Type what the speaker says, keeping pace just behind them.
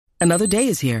Another day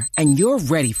is here, and you're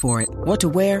ready for it. What to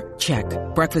wear? Check.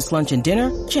 Breakfast, lunch, and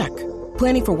dinner? Check.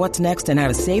 Planning for what's next and how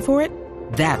to save for it?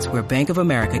 That's where Bank of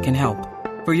America can help.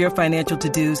 For your financial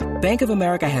to-dos, Bank of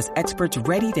America has experts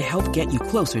ready to help get you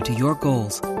closer to your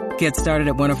goals. Get started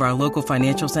at one of our local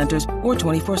financial centers or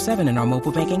 24/7 in our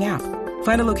mobile banking app.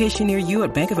 Find a location near you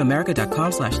at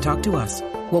bankofamerica.com/talktous.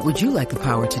 What would you like the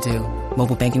power to do?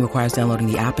 Mobile banking requires downloading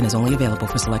the app and is only available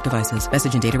for select devices.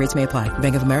 Message and data rates may apply.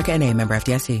 Bank of America N.A., member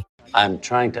FDIC. I'm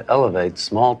trying to elevate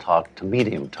small talk to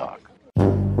medium talk.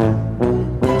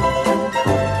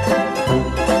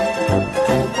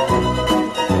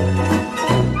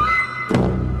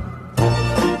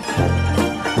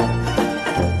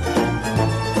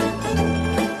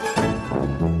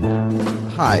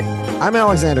 Hi, I'm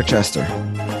Alexander Chester.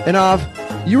 And Av,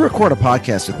 you record a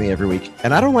podcast with me every week,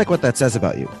 and I don't like what that says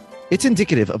about you. It's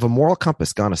indicative of a moral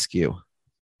compass gone askew.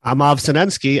 I'm Av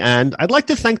Sinensky, and I'd like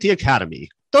to thank the Academy.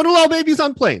 Don't allow babies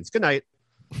on planes. Good night.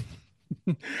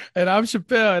 And I'm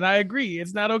Chappelle, and I agree.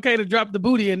 It's not okay to drop the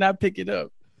booty and not pick it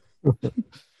up.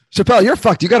 Chappelle, you're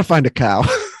fucked. You got to find a cow.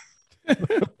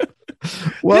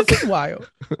 This is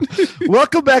wild.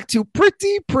 Welcome back to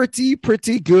Pretty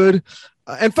Good.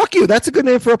 And fuck you. That's a good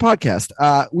name for a podcast.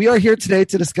 We are here today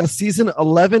to discuss season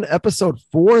 11, episode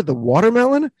 4, The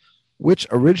Watermelon, which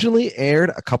originally aired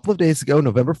a couple of days ago,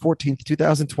 November 14th,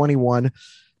 2021.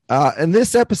 And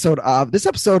this episode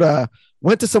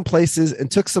went to some places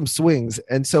and took some swings.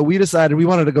 And so we decided we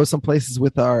wanted to go some places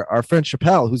with our friend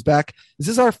Chappelle, who's back. This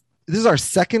is our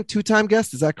second two-time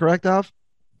guest. Is that correct, Av?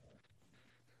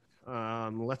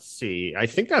 Let's see. I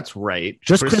think that's right.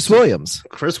 Just Chris Williams.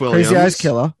 Crazy Eyes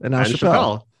Killer, and now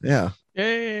Chappelle. Yeah.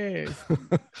 Yay.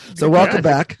 So welcome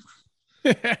back.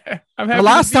 I'm the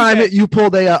last time you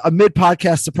pulled a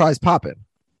mid-podcast surprise pop-in.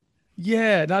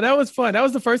 Yeah, now that was fun. That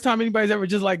was the first time anybody's ever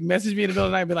just like messaged me in the middle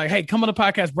of the night and be like, hey, come on the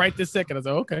podcast right this second. I was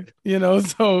like, okay.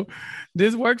 So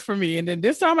this worked for me. And then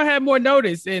this time I had more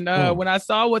notice. And when I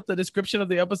saw what the description of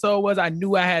the episode was, I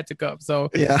knew I had to come. So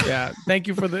yeah thank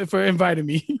you for inviting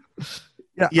me.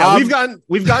 Yeah,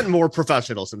 we've gotten more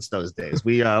professional since those days.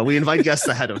 We invite guests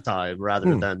ahead of time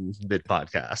rather than mid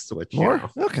podcast, which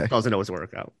doesn't always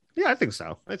work out. Yeah, I think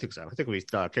so. I think we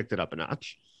kicked it up a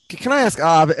notch. Can I ask,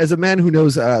 as a man who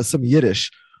knows some Yiddish,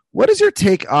 what is your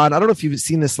take on? I don't know if you've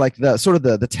seen this, like the sort of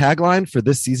the tagline for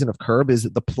this season of Curb is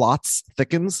the plots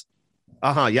thickens.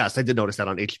 Yes, I did notice that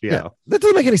on HBO. Yeah, that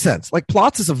doesn't make any sense. Like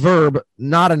plots is a verb,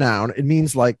 not a noun. It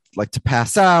means like to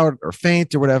pass out or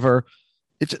faint or whatever.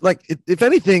 It's like, if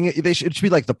anything, it should be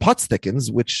like the putz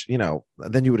thickens, which,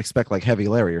 then you would expect like Heavy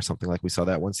Larry or something like we saw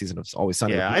that one season of Always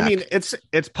Sunny. Yeah, I mean, it's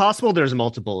possible there's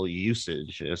multiple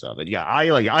usages of it. Yeah,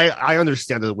 I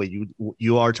understand the way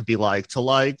you are to be like,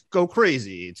 to go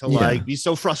crazy, to be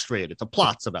so frustrated, to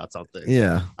plots about something.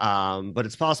 Yeah. But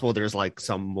it's possible there's like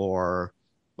some more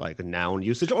like a noun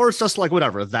usage, or it's just like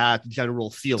whatever, that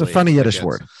general feeling. It's a funny Yiddish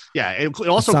word. Yeah, it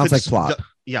also sounds like plot.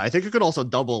 Yeah, I think it could also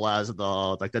double as the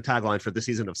tagline for the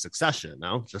season of Succession.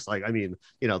 No, just like, I mean,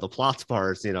 the plots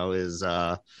part, is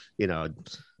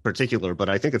particular, but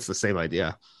I think it's the same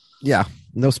idea. Yeah,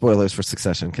 no spoilers for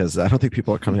Succession because I don't think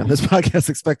people are coming on this podcast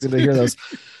expecting to hear those.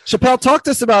 Chappelle, talk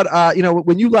to us about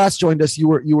when you last joined us, you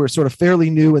were sort of fairly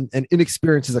new and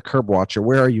inexperienced as a Curb watcher.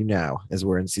 Where are you now as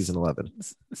we're in season 11?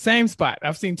 Same spot.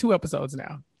 I've seen 2 episodes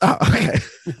now. Oh, okay.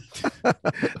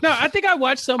 No, I think I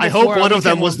watched some. I hope one of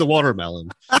them was The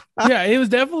Watermelon. Yeah, it was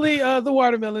definitely The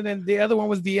Watermelon, and the other one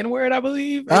was The N-word, I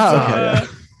believe. Okay.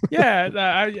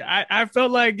 I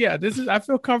felt like, I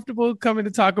feel comfortable coming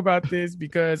to talk about this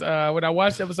because when I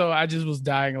watched the episode, I just was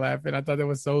dying laughing. I thought it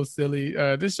was so silly.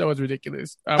 This show is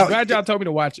ridiculous. I'm glad y'all told me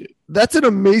to watch it. That's an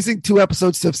amazing 2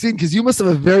 episodes to have seen because you must have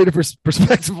a very different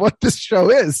perspective of what this show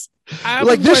is.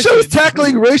 Like this show is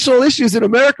tackling racial issues in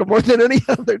America more than any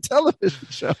other television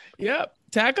show. Yep.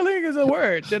 Tackling is a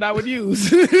word that I would use.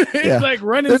 It's like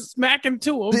running smack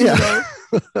into them. Yeah.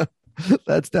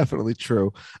 That's definitely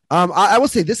true. I will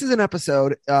say this is an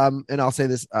episode, and I'll say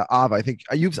this, Av, I think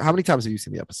how many times have you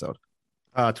seen the episode?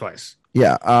 Twice.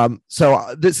 Yeah.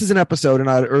 So this is an episode, and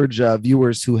I'd urge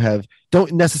viewers who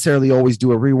don't necessarily always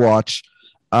do a rewatch.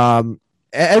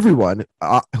 Everyone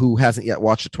who hasn't yet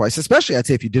watched it twice, especially I'd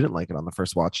say if you didn't like it on the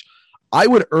first watch, I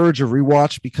would urge a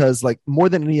rewatch because like more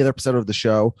than any other episode of the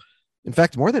show, in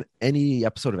fact, more than any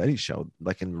episode of any show,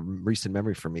 like in recent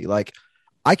memory for me, like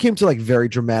I came to like very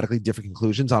dramatically different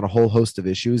conclusions on a whole host of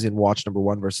issues in watch number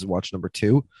 1 versus watch number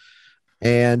 2.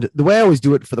 And the way I always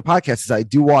do it for the podcast is I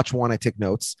do watch 1, I take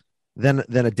notes. Then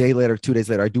a day later, 2 days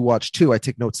later, I do watch 2, I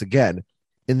take notes again.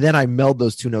 And then I meld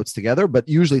those 2 notes together. But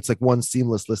usually it's like one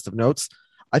seamless list of notes.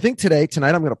 I think tonight,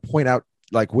 I'm going to point out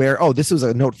like where, oh, this was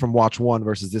a note from watch 1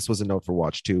 versus this was a note for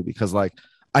watch 2, because like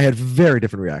I had very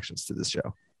different reactions to this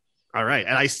show. All right,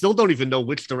 and I still don't even know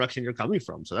which direction you're coming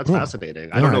from, so that's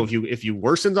fascinating. I don't know if you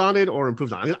worsened on it or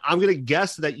improved on it. I'm gonna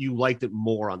guess that you liked it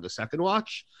more on the second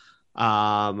watch, but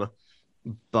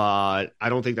I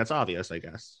don't think that's obvious, I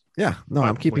guess. Yeah, no,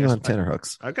 I'm keeping on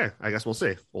tenterhooks. Okay, I guess we'll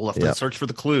see. We'll have to search for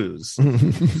the clues.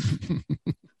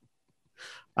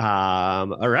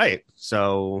 All right,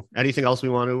 so anything else we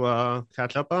want to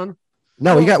catch up on?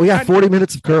 No, we got 40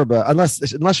 minutes of Curb, unless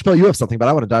Chappelle, you have something, but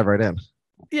I want to dive right in.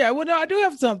 Yeah, well, no, I do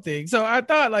have something. So I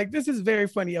thought, like, this is a very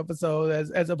funny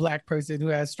episode as a Black person who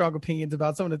has strong opinions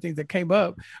about some of the things that came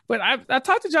up. But I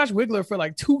talked to Josh Wigler for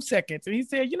like 2 seconds, and he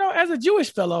said, as a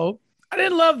Jewish fellow, I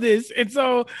didn't love this. And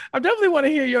so I definitely want to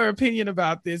hear your opinion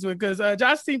about this, because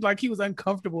Josh seemed like he was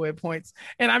uncomfortable at points.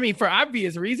 And I mean, for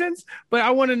obvious reasons, but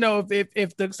I want to know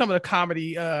if some of the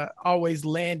comedy always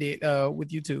landed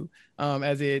with you two,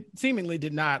 as it seemingly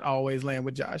did not always land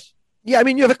with Josh. Yeah, I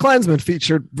mean, you have a Klansman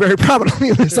featured very prominently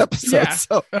in this episode. Yeah.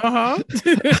 So I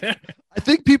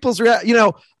think people's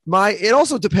it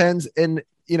also depends. And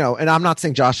I'm not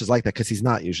saying Josh is like that, because he's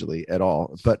not usually at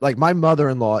all. But like my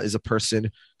mother-in-law is a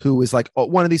person who is like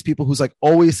one of these people who's like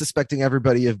always suspecting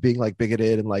everybody of being like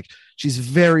bigoted, and like she's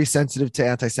very sensitive to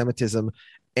anti-Semitism.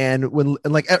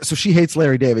 So she hates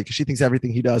Larry David because she thinks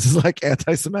everything he does is like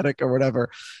anti-Semitic or whatever.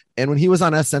 And when he was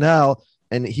on SNL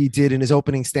and he did in his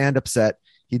opening stand-up set,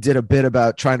 he did a bit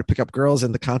about trying to pick up girls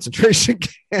in the concentration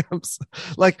camps.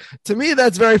 Like, to me,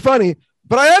 that's very funny,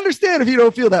 but I understand if you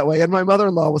don't feel that way. And my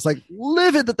mother-in-law was like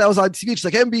livid that was on TV. She's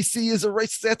like, NBC is a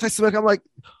racist, anti-Semitic. I'm like,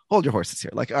 hold your horses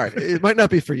here. Like, all right, it might not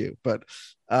be for you, but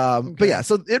yeah,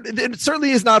 so it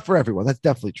certainly is not for everyone. That's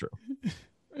definitely true.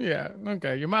 Yeah.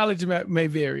 Okay. Your mileage may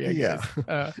vary, I guess.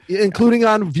 Including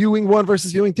on viewing 1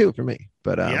 versus viewing 2 for me.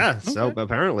 But so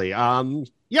apparently, I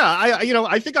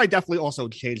think I definitely also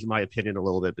changed my opinion a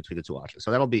little bit between the 2 watches.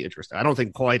 So that'll be interesting. I don't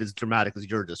think quite as dramatic as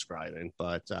you're describing,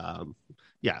 but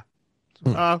yeah.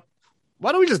 Why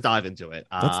don't we just dive into it?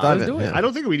 Let's dive into it. I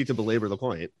don't think we need to belabor the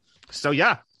point. So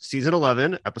yeah, season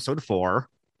 11, episode 4,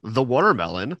 The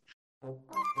Watermelon.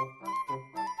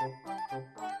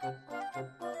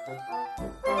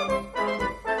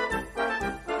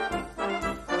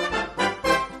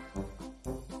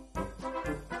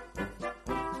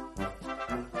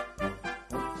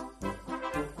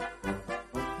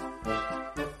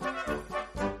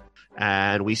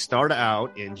 And we start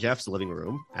out in Jeff's living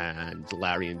room, and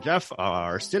Larry and Jeff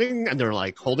are sitting and they're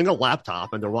like holding a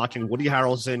laptop and they're watching Woody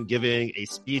Harrelson giving a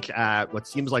speech at what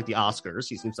seems like the Oscars.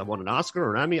 He seems to have won an Oscar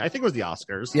or an Emmy. I think it was the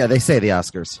Oscars. Yeah, they say the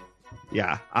Oscars.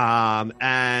 Yeah.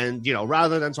 And,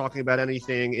 rather than talking about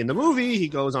anything in the movie, he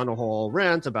goes on a whole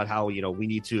rant about how, we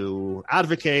need to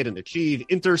advocate and achieve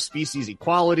interspecies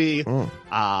equality,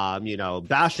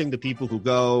 bashing the people who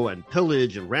go and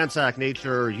pillage and ransack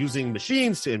nature, using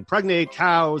machines to impregnate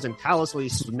cows and callously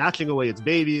snatching away its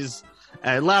babies.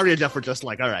 And Larry and Jeff were just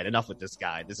like, all right, enough with this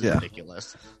guy. This is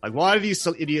ridiculous. Like, why do these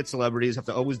idiot celebrities have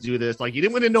to always do this? Like, you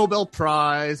didn't win a Nobel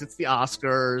Prize. It's the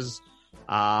Oscars.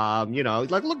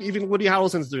 Like, look, even Woody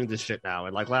Harrelson's doing this shit now.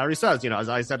 And like Larry says, as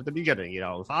I said at the beginning,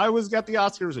 if I was at the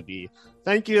Oscars, it would be,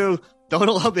 thank you. Don't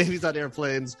allow babies on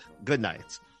airplanes. Good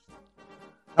night.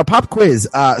 A pop quiz.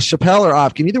 Chappelle or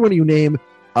Op, can either one of you name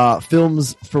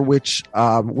films for which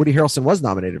Woody Harrelson was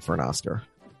nominated for an Oscar?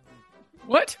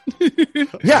 What?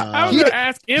 Yeah. I was going to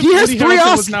ask if Woody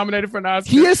Harrelson was nominated for an Oscar.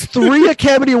 He has 3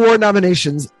 Academy Award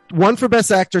nominations, 1 for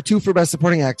Best Actor, 2 for Best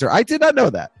Supporting Actor. I did not know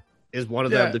that. Is one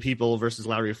of them The People versus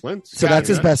Larry Flint? So that's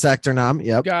his Best Actor nom.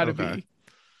 Yep. Gotta be.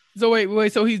 So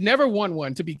wait. So he's never won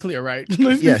one, to be clear, right?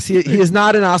 Yes, he is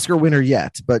not an Oscar winner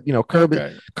yet. But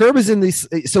Curb is in these.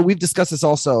 So we've discussed this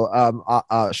also,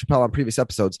 Chappelle, on previous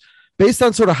episodes, based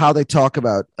on sort of how they talk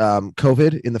about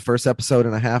COVID in the first episode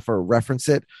and a half or reference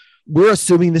it. We're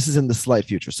assuming this is in the slight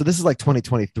future. So this is like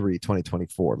 2023,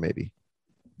 2024, maybe.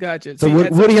 Gotcha. So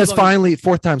Woody has finally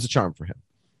 4th time's a charm for him.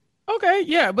 Okay,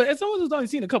 yeah, but as someone who's only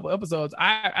seen a couple episodes,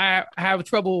 I have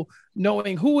trouble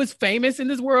knowing who is famous in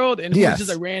this world and who is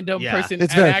just a random person, an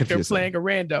actor confusing. Playing a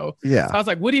rando. Yeah, so I was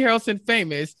like, Woody Harrelson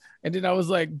famous, and then I was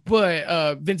like,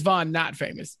 but Vince Vaughn not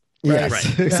famous. Right? Yes,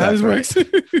 right.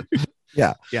 Exactly.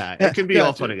 Yeah, it can be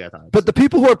all funny at times. But the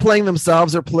people who are playing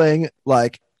themselves are playing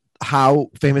like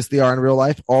how famous they are in real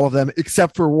life, all of them,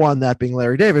 except for one, that being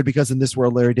Larry David, because in this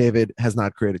world, Larry David has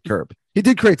not created Curb. He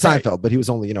did create Seinfeld, but he was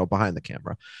only, behind the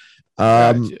camera.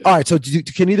 Gotcha. All right. So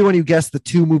can either one of you guess the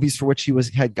 2 movies for which he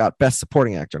had got Best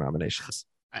Supporting Actor nominations?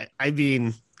 I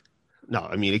mean,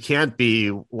 it can't be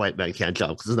White Men Can't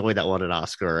Jump, because there's no way that won an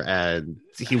Oscar, and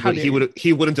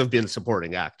he wouldn't have been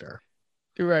supporting actor.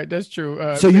 You're right. That's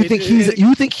true. So you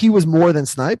think he was more than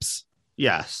Snipes?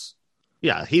 Yes.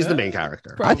 Yeah, he's the main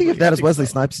character. Probably. I think if that is Wesley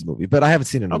Snipes' movie, but I haven't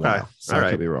seen it in a while, so I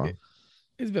could be wrong.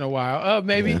 It's been a while.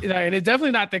 Maybe, and it's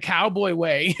definitely not the cowboy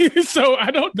way. So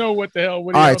I don't know what the hell.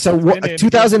 All right, so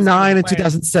 2009 and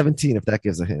 2017, if that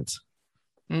gives a hint.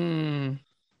 All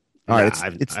right,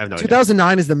 it's no 2009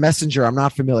 idea. Is The Messenger. I'm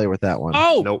not familiar with that one.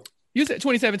 Oh, nope. You said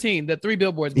 2017, the 3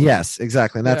 Billboards movie. Yes,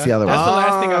 exactly. And that's the other one. That's the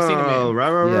last thing I've seen him in.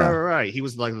 Right. He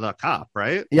was like the cop,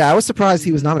 right? Yeah, I was surprised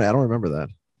he was nominated. I don't remember that.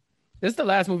 This is the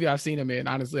last movie I've seen him in.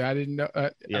 Honestly, I didn't know.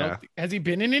 Has he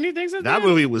been in anything since that?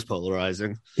 Movie was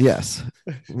polarizing. Yes.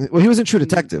 Well, he was in True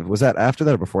Detective. Was that after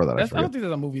that or before that? I don't think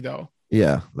that's a movie though.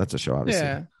 Yeah, that's a show,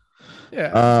 obviously.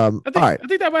 Yeah. All right. I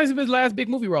think that might be his last big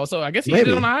movie role. So I guess he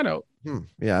ended on a high note.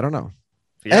 Yeah, I don't know.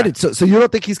 Yeah. Eddie, so you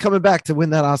don't think he's coming back to win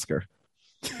that Oscar?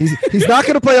 He's not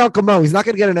going to play Uncle Mo. He's not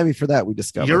going to get an Emmy for that. We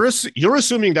discovered. You're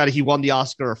assuming that he won the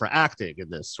Oscar for acting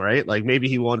in this, right? Like maybe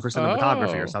he won for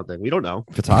cinematography or something. We don't know.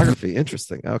 Photography,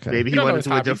 interesting. Okay. Maybe he went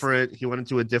into a different. He went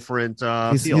into a different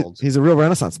field. He's a real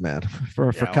Renaissance man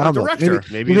for comics. Director.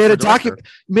 Maybe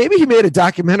he made a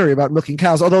documentary about milking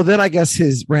cows. Although then I guess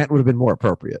his rant would have been more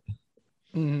appropriate.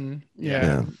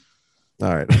 Yeah.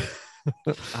 All right.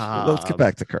 Let's get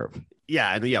back to Curb.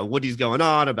 Woody's going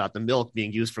on about the milk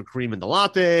being used for cream in the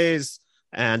lattes,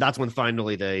 and that's when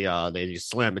finally they just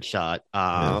slam it shot.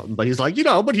 But he's like,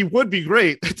 but he would be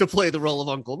great to play the role of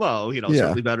Uncle Mo.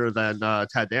 Certainly better than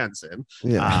Ted Danson.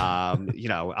 Chappelle,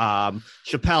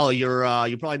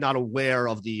 you're probably not aware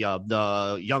of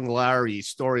the young Larry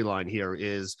storyline. Here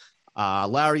is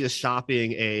Larry is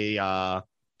shopping a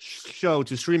show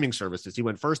to streaming services. He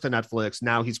went first to Netflix.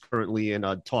 Now he's currently in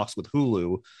talks with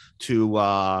Hulu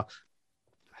to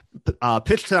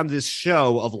pitched them this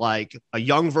show of like a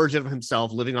young version of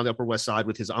himself living on the Upper West Side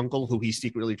with his uncle, who he's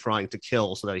secretly trying to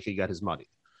kill so that he can get his money.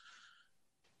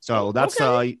 So that's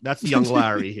the young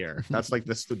Larry here. That's like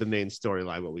the main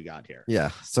storyline what we got here.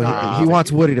 Yeah. So he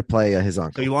wants Woody to play his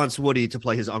uncle. So he wants Woody to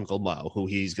play his Uncle Mo, who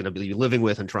he's going to be living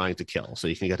with and trying to kill so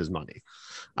he can get his money.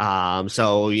 As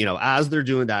they're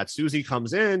doing that, Susie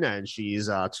comes in and she's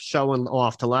showing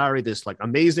off to Larry this like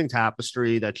amazing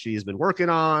tapestry that she's been working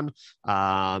on.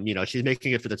 She's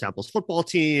making it for the Temple's football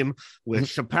team,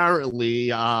 which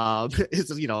apparently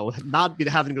is not been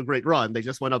having a great run. They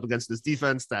just went up against this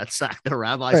defense that sacked their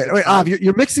rabbi. Wait,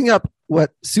 you're mixing up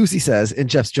what Susie says and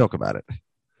Jeff's joke about it.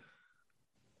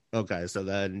 Okay, so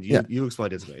then you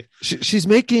explain it to me. She's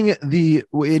making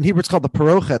in Hebrew it's called the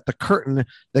parochet, the curtain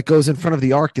that goes in front of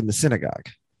the ark in the synagogue.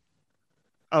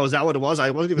 Oh, is that what it was?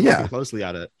 I wasn't even looking closely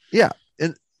at it. Yeah,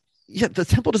 and the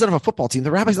temple doesn't have a football team.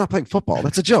 The rabbi's not playing football.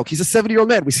 That's a joke. He's a 70-year-old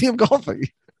man. We see him golfing.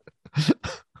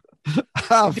 It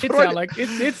sound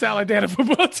like they had a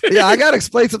football team. Yeah, I gotta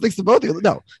explain some things to both of you.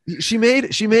 No, she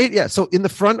made so in the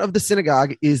front of the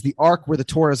synagogue is the ark where the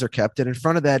Torahs are kept, and in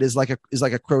front of that is like a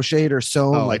crocheted or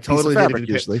sewn like totally piece of fabric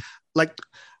usually. Like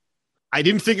I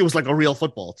didn't think it was like a real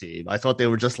football team. I thought they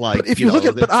were just like. But if you look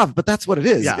at but that's what it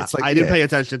is. Yeah, it's like, I didn't pay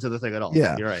attention to the thing at all.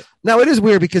 Yeah, you're right. Now it is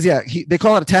weird because they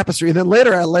call it a tapestry, and then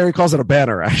later Larry calls it a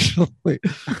banner actually.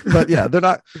 But yeah, they're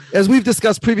not, as we've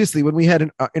discussed previously when we had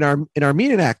an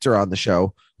Armenian actor on the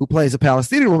show who plays a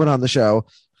Palestinian woman on the show.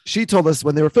 She told us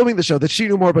when they were filming the show that she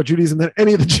knew more about Judaism than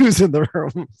any of the Jews in the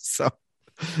room. So.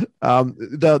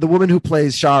 The woman who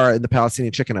plays Shara in the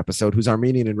Palestinian Chicken episode, who's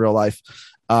Armenian in real life,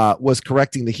 was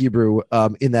correcting the Hebrew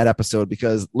in that episode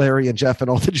because Larry and Jeff and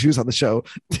all the Jews on the show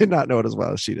did not know it as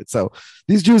well as she did. So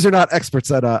these Jews are not experts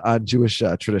on Jewish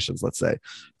traditions, let's say.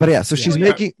 But yeah, so she's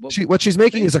making what she's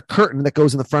making is a curtain that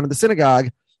goes in the front of the synagogue.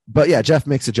 But yeah, Jeff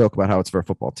makes a joke about how it's for a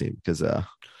football team because wow.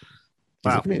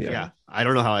 Yeah, I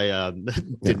don't know how I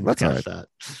didn't catch that.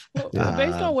 Well,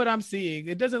 based on what I'm seeing,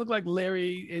 it doesn't look like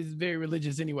Larry is very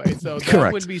religious anyway, so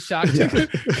that wouldn't be shocking.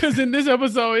 Because in this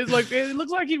episode, it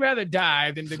looks like he'd rather die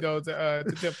than to go to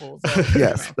the temple. So,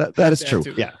 yes, that is true.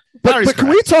 Too. Yeah, but can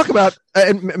we talk about?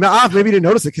 And maybe you didn't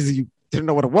notice it because you didn't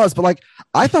know what it was, but like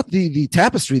I thought the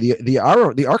tapestry, the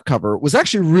ark cover was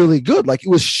actually really good. Like it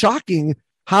was shocking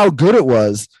how good it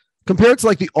was. Compared to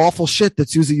like the awful shit that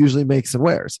Susie usually makes and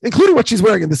wears, including what she's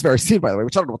wearing in this very scene, by the way,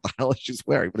 which I don't know what the hell she's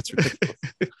wearing, but it's ridiculous.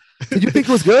 Did you think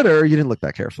it was good or you didn't look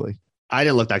that carefully? I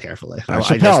didn't look that carefully.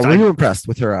 Chappelle, were you impressed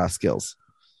with her skills?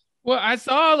 Well, I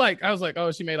was like,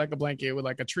 oh, she made like a blanket with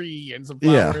like a tree and some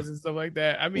flowers and stuff like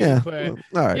that. I mean, but all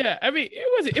right. Yeah, I mean,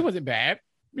 it wasn't bad,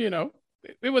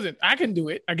 It wasn't, I can do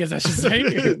it, I guess I should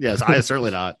say. Yes, I certainly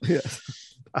not. Yes.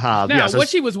 What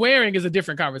she was wearing is a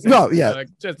different conversation. No, yeah, like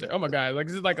just oh my god, like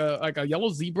is it like a yellow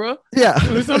zebra? Yeah,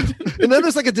 or something? And then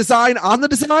there's like a design on the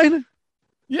design.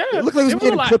 Yeah, it looked like it was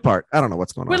made in clip art. I don't know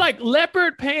what's going on. With like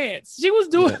leopard pants. She was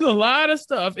doing a lot of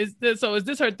stuff. Is this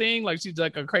her thing? Like she's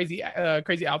like a crazy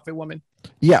outfit woman.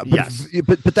 Yeah,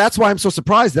 but that's why I'm so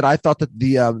surprised that I thought that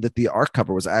the art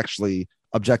cover was actually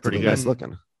objectively nice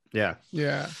looking. Yeah.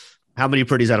 How many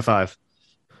pretties out of 5?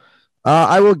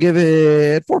 I will give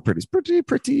it 4 pretties. Pretty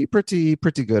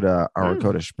good. Aaron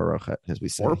Kodesh Barochet, as we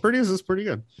say. 4 pretties is pretty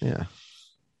good. Yeah.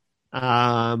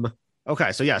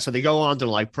 Okay, so they go on to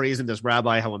like praising this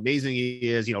rabbi, how amazing he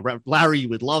is. You know, Larry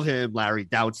would love him. Larry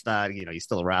doubts that. You know, he's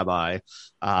still a rabbi,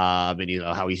 and you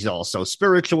know how he's also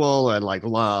spiritual. And like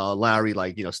Larry,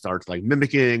 like starts like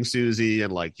mimicking Susie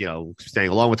and like staying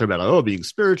along with her about being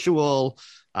spiritual.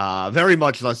 Very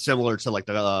much similar to like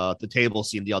the table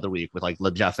scene the other week with like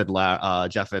Jeff and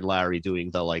Larry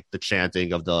doing the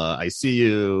chanting of the I see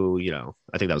you.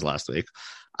 I think that was last week.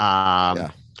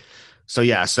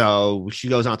 So she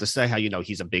goes on to say how,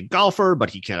 he's a big golfer, but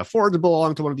he can't afford to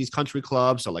belong to one of these country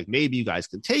clubs. So like maybe you guys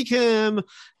can take him.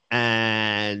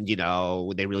 And,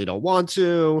 they really don't want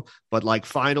to. But like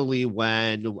finally,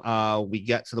 when we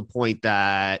get to the point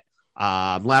that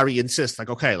Larry insists, like,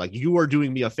 okay, like you are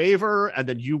doing me a favor and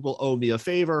then you will owe me a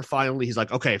favor. Finally, he's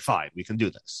like, okay, fine, we can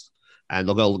do this. And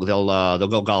they'll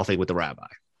go golfing with the rabbi.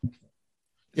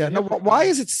 Yeah. No, why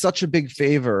is it such a big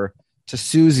favor to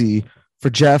Susie for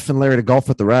Jeff and Larry to golf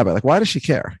with the rabbi? Like, why does she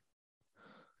care?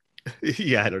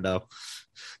 Yeah, I don't know.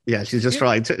 Yeah, she's just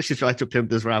trying to pimp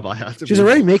this rabbi out. She's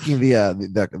already making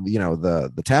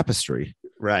the tapestry.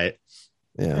 Right.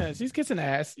 Yeah, she's kissing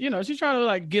ass. She's trying to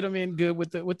like get him in good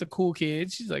with the cool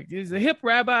kids. She's like, he's a hip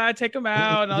rabbi, take him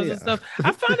out and all this stuff.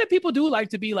 I find that people do like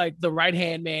to be like the right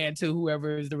hand man to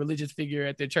whoever is the religious figure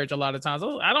at their church a lot of times.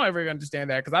 I don't ever understand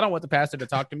that because I don't want the pastor to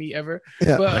talk to me ever.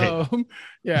 Yeah,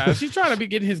 but she's trying to be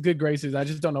getting his good graces. I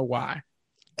just don't know why.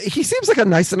 He seems like a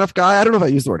nice enough guy. I don't know if I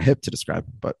use the word hip to describe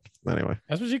him, but anyway,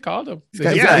 that's what she called him.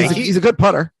 He's a good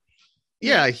putter.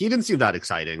 Yeah, he didn't seem that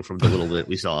exciting from the little bit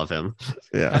we saw of him.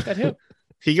 Yeah, not that hip.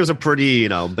 He gives a pretty,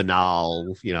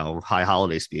 banal, high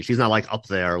holiday speech. He's not like up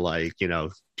there, like,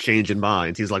 changing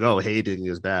minds. He's like, oh, hating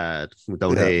is bad.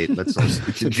 Don't hate. That's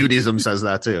Judaism says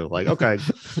that too. Like, okay.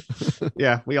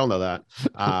 Yeah, we all know that.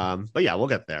 But yeah, we'll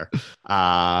get there.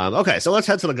 Okay, so let's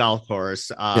head to the golf course.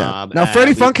 Now,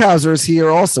 Freddie Funkhauser is here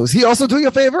also. Is he also doing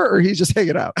a favor or he's just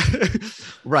hanging out?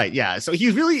 Right, yeah. So he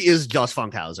really is just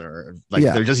Funkhauser. Like,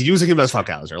 they're just using him as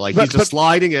Funkhauser. Like, he's just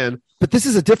sliding in. But this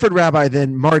is a different rabbi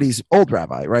than Marty's old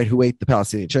rabbi, right? Who ate the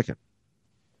Palestinian chicken.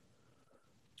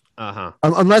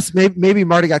 Unless maybe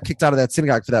Marty got kicked out of that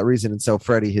synagogue for that reason, and so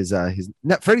Freddie's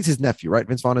his nephew, right?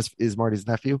 Vince Vaughn is Marty's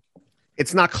nephew.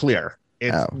 It's not clear.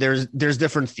 There's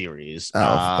different theories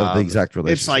of the exact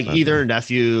relationship. It's like either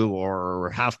nephew or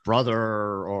half brother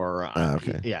or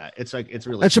it's like it's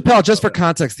really. And Chappelle, just for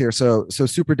context here, so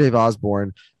Super Dave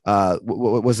Osborne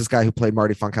was this guy who played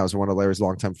Marty Funkhauser, one of Larry's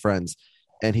longtime friends.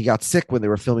 And he got sick when they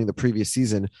were filming the previous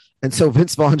season. And so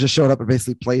Vince Vaughn just showed up and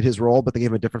basically played his role, but they gave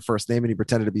him a different first name and he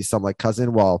pretended to be some like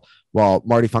cousin while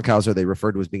Marty Funkhauser, they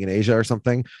referred to as being in Asia or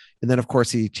something. And then of course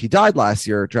he died last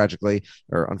year, tragically,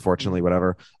 or unfortunately,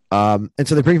 whatever. And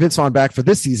so they bring Vince Vaughn back for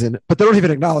this season, but they don't even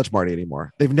acknowledge Marty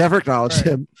anymore. They've never acknowledged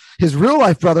him. His real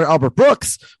life brother, Albert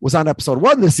Brooks, was on episode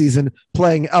 1 this season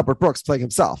playing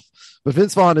himself. But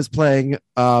Vince Vaughn is playing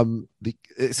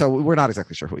so we're not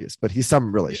exactly sure who he is, but he's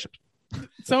some relation.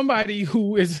 Somebody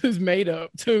who is made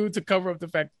up to cover up the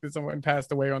fact that someone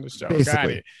passed away on the show. Basically. Got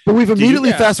it. But we've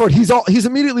immediately fast forward. He's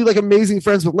immediately like amazing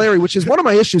friends with Larry, which is one of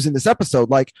my issues in this episode.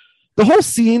 Like the whole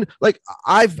scene, like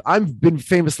I've been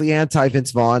famously anti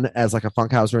Vince Vaughn as like a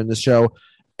Funkhauser in this show,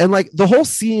 and like the whole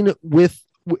scene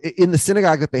in the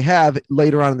synagogue that they have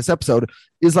later on in this episode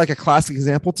is like a classic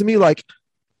example to me. Like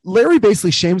Larry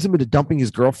basically shames him into dumping his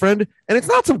girlfriend, and it's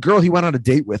not some girl he went on a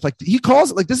date with. Like he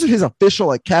calls it like this is his official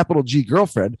like capital G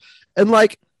girlfriend, and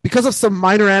like because of some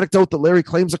minor anecdote that Larry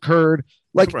claims occurred,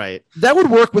 like that would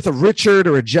work with a Richard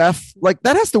or a Jeff. Like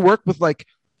that has to work with like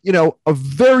a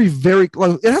very very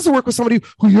it has to work with somebody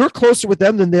who you're closer with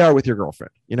them than they are with your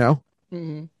girlfriend.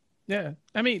 Mm-hmm. Yeah,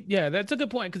 I mean, yeah, that's a good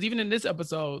point because even in this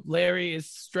episode, Larry is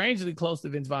strangely close to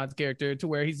Vince Vaughn's character to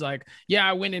where he's like, "Yeah,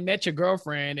 I went and met your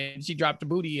girlfriend and she dropped the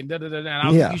booty and da da da. And I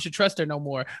don't think you should trust her no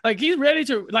more." Like he's ready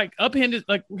to like upend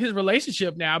his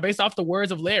relationship now based off the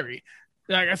words of Larry.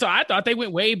 Like, so I thought they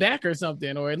went way back or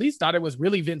something, or at least thought it was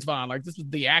really Vince Vaughn. Like this was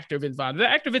the actor Vince Vaughn. The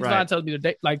actor Vince Vaughn tells me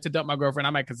to dump my girlfriend. I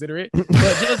might consider it, but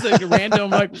just like a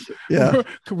random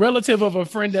relative of a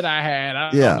friend that I had,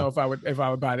 I don't know if I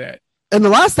would buy that. And the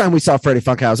last time we saw Freddie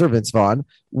Funkhauser, Vince Vaughn,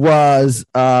 was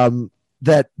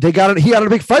that he got in a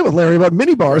big fight with Larry about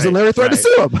mini bars, and Larry threatened to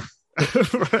sue him.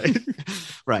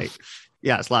 Right.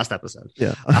 Yes, last episode.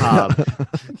 Yeah.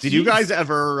 Did you guys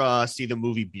ever see the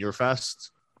movie Beer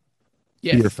Fest?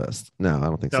 Yes. Beer Fest. No, I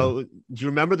don't think so. So do you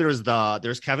remember there's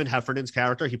Kevin Heffernan's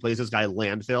character? He plays this guy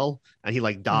Landfill, and he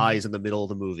like dies in the middle of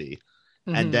the movie.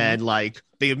 And then like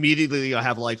they immediately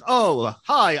have like, oh,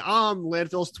 hi, I'm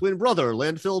Landfill's twin brother,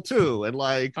 Landfill 2. And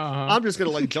like, I'm just going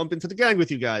to like jump into the gang with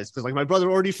you guys because like my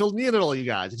brother already filled me in on all you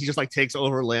guys. And he just like takes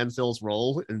over Landfill's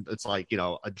role. And it's like, you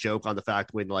know, a joke on the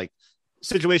fact when like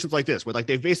situations like this where like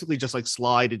they've basically just like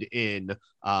slided in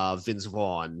Vince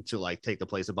Vaughn to like take the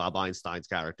place of Bob Einstein's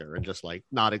character and just like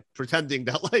not pretending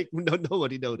that like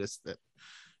nobody noticed it.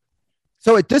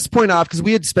 So at this point off, because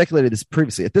we had speculated this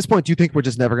previously, at this point, do you think we're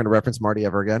just never going to reference Marty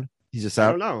ever again? He's just out?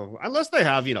 I don't know. Unless they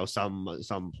have, you know, some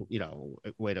you know,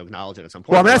 way to acknowledge it at some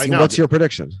point. Well, I'm asking, what's your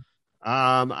prediction?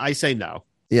 I say no.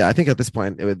 Yeah, I think at this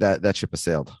point, that ship has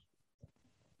sailed.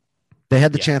 They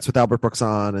had the chance with Albert Brooks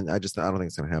on, and I don't think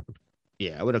it's going to happen.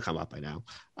 Yeah, it would have come up by now.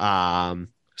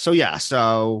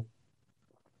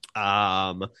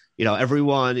 You know,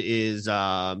 everyone is,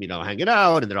 you know, hanging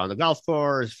out and they're on the golf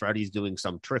course. Freddie's doing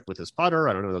some trick with his putter.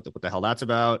 I don't know what the hell that's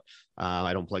about.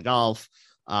 I don't play golf.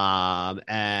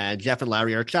 And Jeff and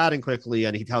Larry are chatting quickly,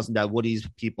 and he tells them that Woody's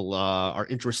people are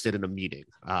interested in a meeting.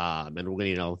 And we're going to,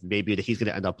 you know, maybe he's going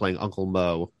to end up playing Uncle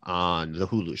Mo on the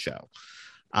Hulu show.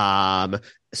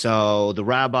 So the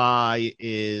rabbi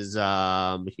is,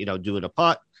 you know, doing a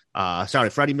putt.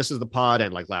 Freddie misses the putt,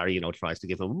 and like Larry, you know, tries to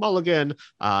give him a mulligan.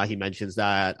 He mentions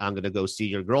that I'm going to go see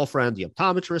your girlfriend, the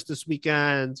optometrist, this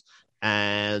weekend.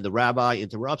 And the rabbi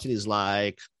interrupts and he's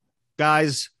like,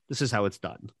 guys, this is how it's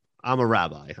done. I'm a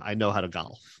rabbi. I know how to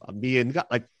golf.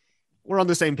 We're on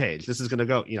the same page. This is going to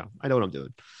go, you know, I know what I'm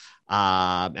doing.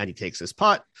 And he takes his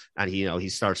putt and he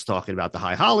starts talking about the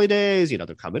high holidays. You know,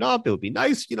 they're coming up. It would be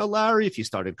nice, you know, Larry, if you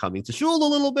started coming to shul a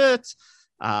little bit.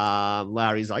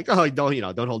 Larry's like, oh,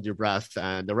 don't hold your breath.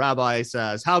 And the rabbi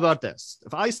says, how about this?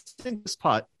 If I sink this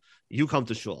putt, you come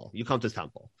to shul, you come to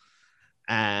temple.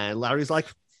 And Larry's like,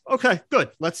 okay, good.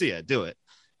 Let's see it. Do it.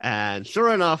 And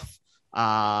sure enough,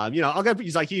 you know,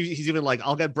 he's even like,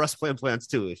 I'll get breast implants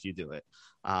too if you do it.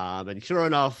 And sure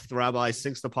enough, the rabbi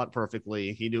sinks the putt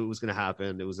perfectly. He knew it was going to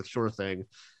happen. It was a sure thing.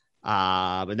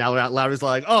 And now Larry's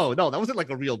like, oh no, that wasn't like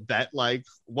a real bet. Like,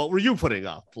 what were you putting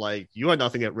up? Like, you had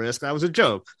nothing at risk. That was a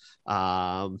joke.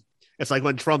 It's like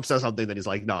when Trump says something that he's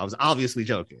like, no, I was obviously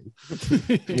joking.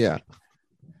 Yeah.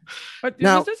 But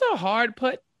now, was this a hard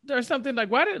putt or something?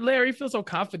 Like, why did Larry feel so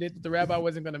confident that the rabbi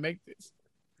wasn't going to make this?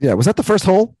 Yeah, was that the first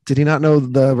hole? Did he not know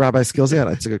the rabbi's skills yet?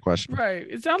 That's a good question. Right.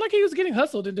 It sounded like he was getting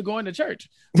hustled into going to church.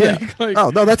 Yeah.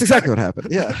 Oh, no, that's exactly what happened.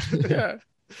 Yeah. Yeah.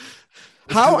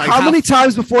 How many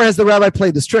times before has the rabbi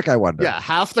played this trick, I wonder? Yeah,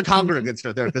 half the congregants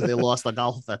are there because they lost the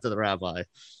golf bet to the rabbi.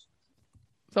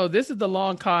 So this is the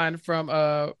long con from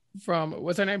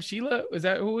what's her name? Sheila? Is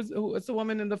that what's the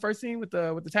woman in the first scene with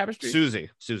the tapestry? Susie.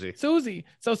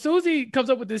 So Susie comes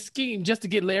up with this scheme just to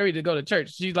get Larry to go to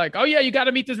church. She's like, oh yeah, you got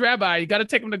to meet this rabbi. You got to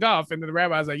take him to golf. And then the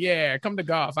rabbi's like, yeah, come to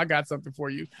golf. I got something for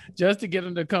you. Just to get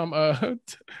him to come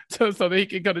so that he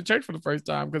can go to church for the first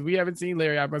time. Because we haven't seen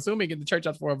Larry, I'm assuming, in the church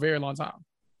house for a very long time.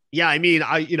 Yeah, I mean,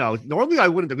 normally I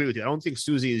wouldn't agree with you. I don't think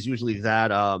Susie is usually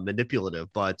that manipulative,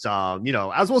 but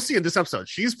as we'll see in this episode,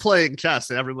 she's playing chess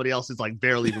and everybody else is like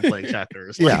barely even playing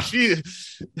checkers. Like, she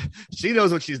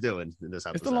knows what she's doing in this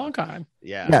episode. It's the long con.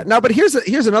 Yeah. No, but here's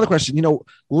another question. You know,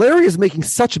 Larry is making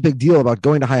such a big deal about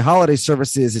going to high holiday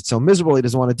services. It's so miserable. He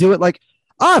doesn't want to do it. Like,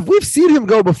 we've seen him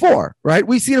go before, right?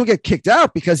 We've seen him get kicked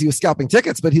out because he was scalping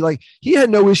tickets, but he had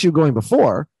no issue going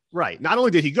before. Right. Not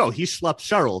only did he go, he schlepped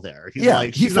Cheryl there.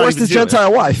 He forced his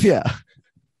Gentile wife. Yeah.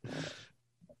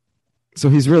 So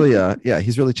he's really,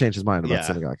 he's really changed his mind about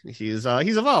synagogue. He's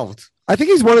evolved. I think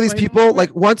he's one of these people,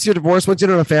 like, once you're divorced, once you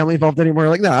don't have a family involved anymore,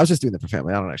 like, no, I was just doing that for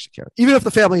family. I don't actually care. Even if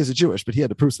the family is Jewish, but he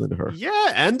had to prove something to her.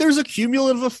 Yeah. And there's a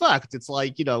cumulative effect. It's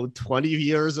like, 20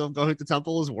 years of going to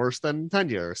temple is worse than 10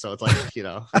 years. So it's like,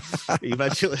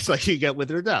 eventually it's like you get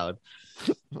withered down.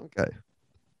 Okay.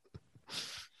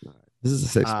 This is a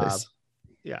safe space.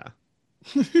 Yeah.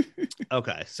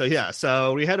 Okay.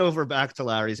 So we head over back to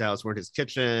Larry's house. We're in his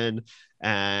kitchen,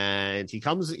 and he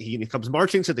comes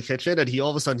marching to the kitchen, and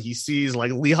all of a sudden he sees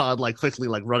like Leon like quickly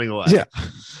like running away. Yeah.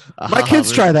 My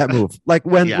kids try that move. Like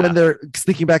when they're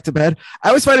sneaking back to bed. I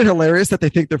always find it hilarious that they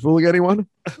think they're fooling anyone.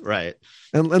 Right.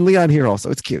 And Leon here also.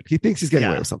 It's cute. He thinks he's getting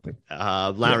away with something.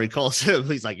 Larry calls him.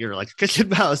 He's like, you're like a kitchen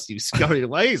mouse. You scurried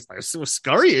away. He's like, so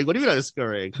scurrying? What do you mean I'm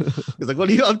scurrying? He's like, what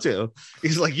are you up to?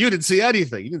 He's like, you didn't see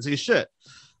anything. You didn't see shit.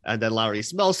 And then Larry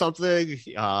smells something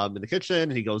in the kitchen,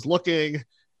 and he goes looking,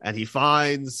 and he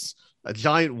finds a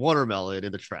giant watermelon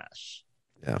in the trash.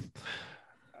 Yeah.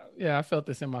 Yeah, I felt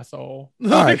this in my soul. All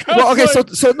right. Well, okay.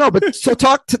 So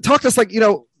talk to us like,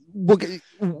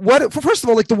 what, first of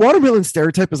all, like the watermelon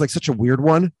stereotype is like such a weird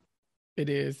one. It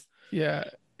is. Yeah.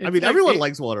 I mean, everyone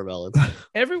likes watermelon.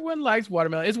 Everyone likes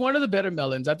watermelon. It's one of the better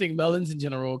melons. I think melons in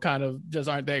general kind of just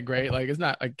aren't that great. Like, it's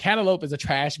not like cantaloupe is a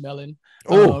trash melon.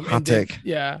 Oh, hot take.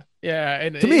 Yeah.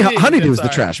 And to me, honeydew is the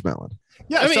trash melon.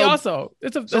 Yeah. I mean, also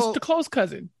it's the close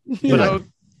cousin.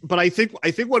 But I think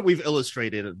what we've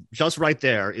illustrated just right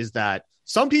there is that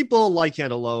some people like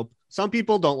cantaloupe. Some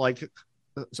people don't like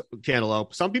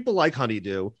cantaloupe. Some people like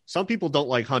honeydew. Some people don't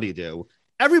like honeydew.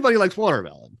 Everybody likes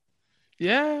watermelon.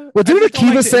 Yeah. Well, didn't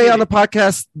Akiva say on the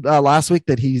podcast last week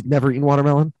that he's never eaten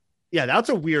watermelon? Yeah, that's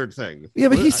a weird thing. Yeah,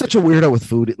 but he's such a weirdo with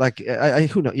food. Like,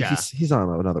 who knows? Yeah. He's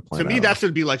on another planet. To me, that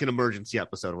should be like an emergency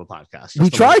episode of a podcast. We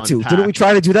tried to. Didn't we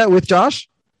try to do that with Josh?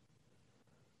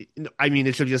 I mean,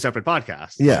 it should be a separate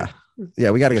podcast. Yeah. Yeah,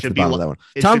 we got to get to the bottom of that one.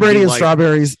 Tom Brady and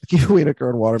strawberries, Akiva Wienerkur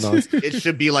and watermelons. It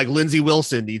should be like Lindsey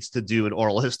Wilson needs to do an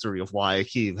oral history of why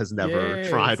Akiva has never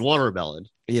tried watermelon.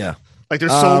 Yeah. Like,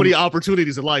 there's so many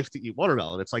opportunities in life to eat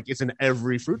watermelon. It's like it's in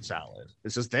every fruit salad.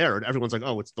 It's just there, and everyone's like,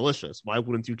 "Oh, it's delicious. Why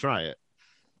wouldn't you try it?"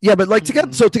 Yeah, but like to get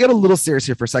a little serious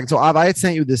here for a second. So I had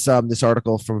sent you this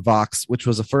article from Vox, which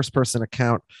was a first person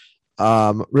account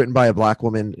written by a Black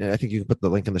woman. I think you can put the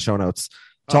link in the show notes.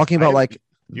 Talking about like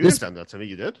you didn't send that to me.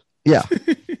 You did? Yeah.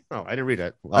 Oh, I didn't read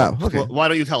it. Well, okay. Well, why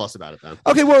don't you tell us about it then?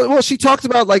 Okay. Well, she talked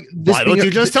about like this. Why don't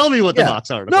you just tell me what the Vox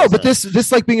article? No, but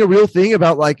this like being a real thing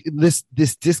about like this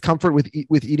discomfort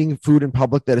with eating food in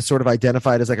public that is sort of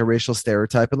identified as like a racial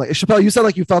stereotype. And like Chappelle, you said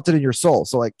like you felt it in your soul.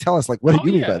 So like, tell us like what did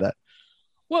you mean by that?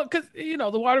 Well, because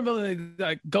the watermelon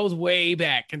like goes way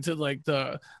back into like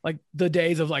the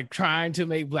days of like trying to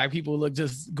make Black people look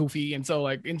just goofy, and so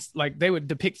like they would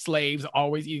depict slaves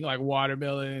always eating like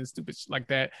watermelon and stupid shit like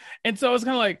that, and so it's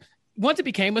kind of like once it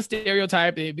became a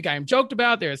stereotype, it became joked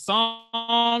about. There's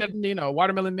songs,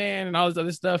 Watermelon Man and all this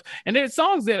other stuff, and there's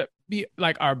songs that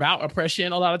are about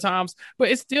oppression a lot of times, but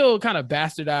it still kind of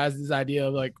bastardized this idea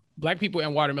of like Black people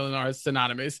and watermelon are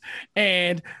synonymous.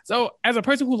 And so as a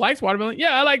person who likes watermelon,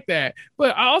 yeah, I like that.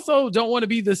 But I also don't want to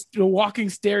be the walking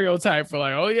stereotype for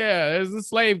like, oh yeah, there's a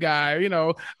slave guy,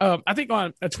 I think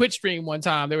on a Twitch stream one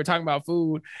time, they were talking about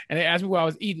food and they asked me what I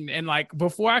was eating. And like,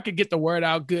 before I could get the word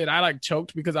out good, I like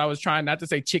choked because I was trying not to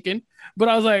say chicken, but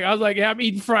I was like, yeah, I'm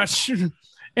eating fresh. And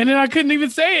then I couldn't even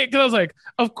say it because I was like,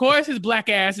 of course his Black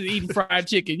ass is eating fried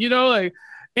chicken,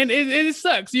 and it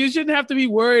sucks. You shouldn't have to be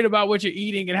worried about what you're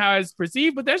eating and how it's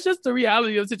perceived, but that's just the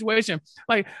reality of the situation.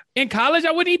 Like in college,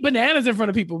 I wouldn't eat bananas in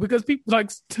front of people because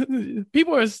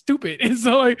people are stupid. And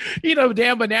so like,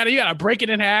 damn banana, you got to break it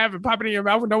in half and pop it in your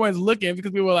mouth when no one's looking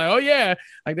because people are like, oh yeah,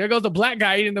 like there goes the Black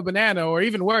guy eating the banana, or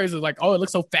even worse, it's like, oh, it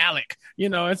looks so phallic,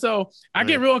 And so I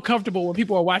get real uncomfortable when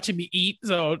people are watching me eat.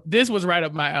 So this was right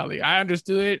up my alley. I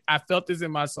understood it. I felt this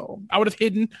in my soul. I would have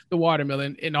hidden the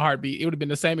watermelon in a heartbeat. It would have been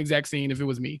the same exact scene if it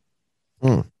was me.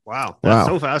 Wow, that's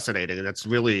so fascinating, and that's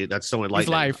so enlightening.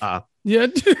 It's life. Yeah.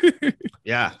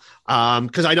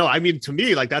 Because to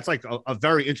me, like that's like a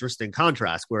very interesting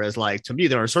contrast. Whereas, like to me,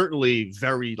 there are certainly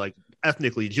very like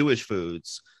ethnically Jewish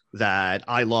foods that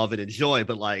I love and enjoy,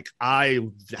 but like I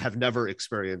have never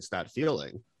experienced that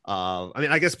feeling.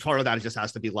 I guess part of that just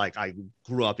has to be like I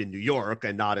grew up in New York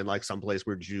and not in like some place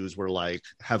where Jews were like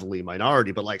heavily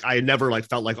minority, but like I never like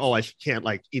felt like, oh, I can't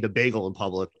like eat a bagel in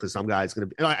public because some guy's gonna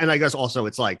be, and I guess also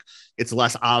it's like it's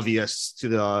less obvious to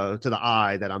the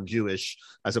eye that I'm Jewish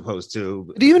as opposed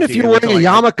to. But even if you're wearing a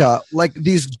yarmulke, like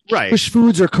these Jewish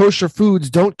foods or kosher foods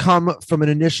don't come from an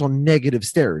initial negative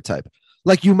stereotype.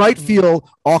 Like you might feel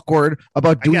awkward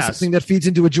about doing something that feeds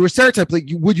into a Jewish stereotype. Like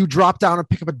would you drop down and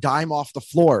pick up a dime off the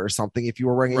floor or something if you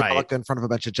were wearing a yarmulke in front of a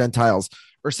bunch of Gentiles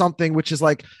or something, which is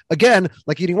like, again,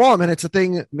 like eating watermelon, it's a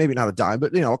thing, maybe not a dime,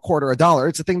 but a quarter, $1.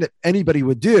 It's a thing that anybody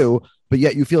would do, but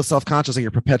yet you feel self-conscious and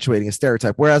you're perpetuating a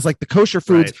stereotype. Whereas like the kosher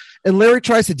foods, and Larry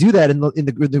tries to do that in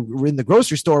the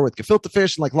grocery store with gefilte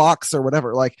fish and like lox or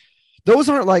whatever. Like those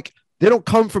aren't like, they don't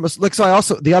come from us. Like, so I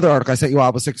also, the other article I sent you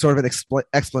out was like sort of an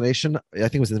explanation. I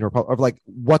think it was in the Republic of like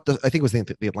I think it was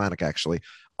the Atlantic actually,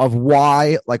 of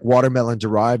why like watermelon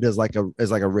derived as like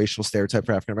a racial stereotype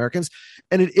for African Americans.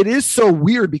 And it is so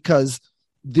weird because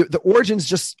the origins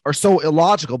just are so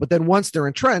illogical, but then once they're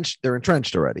entrenched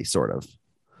already sort of.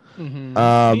 Mm-hmm.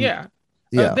 Yeah.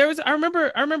 I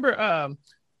remember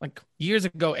like years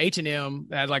ago, H&M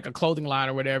had like a clothing line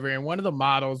or whatever, and one of the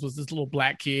models was this little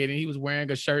Black kid, and he was wearing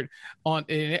a shirt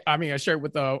a shirt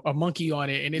with a monkey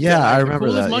on it, and it said, like, I remember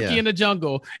the coolest that monkey in the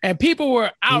jungle, and people were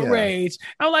outraged.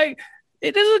 I'm like,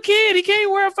 It is a kid. He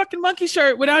can't wear a fucking monkey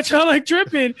shirt without y'all like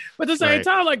tripping. But at the same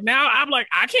time, like now I'm like,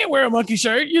 I can't wear a monkey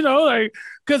shirt, like,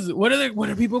 because what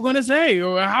are people gonna say,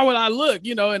 or how will I look,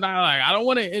 and I don't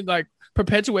want to like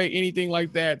perpetuate anything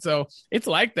like that. So it's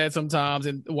like that sometimes.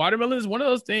 And watermelon is one of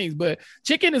those things. But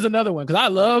chicken is another one, because I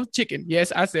love chicken.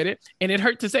 Yes, I said it, and it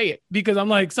hurt to say it because I'm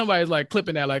like, somebody's like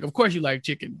clipping that, like, of course you like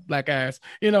chicken, black ass,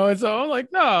 And so I'm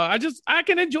like, no, I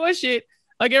can enjoy shit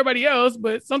like everybody else,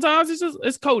 but sometimes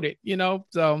it's coated,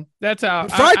 So that's how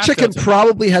fried chicken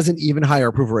probably has an even higher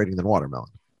approval rating than watermelon.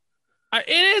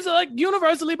 It is like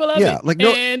universally beloved. Yeah, like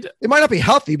and it might not be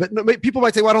healthy, but people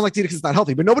might say, "Well, I don't like to eat it because it's not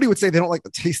healthy." But nobody would say they don't like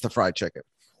the taste of fried chicken.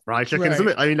 Fried chicken's,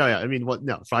 right.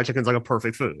 Fried chicken's like a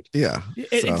perfect food. Yeah,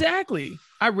 exactly.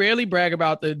 I rarely brag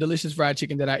about the delicious fried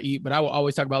chicken that I eat, but I will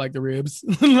always talk about like the ribs.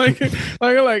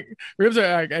 like ribs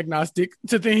are like agnostic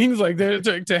to things, like they're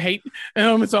to hate.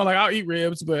 And so I'm like, I'll eat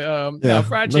ribs, but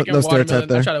fried chicken, watermelon,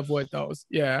 I try to avoid those.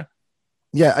 Yeah.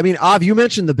 Yeah, I mean, Av, you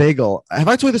mentioned the bagel. Have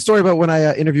I told you the story about when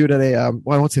I interviewed at a, I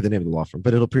won't say the name of the law firm,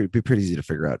 but it'll be pretty easy to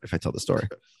figure out if I tell the story.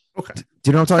 Okay. Do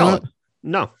you know what I'm talking about?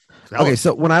 No. Okay,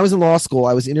 so when I was in law school,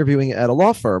 I was interviewing at a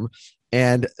law firm.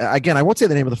 And again, I won't say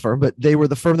the name of the firm, but they were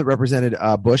the firm that represented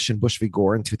Bush and Bush v.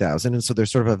 Gore in 2000. And so they're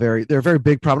sort of they're a very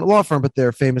big, prominent law firm, but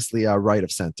they're famously right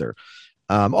of center.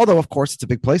 Although, of course, it's a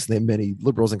big place. And they have many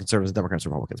liberals and conservatives and Democrats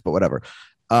and Republicans, but whatever.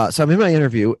 So I'm in my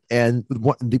interview, and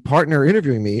the partner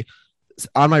interviewing me,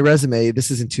 on my resume,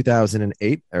 this is in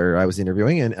 2008, or I was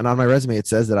interviewing, and on my resume, it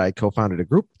says that I co-founded a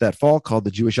group that fall called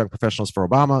the Jewish Young Professionals for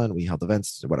Obama, and we held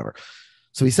events, whatever.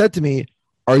 So he said to me,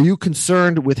 are you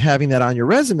concerned with having that on your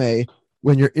resume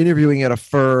when you're interviewing at a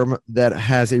firm that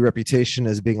has a reputation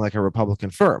as being like a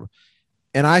Republican firm?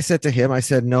 And I said to him,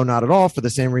 no, not at all, for the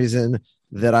same reason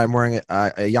that I'm wearing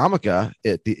a yarmulke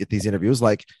at these interviews.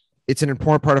 Like, it's an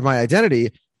important part of my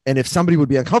identity. And if somebody would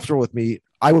be uncomfortable with me,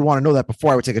 I would want to know that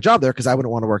before I would take a job there, because I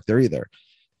wouldn't want to work there either.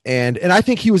 And I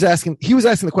think he was asking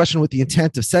the question with the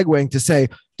intent of segueing to say,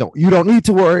 you don't need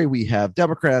to worry. We have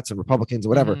Democrats and Republicans or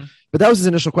whatever. Mm-hmm. But that was his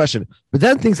initial question. But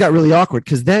then things got really awkward,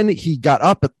 because then he got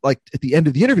up at the end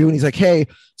of the interview and he's like, hey,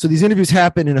 so these interviews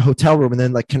happen in a hotel room, and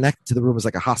then like connected to the room is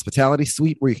like a hospitality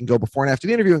suite where you can go before and after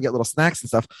the interview and get little snacks and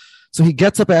stuff. So he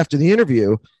gets up after the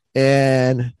interview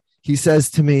and he says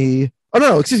to me, oh,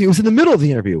 no, excuse me. It was in the middle of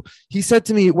the interview. He said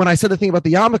to me, when I said the thing about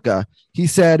the yarmulke, he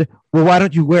said, well, why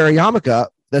don't you wear a yarmulke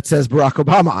that says Barack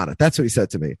Obama on it? That's what he said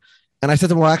to me. And I said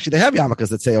to him, well, actually, they have yarmulkes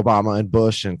that say Obama and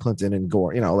Bush and Clinton and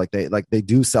Gore, they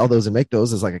do sell those and make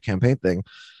those as like a campaign thing.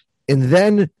 And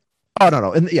then, oh,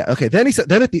 no. And yeah, okay. Then he said,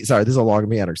 sorry, this is a long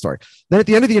meandering story. Then at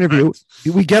the end of the interview,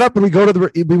 we get up and we go to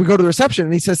the reception,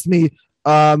 and he says to me,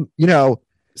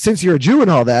 since you're a Jew and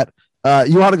all that,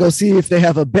 you want to go see if they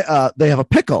have a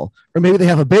pickle, or maybe they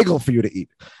have a bagel for you to eat.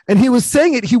 And he was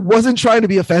saying it. He wasn't trying to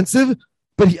be offensive,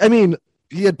 but he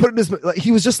had put in his, like,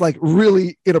 he was just like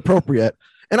really inappropriate.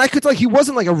 And I could he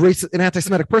wasn't like an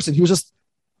anti-Semitic person. He was just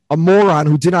a moron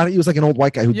he was like an old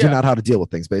white guy who did not know how to deal with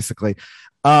things, basically.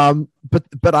 So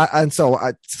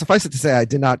suffice it to say, I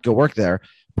did not go work there.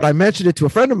 But I mentioned it to a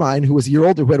friend of mine who was a year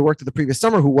older, who had worked at the previous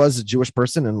summer, who was a Jewish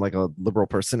person and like a liberal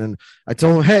person. And I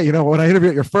told him, hey, when I interviewed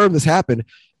at your firm, this happened.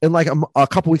 And like a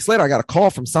couple weeks later, I got a call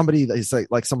from somebody that he's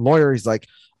like some lawyer. He's like,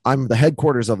 I'm the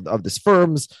headquarters of this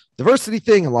firm's diversity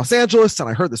thing in Los Angeles. And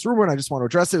I heard this rumor and I just want to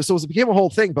address it. So it became a whole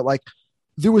thing. But like,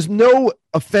 there was no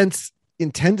offense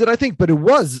intended, I think, but it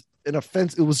was an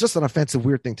offense. It was just an offensive,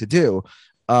 weird thing to do.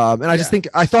 And I just think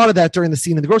I thought of that during the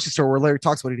scene in the grocery store where Larry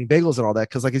talks about eating bagels and all that.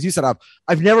 Cause like, as you said,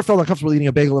 I've never felt uncomfortable eating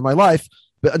a bagel in my life,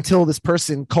 but until this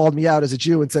person called me out as a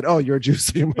Jew and said, oh, you're a Jew,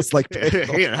 so you must like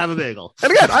bagels. Here, have a bagel.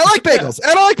 And again, I like bagels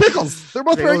and I like pickles. They're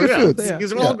both very good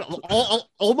foods.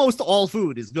 Almost all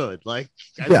food is good. Like,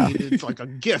 I mean, it's like a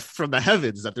gift from the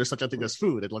heavens that there's such a thing as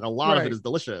food. And like a lot of it is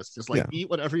delicious. Just like eat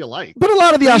whatever you like. But a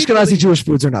lot of the Ashkenazi Jewish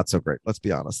foods are not so great. Let's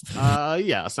be honest.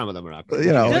 Some of them are not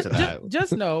great.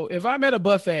 Just know, if I'm at a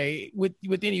buffet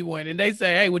with anyone and they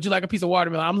say, hey, would you like a piece of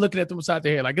watermelon? I'm looking at them beside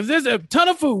their head. Like, if there's a ton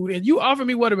of food and you offer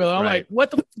me watermelon, I'm like,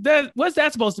 what's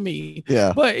that supposed to mean?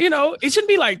 Yeah. But it shouldn't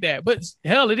be like that. But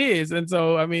hell, it is. And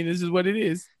so, I mean, this is what it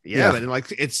is. Yeah. But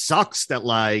like, it sucks that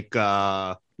like,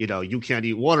 you can't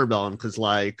eat watermelon because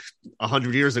like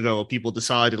 100 years ago, people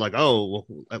decided like, oh,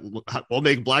 we'll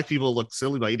make black people look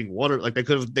silly by eating water. Like they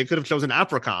could have chosen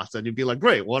apricots, and you'd be like,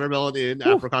 great, watermelon in,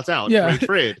 apricots out. Yeah.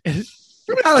 Great trade.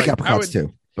 I like apricots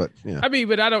too. But yeah, I mean,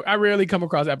 but I rarely come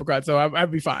across apricots, so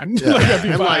I'd be fine. Yeah. I'd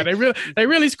be fine. They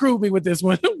really screwed me with this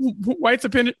one. White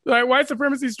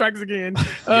supremacy strikes again.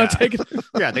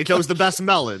 They chose the best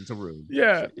melon to ruin.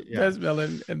 Yeah, best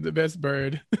melon and the best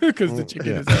bird because the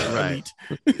chicken is elite.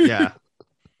 Yeah.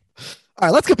 All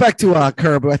right, let's get back to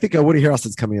Curb. I think Woody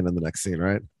Harrelson's coming in the next scene,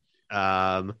 right?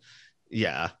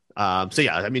 Yeah. So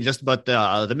yeah, I mean, but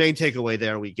the main takeaway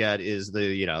there we get is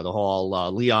the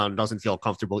whole Leon doesn't feel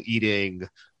comfortable eating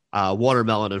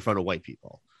watermelon in front of white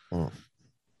people.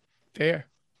 Fair.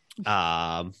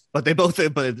 But they both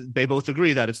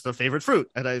agree that it's their favorite fruit,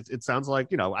 and it sounds like,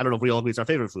 I don't know if we all agree it's our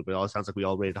favorite fruit, but it all sounds like we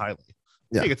all rate it highly.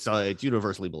 I think it's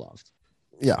universally beloved.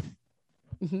 Yeah.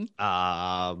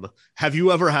 Mm-hmm. Have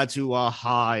you ever had to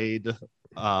hide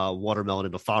watermelon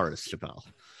in the forest, Chappelle?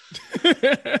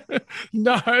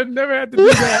 No, I never had to do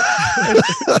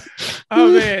that.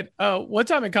 Oh man, one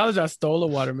time in college I stole a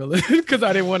watermelon because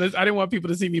I didn't want people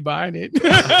to see me buying it.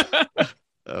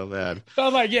 Oh man! So I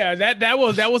was like, yeah, that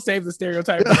will save the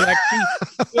stereotype of black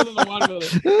thief stealing the watermelon.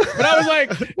 But I was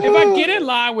like, if I get in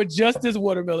line with just this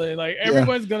watermelon, like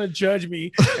everyone's gonna judge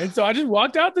me, and so I just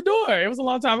walked out the door. It was a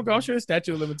long time ago. I'm sure the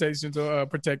statute of limitations will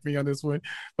protect me on this one.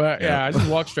 But yeah, I just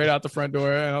walked straight out the front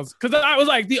door, and I was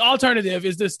like, the alternative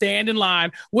is to stand in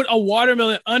line with a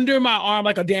watermelon under my arm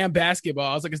like a damn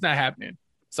basketball. I was like, it's not happening.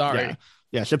 Sorry.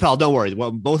 Yeah, Chappelle, don't worry. Well,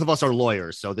 both of us are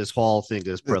lawyers, so this whole thing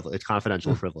is privileged. It's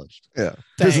confidential, privileged. Yeah,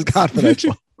 this is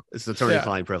confidential. It's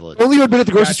attorney-client privilege. Only you had been at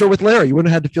the grocery store with Larry. You wouldn't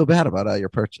have had to feel bad about your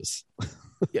purchase.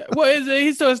 Yeah, well,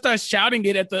 he sort of starts shouting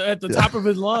it at the top of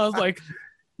his lungs, like,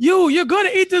 "You're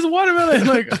gonna eat this watermelon!"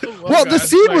 Like, the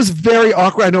scene was very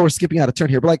awkward. I know we're skipping out of turn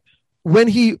here, but like when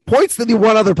he points to the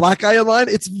one other black guy in line,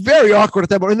 it's very awkward at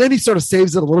that moment. And then he sort of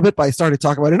saves it a little bit by starting to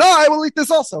talk about it. No, I will eat this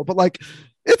also, but like.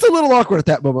 It's a little awkward at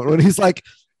that moment when he's like,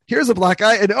 here's a black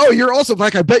guy. And you're also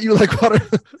black. I bet you like water.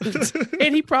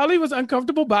 And he probably was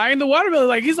uncomfortable buying the watermelon.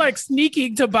 Like he's like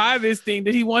sneaking to buy this thing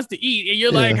that he wants to eat. And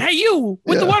you're like, hey, you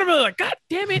with the watermelon. Like, God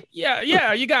damn it.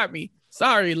 Yeah. You got me.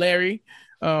 Sorry, Larry.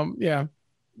 Yeah,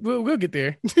 we'll get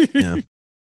there. Yeah.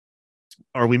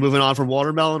 Are we moving on from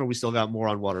watermelon, or we still got more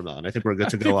on watermelon? I think we're good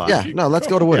to go on. Yeah, no, let's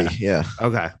go to Woody. Yeah.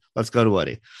 Okay, let's go to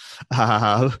Woody.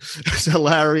 So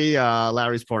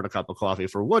Larry's pouring a cup of coffee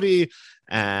for Woody,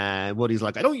 and Woody's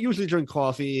like, I don't usually drink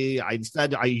coffee. I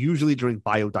usually drink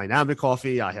biodynamic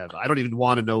coffee. I don't even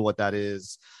want to know what that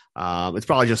is. It's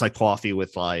probably just like coffee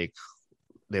with like,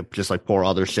 they just like pour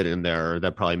other shit in there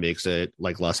that probably makes it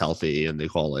like less healthy, and they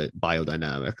call it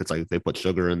biodynamic. It's like they put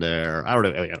sugar in there. I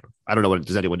don't know.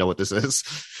 Does anyone know what this is?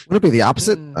 Would it be the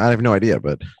opposite? I have no idea,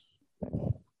 but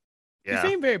he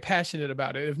seemed very passionate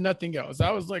about it, if nothing else.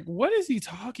 I was like, what is he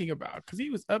talking about? Because he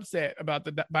was upset about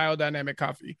the biodynamic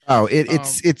coffee. Oh, it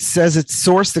says it's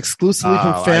sourced exclusively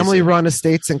from family-run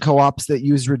estates and co-ops that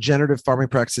use regenerative farming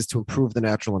practices to improve the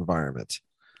natural environment.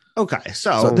 Okay,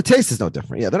 so the taste is no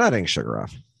different. Yeah, they're not adding sugar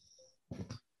off.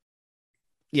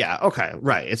 Yeah, okay,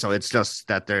 right. So it's just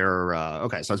that they're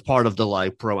okay. So it's part of the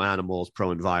like pro animals,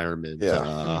 pro environment.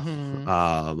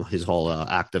 His whole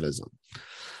activism.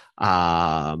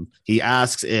 He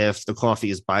asks if the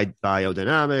coffee is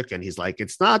biodynamic, and he's like,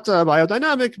 it's not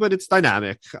biodynamic, but it's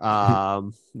dynamic.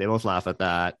 They both laugh at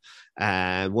that.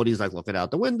 And Woody's like looking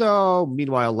out the window.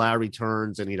 Meanwhile, Larry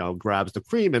turns and, grabs the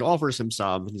cream and offers him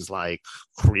some. And he's like,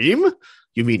 cream?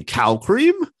 You mean cow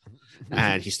cream?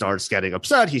 And he starts getting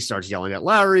upset. He starts yelling at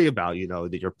Larry about,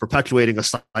 that you're perpetuating a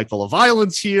cycle of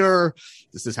violence here.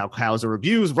 This is how cows are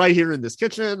abused right here in this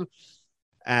kitchen.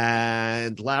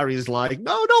 And Larry's like,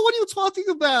 no, what are you talking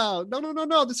about?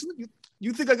 No. This isn't,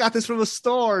 you think I got this from a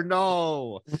store?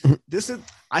 No,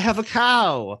 I have a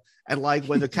cow. And like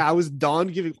when the cow is done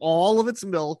giving all of its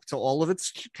milk to all of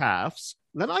its calves,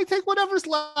 then I take whatever's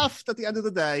left at the end of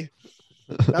the day.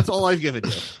 That's all I've given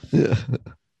you. Yeah.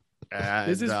 And,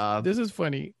 this is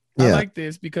funny. Yeah. I like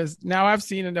this because now I've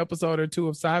seen an episode or two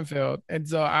of Seinfeld, and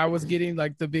so I was getting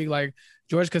like the big like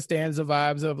George Costanza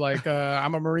vibes of like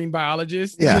I'm a marine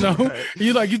biologist. Yeah.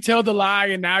 You tell the lie,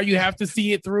 and now you have to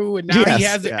see it through, and now he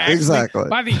has exactly.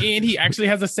 By the end, he actually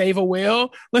has to save a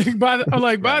whale. By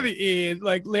the end,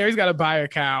 like Larry's got to buy a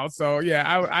cow. So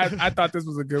yeah, I thought this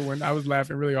was a good one. I was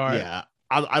laughing really hard. Yeah.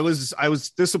 I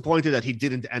was disappointed that he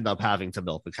didn't end up having to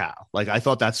milk the cow. Like I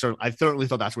certainly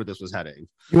thought that's where this was heading.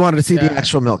 You wanted to see the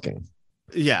actual milking.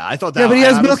 Yeah, I thought that. Yeah, but he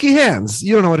has milky hands.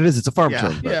 You don't know what it is. It's a farm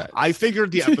term. Yeah, I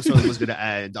figured the episode was going to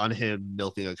end on him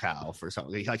milking a cow for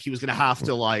something. Like he was going to have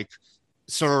to like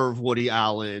serve Woody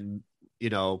Allen,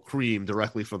 cream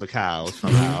directly from the cow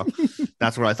somehow.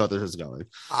 That's where I thought this was going.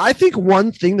 I think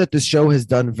one thing that this show has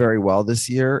done very well this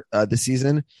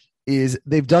season, is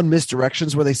they've done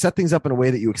misdirections where they set things up in a way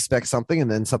that you expect something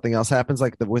and then something else happens,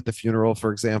 like with the funeral,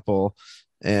 for example.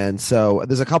 And so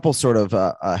there's a couple sort of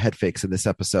head fakes in this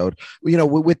episode,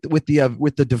 with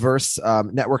the diverse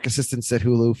network assistants at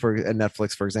Hulu and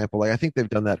Netflix, for example. Like I think they've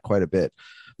done that quite a bit.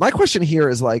 My question here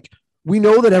is like, we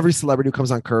know that every celebrity who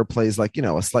comes on Curb plays like,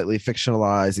 a slightly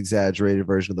fictionalized, exaggerated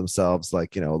version of themselves,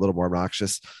 like, a little more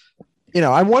obnoxious.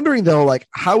 I'm wondering though, like,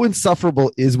 how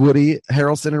insufferable is Woody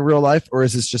Harrelson in real life, or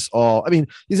is this just all? I mean,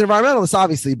 he's an environmentalist,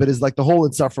 obviously, but is like the whole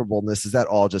insufferableness, is that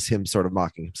all just him sort of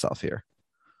mocking himself here?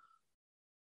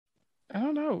 I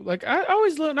don't know. Like, I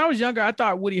always, when I was younger, I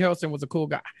thought Woody Harrelson was a cool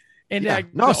guy, and Yeah.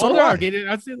 like, No, the so older do I. I get it,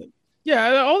 I see,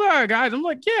 the older I guys, I'm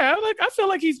like, I feel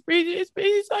like he's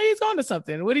on to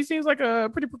something. Woody seems like a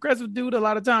pretty progressive dude a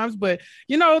lot of times, but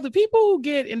the people who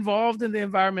get involved in the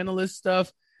environmentalist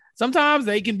stuff, sometimes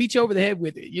they can beat you over the head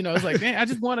with it. It's like, man, I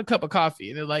just want a cup of coffee.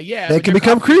 And they're like, yeah. They can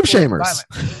become cream shamers.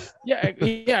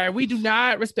 Yeah, we do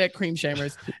not respect cream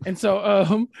shamers. And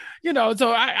so,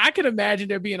 so I could imagine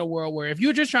there being a world where if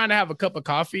you're just trying to have a cup of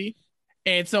coffee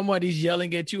and somebody's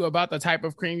yelling at you about the type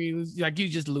of cream you use, like, you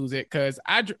just lose it. Because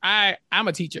I'm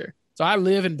a teacher. So I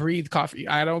live and breathe coffee.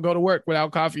 I don't go to work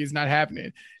without coffee. It's not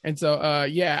happening. And so,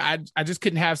 I just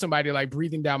couldn't have somebody like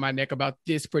breathing down my neck about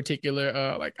this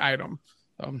particular like item.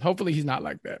 Hopefully he's not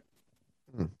like that.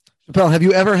 Chappelle, have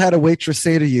you ever had a waitress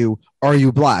say to you, "Are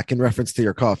you black?" in reference to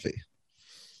your coffee?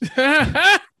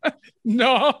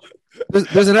 No.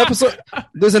 There's an episode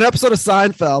of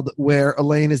Seinfeld where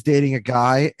Elaine is dating a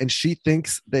guy and she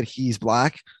thinks that he's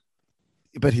black,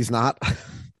 but he's not.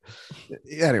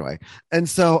 Anyway, and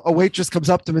so a waitress comes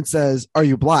up to him and says, "Are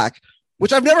you black?"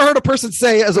 Which I've never heard a person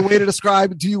say as a way to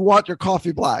describe, "Do you want your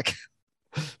coffee black?"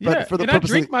 But for the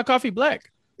purpose, I drink my coffee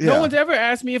black. Yeah. No one's ever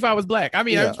asked me if I was black. I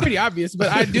mean, it's pretty obvious, but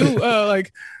I do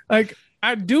like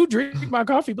I do drink my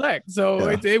coffee black. So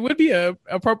it would be a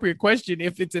appropriate question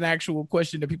if it's an actual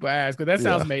question that people ask, because that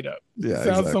sounds made up. Yeah,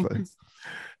 exactly.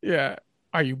 Yeah.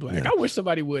 Are you black? I wish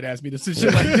somebody would ask me this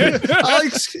shit like that.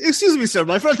 Excuse me, sir.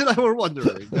 My friend and I were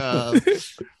wondering.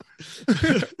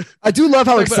 I do love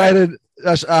how excited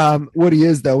Woody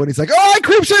is, though, when he's like, "Oh, I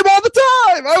cream shame all the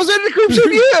time. I was ready to cream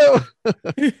shame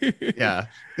you."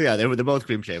 Yeah, they're both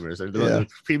cream shamers. They're the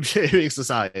cream shaming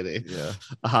society.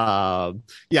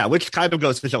 Which kind of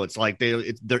goes to show it's like they're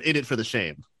in it for the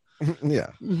shame.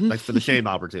 Like for the shame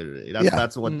opportunity.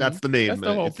 That's the main. That's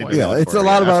the whole point. Yeah, it's a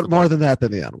lot about more than that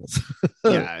than the animals.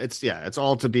 It's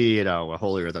all to be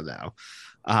holier than thou.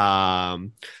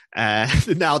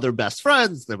 And now they're best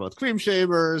friends. They're both cream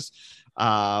shamers. They're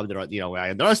I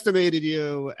underestimated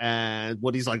you, and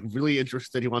Woody's like really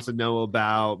interested. He wants to know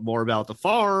more about the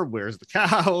farm. Where's the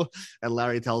cow? And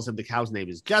Larry tells him the cow's name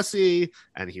is Jessie,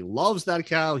 and he loves that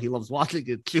cow. He loves watching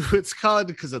it chew its cud,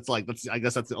 because it's like I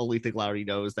guess that's the only thing Larry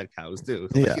knows that cows do.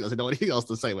 Like, he doesn't know anything else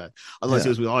to say about it. Unless he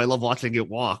was, I love watching it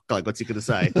walk. Like, what's he gonna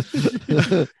say?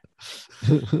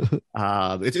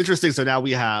 It's interesting. So now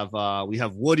we have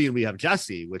Woody and we have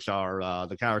Jessie, which are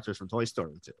the characters from Toy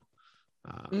Story 2.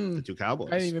 The two cowboys.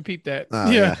 I didn't even peep that.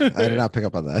 I did not pick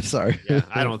up on that. Sorry.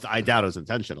 I doubt it was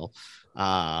intentional.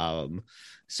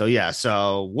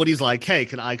 So Woody's like, "Hey,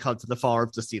 can I come to the farm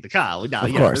to see the cow?" Now,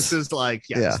 this is like,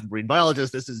 this is marine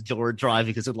biologist. This is George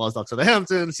driving his in-laws up to the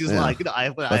Hamptons. He's like,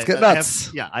 let's get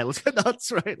nuts. Let's get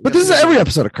nuts, right? But this is every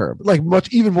episode of Curb, like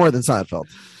even more than Seinfeld.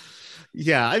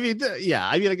 I mean,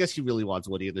 I guess he really wants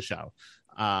Woody in the show.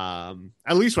 At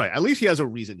least he has a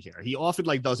reason here. He often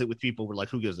does it with people where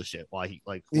who gives a shit why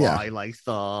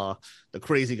the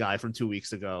crazy guy from 2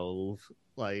 weeks ago,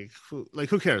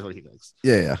 who cares what he thinks.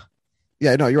 No,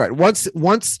 you're right.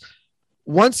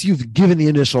 Once you've given the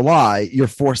initial lie, you're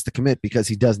forced to commit because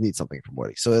he does need something from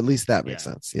Woody, so at least that makes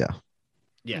sense. So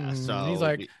he's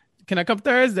like, "Can I come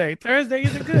Thursday? Thursday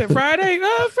isn't good. Friday?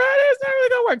 No, Friday is not really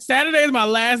gonna work. Saturday is my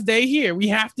last day here. We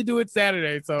have to do it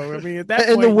Saturday." So I mean, at that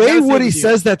point, the way Woody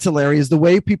says that to Larry is the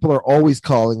way people are always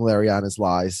calling Larry on his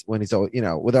lies when he's, where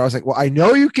they're always like, "Well, I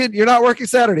know you're not working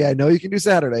Saturday. I know you can do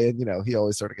Saturday," and he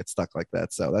always sort of gets stuck like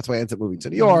that. So that's why he ends up moving to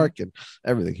New York, and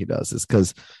everything he does is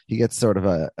because he gets sort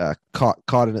of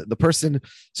caught in it. The person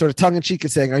sort of tongue in cheek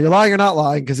is saying, "Are you lying or not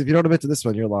lying? Because if you don't admit to this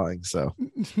one, you're lying." So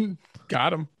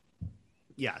got him.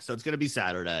 Yeah, so it's gonna be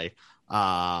Saturday,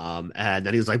 and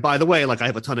then he's like, "By the way, I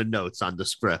have a ton of notes on the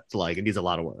script. It needs a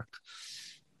lot of work."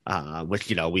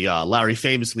 Which Larry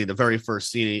famously in the very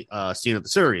first scene of the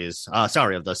series,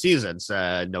 of the season,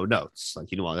 said no notes.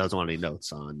 He doesn't want any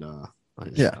notes on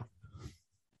his show.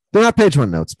 They're not page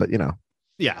one notes, but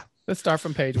yeah. Let's start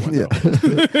from page one.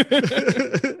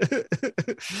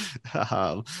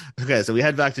 Okay, so we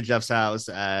head back to Jeff's house,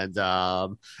 and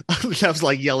Jeff's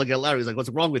yelling at Larry. He's like, "What's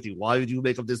wrong with you? Why would you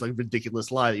make up this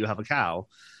ridiculous lie that you have a cow?"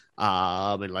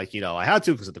 And I had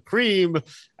to because of the cream,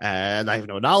 and I have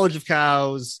no knowledge of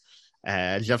cows.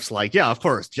 And Jeff's like, yeah, of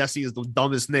course, Jessie is the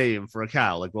dumbest name for a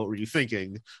cow. Like, what were you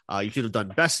thinking? You should have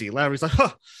done Bessie. Larry's like,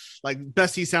 huh, like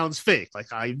Bessie sounds fake.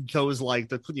 Like I chose like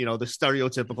the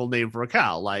stereotypical name for a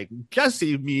cow. Like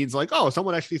Jessie means like, oh,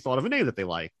 someone actually thought of a name that they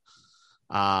like.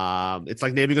 It's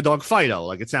like naming a dog Fido.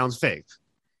 Like it sounds fake.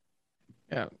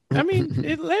 Yeah, I mean,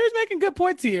 Larry's making good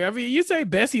points here. I mean, you say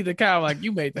Bessie the cow, like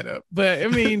you made that up, but I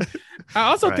mean, I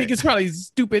also think it's probably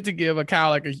stupid to give a cow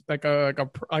like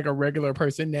a regular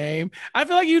person name. I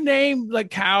feel like you name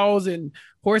like cows and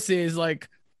horses, like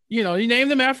you name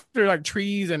them after like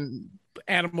trees and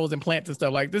animals and plants and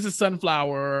stuff. Like this is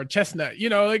Sunflower or Chestnut.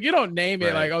 Like you don't name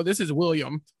it like, oh, this is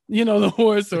William. The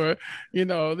horse, or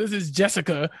this is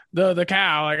Jessica the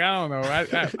cow. Like I don't know.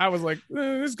 I was like,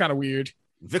 this is kind of weird.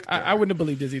 Victor. I wouldn't have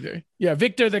believed this either. Yeah,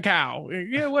 Victor the cow.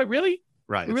 Yeah, what, really?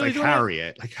 Right. It's really like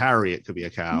Harriet. Like Harriet could be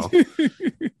a cow.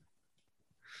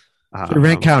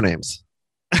 Rank cow names.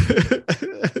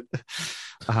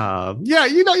 Yeah,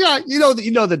 you know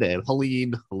the name.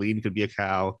 Helene. Helene could be a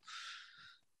cow.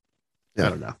 Yeah. I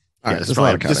don't know. Yeah, this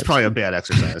is probably a bad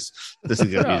exercise. This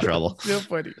is gonna be in trouble. So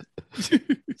funny.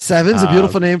 Seven's a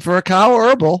beautiful name for a cow or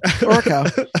a bull or a cow.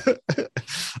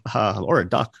 Or a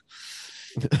duck.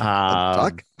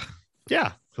 Duck?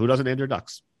 Yeah, who doesn't name their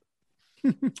ducks?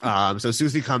 So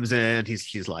Susie comes in.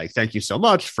 She's like, "Thank you so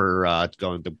much for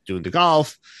doing the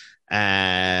golf."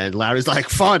 And Larry's like,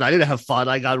 "Fun? I didn't have fun.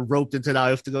 I got roped into now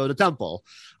I have to go to the temple."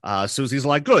 Susie's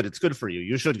like, "Good. It's good for you.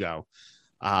 You should go."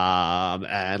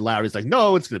 And Larry's like,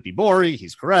 "No, it's going to be boring."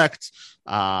 He's correct.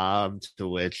 To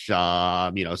which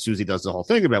Susie does the whole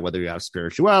thing about whether you have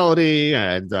spirituality,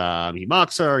 and he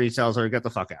mocks her. He tells her, "Get the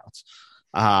fuck out."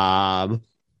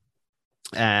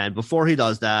 And before he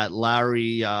does that,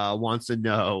 Larry wants to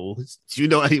know, do you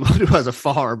know anyone who has a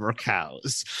farm or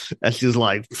cows? And she's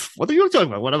like, what are you talking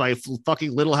about? What am I,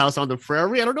 fucking Little House on the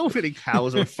Prairie? I don't know if any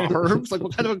cows or farms. Like,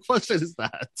 what kind of a question is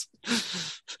that?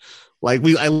 Like,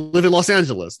 I live in Los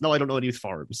Angeles. No, I don't know any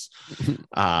farms.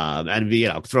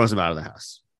 And throws him out of the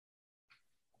house.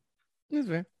 That's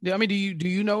fair. Yeah, I mean, do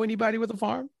you know anybody with a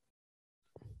farm?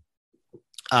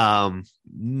 No.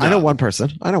 I know one person.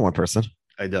 I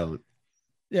don't.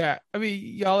 Yeah, I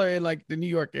mean, y'all are in like the New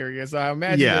York area, so I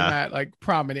imagine they're not like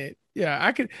prominent. Yeah,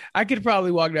 I could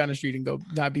probably walk down the street and go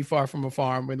not be far from a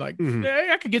farm, and like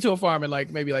I could get to a farm in like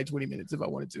maybe like 20 minutes if I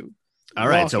wanted to. All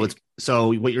right,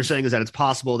 so what you're saying is that it's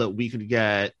possible that we could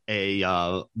get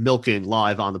a milking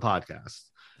live on the podcast.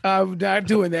 I'm not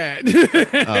doing that.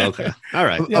 Oh, okay. All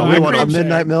right. Yeah, we want a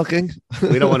midnight milking.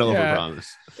 We don't want to overpromise.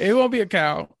 It won't be a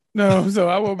cow. No, so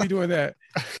I won't be doing that.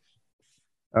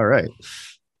 All right.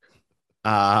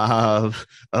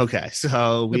 Okay,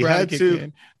 so we head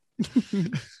to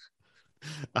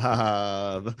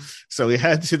so we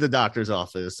head to the doctor's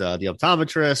office, the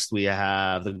optometrist. We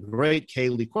have the great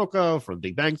Kaylee Cuoco from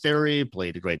Big Bang Theory,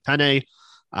 played the great Penny.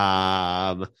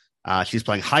 She's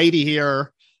playing Heidi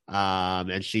here.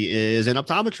 And she is an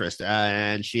optometrist,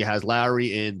 and she has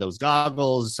Larry in those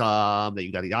goggles that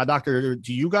you got the eye doctor.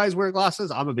 Do you guys wear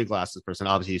glasses? I'm a big glasses person.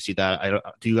 Obviously, you see that.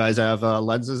 Do you guys have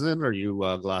lenses in, or are you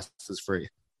glasses free?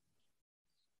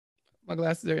 My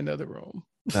glasses are in the other room.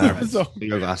 Right. So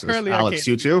your glasses, Alex,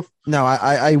 you too? No,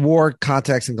 I wore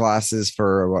contacts and glasses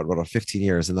for what 15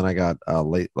 years, and then I got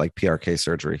PRK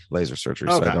surgery, laser surgery.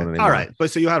 Okay. So I don't anymore. All right,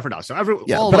 but so you have it for now. So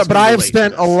but I have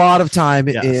spent a lot of time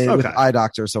with eye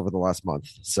doctors over the last month.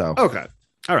 So okay.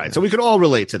 All right, so we can all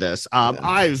relate to this.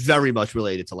 I very much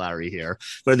related to Larry here,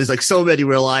 but there's like so many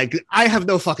where like I have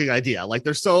no fucking idea. Like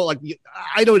they're so like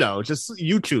I don't know. Just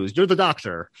you choose. You're the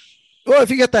doctor. Well, if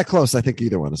you get that close, I think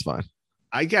either one is fine.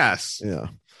 I guess. Yeah.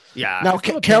 Yeah. Now,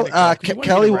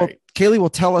 Kaylee will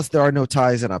tell us there are no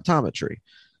ties in optometry,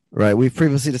 right? We've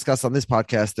previously discussed on this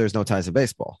podcast there's no ties in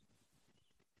baseball.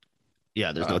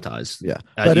 Yeah, there's no ties. Yeah,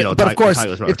 but of course,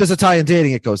 if there's a tie in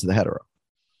dating, it goes to the hetero.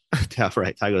 Yeah,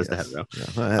 right. Tie goes to hetero. Yeah.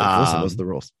 Those are the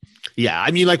rules. Yeah,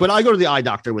 I mean, like when I go to the eye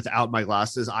doctor without my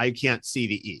glasses, I can't see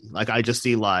the E. Like I just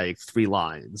see like 3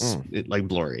 lines, like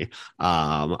blurry.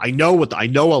 I know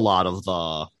a lot of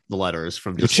the letters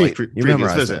from just like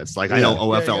previous visits. Like I know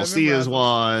OFLC is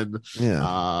one.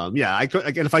 Yeah. I could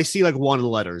again if I see like one of the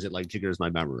letters, it like triggers my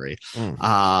memory.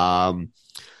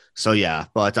 So yeah,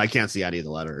 but I can't see any of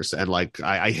the letters, and like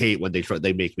I hate when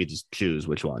they make me just choose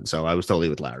which one. So I was totally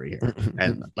with Larry here,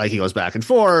 and like he goes back and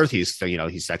forth. He's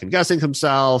second guessing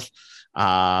himself.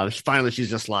 Finally, she's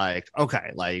just like,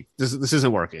 okay, like this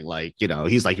isn't working. Like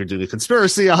he's like, you're doing a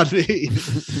conspiracy on me,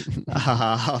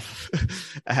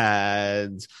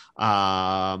 and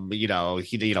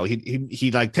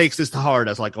he like takes this to heart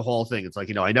as like a whole thing. It's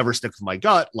like I never stick with my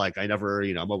gut. Like I never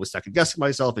I'm always second guessing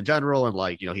myself in general, and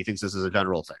like he thinks this is a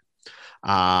general thing.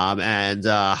 And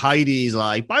Heidi's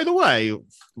like, by the way,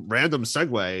 random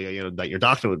segue, that your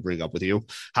doctor would bring up with you.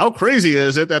 How crazy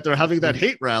is it that they're having that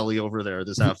hate rally over there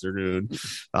this afternoon?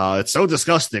 It's so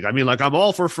disgusting. I mean, like, I'm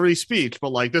all for free speech,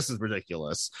 but like, this is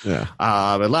ridiculous. Yeah.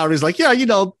 And Larry's like, yeah,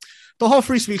 the whole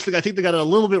free speech thing, I think they got it a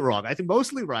little bit wrong. I think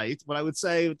mostly right, but I would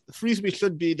say free speech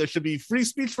there should be free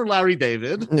speech for Larry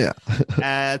David. Yeah.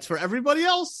 And for everybody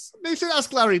else, they should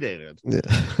ask Larry David. Yeah.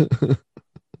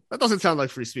 That doesn't sound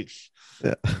like free speech.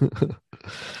 Yeah.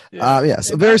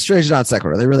 So very strange non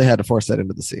sequitur. They really had to force that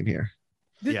into the scene here.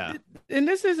 And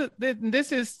this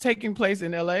is taking place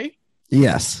in LA?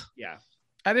 Yes. Yeah.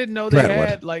 I didn't know they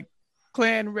had like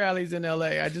Klan rallies in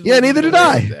LA. Neither did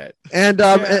I. That. And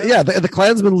the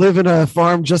Klansmen live in a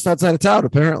farm just outside of town,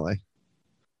 apparently.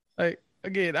 Like,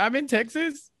 again, I'm in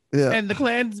Texas. Yeah. And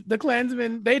the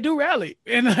Klansmen, they do rally,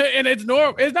 and it's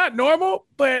normal. It's not normal,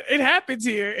 but it happens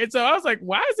here. And so I was like,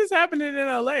 why is this happening in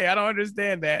LA? I don't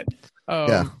understand that.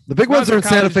 The big ones are in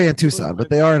Santa Fe and Tucson, but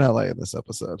they are in LA in this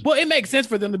episode. Well, it makes sense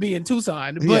for them to be in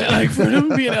Tucson, but like for them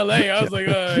to be in LA, I was like,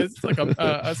 it's like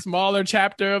a smaller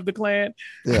chapter of the Klan.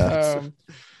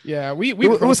 Yeah. We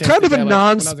it was kind of a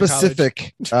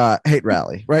non-specific hate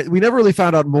rally, right? We never really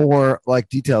found out more like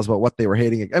details about what they were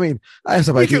hating. I mean, I have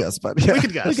some ideas, but we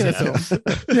could guess.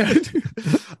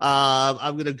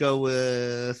 I'm gonna go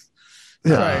with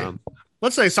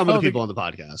let's say some of the people on the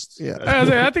podcast. Yeah,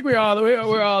 I think we're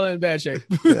all in bad shape.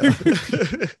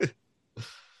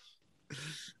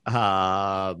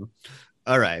 All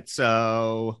right,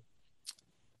 so.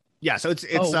 Yeah, so it's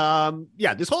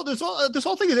this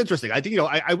whole thing is interesting. I think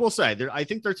I will say I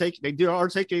think they are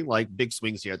taking like big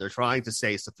swings here. They're trying to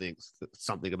say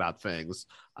something about things.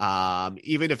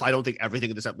 Even if I don't think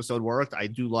everything in this episode worked, I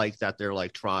do like that they're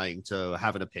like trying to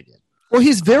have an opinion. Well,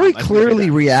 he's very clearly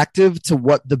reactive to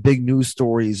what the big news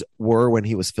stories were when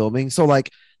he was filming. So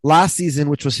like last season,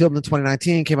 which was filmed in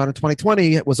 2019, came out in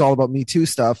 2020, it was all about Me Too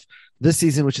stuff. This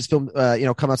season, which is filmed, come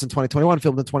out in 2021,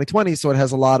 filmed in 2020, so it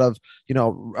has a lot of,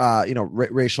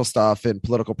 racial stuff and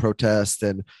political protest,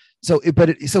 and so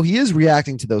he is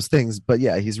reacting to those things. But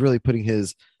yeah, he's really putting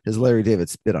his Larry David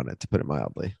spit on it, to put it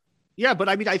mildly. Yeah, but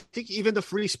I mean, I think even the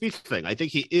free speech thing, I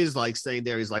think he is like saying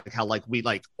there, he's like how like we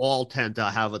like all tend to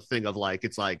have a thing of like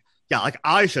it's like. Yeah, like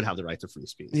I should have the right to free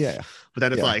speech. Yeah, but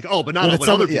then it's like, but not when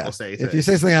other people say things. If you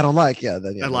say something I don't like, then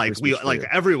and like we like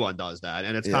everyone does that,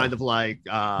 and it's kind of like,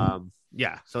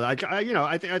 So I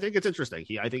think it's interesting.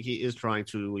 I think he is trying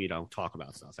to talk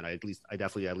about stuff, and I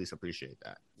definitely appreciate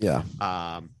that. Yeah.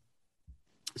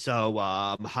 So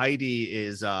Heidi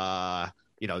is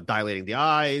dilating the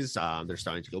eyes. They're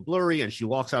starting to go blurry, and she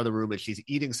walks out of the room and she's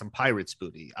eating some pirate's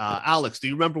booty. Alex, do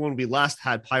you remember when we last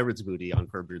had pirate's booty on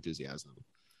Curb Your Enthusiasm?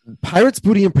 Pirate's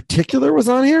booty in particular was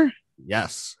on here?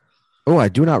 Yes. Oh, I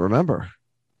do not remember.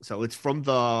 So it's in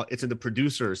the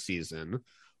producer season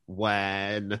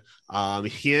when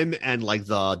him and like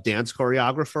the dance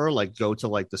choreographer like go to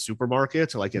like the supermarket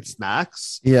to like get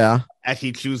snacks. Yeah. And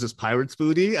he chooses pirate's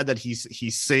booty, and then he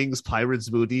sings pirate's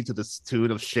booty to the tune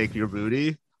of Shake Your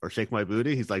Booty or Shake My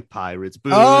Booty. He's like pirate's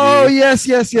booty. Oh, yes.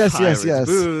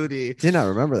 Booty. Did not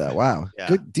remember that. Wow. Yeah.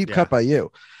 Good deep cut by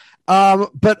you.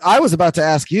 But I was about to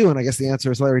ask you, and I guess the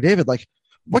answer is Larry David. Like,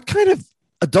 what kind of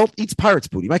adult eats pirate's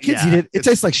booty? My kids eat it. It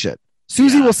tastes like shit.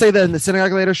 Susie will say that in the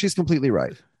synagogue later. She's completely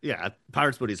right. Yeah,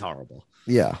 pirate's booty is horrible.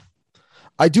 Yeah.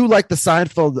 I do like the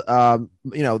Seinfeld,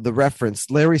 the reference.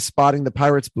 Larry spotting the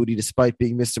pirate's booty despite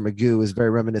being Mr. Magoo is very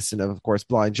reminiscent of course,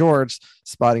 Blind George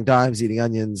spotting dimes, eating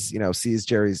onions, sees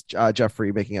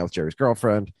Jeffrey making out with Jerry's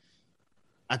girlfriend.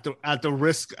 At the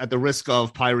risk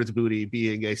of pirate's booty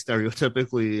being a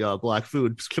stereotypically black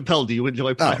food, Chappelle, do you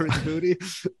enjoy pirate's booty?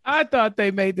 I thought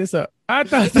they made this up. I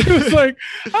thought it was like,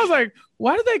 I was like,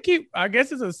 why do they keep? I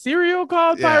guess it's a cereal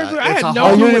called pirate's booty. I had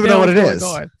no clue. You don't even know what it is.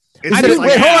 Wait,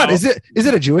 hold on. Is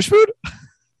it a Jewish food?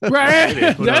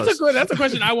 Right. That's a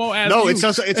question I won't ask. No, it's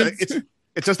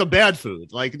just a bad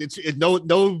food. Like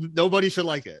nobody should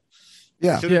like it.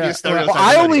 Yeah.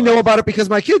 I only know about it because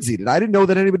my kids eat it. I didn't know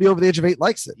that anybody over the age of 8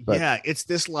 likes it. But yeah, it's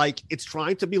this like it's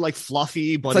trying to be like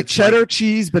fluffy, but it's like cheddar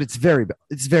cheese, but it's very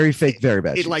fake, very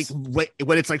bad. It like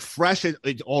when it's like fresh,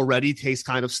 it already tastes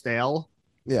kind of stale.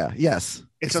 Yeah. Yes.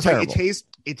 It's just terrible. Like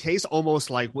it tastes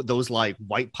almost like those like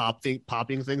white popping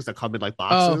things that come in like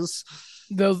boxes.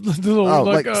 Those little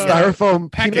like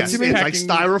styrofoam packets. It's like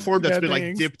styrofoam that's been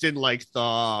like dipped in like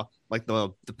the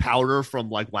powder from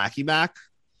like Wacky Mac.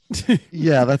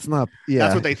 Yeah, that's not. Yeah,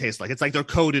 that's what they taste like. It's like they're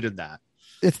coated in that.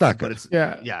 It's not good. But it's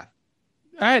yeah.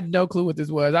 I had no clue what this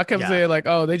was. I kept saying like,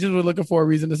 "Oh, they just were looking for a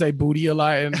reason to say booty a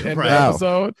lot in the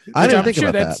episode." I didn't think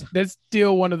about that. That's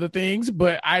still one of the things,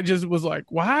 but I just was like,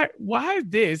 "Why is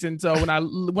this?" And so when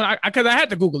I because I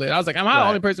had to Google it, I was like, "Am I the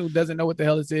only person who doesn't know what the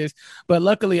hell this is?" But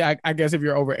luckily, I guess if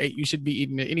you're over 8, you should be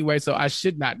eating it anyway. So I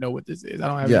should not know what this is. I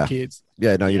don't have any kids.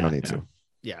 Yeah, no, you don't need to.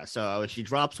 Yeah, so she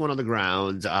drops one on the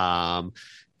ground.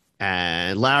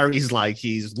 And Larry's like,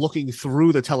 he's looking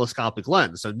through the telescopic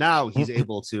lens. So now he's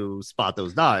able to spot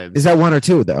those dimes. Is that 1 or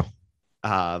 2 though?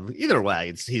 Either way,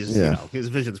 he's you know, his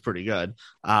vision's pretty good.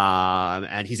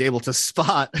 And he's able to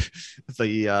spot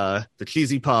the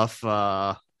cheesy puff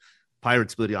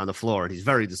pirate's booty on the floor, and he's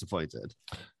very disappointed.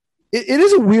 It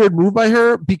is a weird move by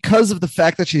her because of the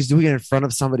fact that she's doing it in front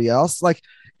of somebody else. Like,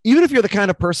 even if you're the kind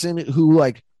of person who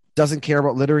like doesn't care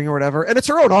about littering or whatever, and it's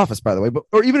her own office, by the way, but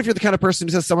or even if you're the kind of person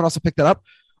who says someone else will pick that up,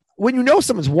 when you know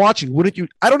someone's watching, wouldn't you?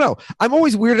 I don't know. I'm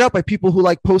always weirded out by people who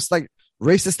like post like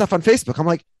racist stuff on Facebook. I'm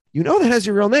like, you know, that has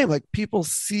your real name. Like, people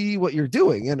see what you're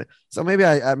doing, and so maybe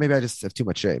I just have too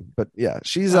much shame. But yeah,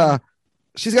 she's got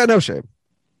no shame.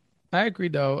 I agree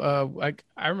though. Like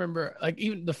I remember like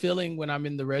even the feeling when I'm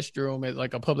in the restroom at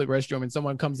like a public restroom and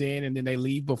someone comes in and then they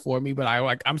leave before me, but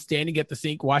I'm standing at the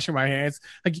sink washing my hands.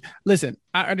 Like, listen,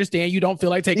 I understand you don't feel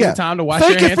like taking the time to wash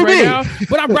your hands right now,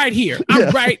 but I'm right here. I'm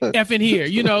right effing here,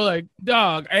 you know, like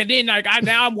dog. And then like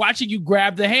I'm watching you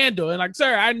grab the handle and like,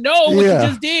 sir, I know what you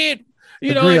just did.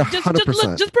 You know, like, just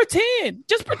pretend. Just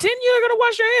pretend you're gonna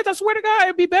wash your hands. I swear to God,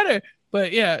 it'd be better.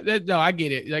 But yeah, no, I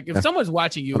get it. Like if someone's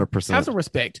watching you, 100%. Have some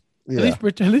respect. Yeah.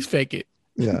 At least fake it.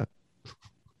 Yeah.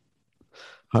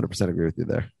 100% agree with you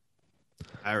there.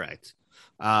 All right.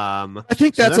 I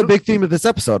think that's a big theme of this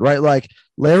episode, right? Like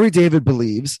Larry David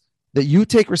believes that you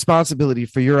take responsibility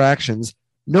for your actions,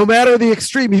 no matter the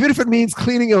extreme, even if it means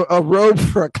cleaning a robe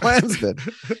for a Klansman.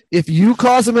 If you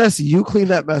cause a mess, you clean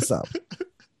that mess up.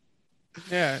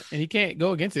 Yeah, and he can't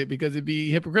go against it because it'd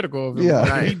be hypocritical of him. Yeah,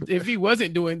 right. If he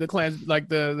wasn't doing the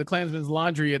Klansman's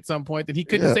laundry at some point, then he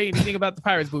couldn't say anything about the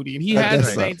pirate's booty, and he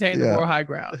has to maintain the moral high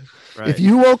ground. Right. If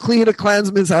you won't clean a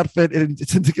Klansman's outfit,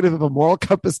 it's indicative of a moral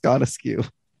compass gone askew.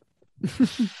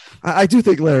 I do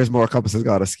think Larry's moral compass has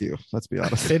gone askew. Let's be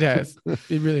honest. It has.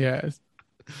 It really has.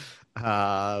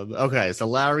 Okay, so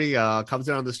Larry comes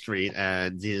down the street,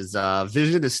 and his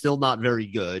vision is still not very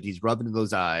good. He's rubbing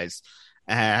those eyes.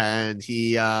 And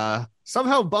he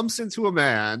somehow bumps into a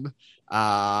man,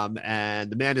 and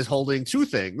the man is holding 2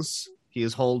 things. He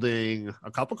is holding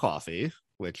a cup of coffee,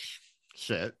 which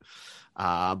shit.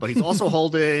 But he's also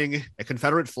holding a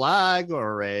Confederate flag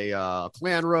or a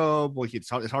Klan robe. Well, it's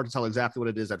hard to tell exactly what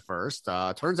it is at first.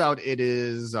 Turns out it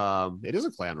is a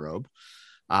Klan robe.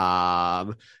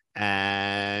 And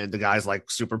the guy's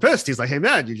like super pissed. He's like, "Hey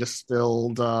man, you just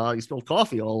spilled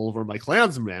coffee all over my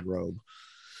Klansman robe."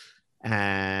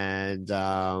 And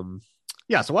so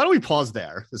why don't we pause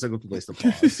there? There's a good place to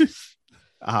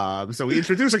pause. So we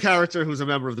introduce a character who's a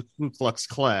member of the Ku Klux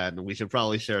Klan, and we should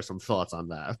probably share some thoughts on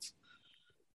that.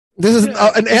 This is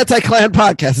an anti-Klan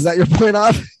podcast. Is that your point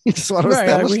of? You just want to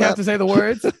establish we have to say the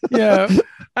words. Yeah.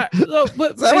 But is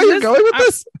that where you're going with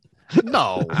this?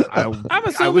 No, I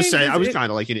was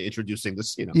kind of like introducing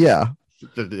this, you know. Yeah.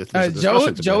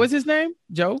 Joe is his name?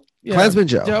 Joe? Yeah. Klansman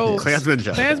Joe. Klansman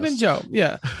Joe.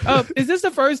 Yeah. Is this the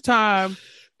first time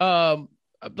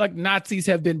like Nazis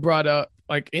have been brought up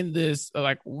like in this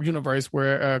like universe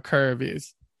where Curve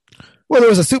is? Well, there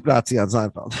was a soup Nazi on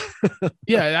Seinfeld.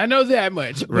 Yeah, I know that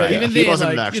much. Right. Even he then,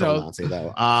 wasn't an actual Nazi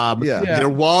though.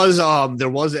 There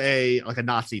was a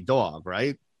Nazi dog,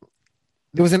 right?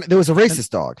 There was a racist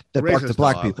dog that barked at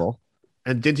black people.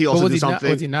 And didn't he also do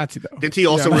something? Was he Nazi though? Didn't he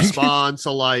also respond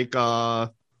to like?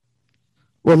 Well,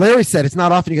 Larry said it's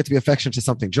not often you get to be affectionate to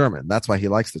something German. That's why he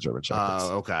likes the German Shepherds.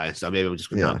 Okay. So maybe I'm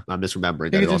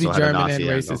misremembering that he also had a Nazi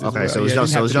angle. Okay, so it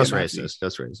was just racist.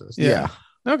 Just racist. Yeah.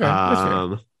 Okay.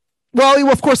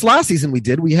 Well, of course, last season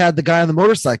we had the guy on the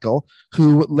motorcycle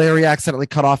who Larry accidentally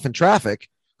cut off in traffic,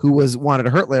 who wanted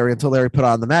to hurt Larry until Larry put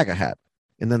on the MAGA hat,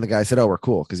 and then the guy said, "Oh, we're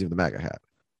cool because you have the MAGA hat."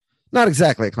 Not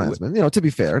exactly a Klansman, you know. To be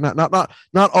fair, not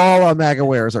all MAGA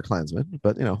wearers are Klansmen,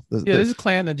 but you know, this is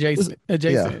Klan adjacent.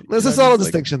 Yeah, there's a subtle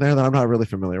distinction there that I'm not really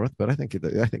familiar with, but I think it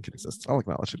exists. I'll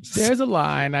acknowledge it. There's a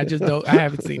line. I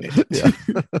haven't seen it. Yeah,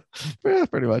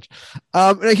 pretty much.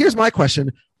 Here's my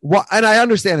question. And I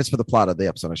understand it's for the plot of the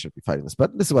episode. I shouldn't be fighting this,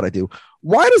 but this is what I do.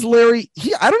 Why does Larry?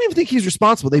 I don't even think he's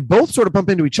responsible. They both sort of bump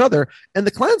into each other, and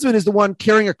the Klansman is the one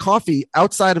carrying a coffee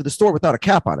outside of the store without a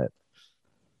cap on it.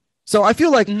 So I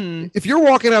feel like if you're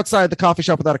walking outside the coffee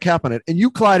shop without a cap on it and you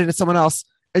collide into someone else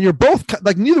and you're both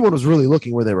like, neither one was really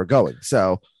looking where they were going.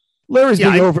 So Larry's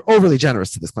being overly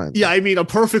generous to this Klansman. Yeah, I mean, a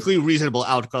perfectly reasonable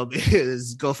outcome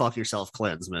is go fuck yourself,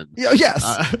 Klansman. Yeah, yes.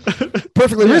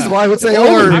 Perfectly reasonable, I would say.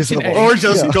 Or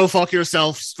just go fuck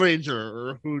yourself,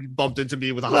 stranger who bumped into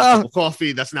me with a hot cup of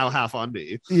coffee that's now half on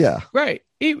me. Yeah. Right.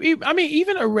 I mean,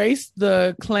 even erase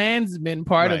the Klansman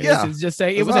part of this is just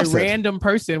say it was a random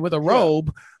person with a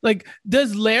robe. Like,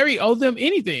 does Larry owe them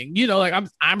anything? You know, like,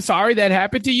 I'm sorry that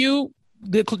happened to you.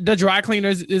 The dry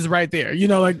cleaners is right there. You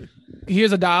know, like,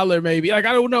 here's $1 maybe. Like,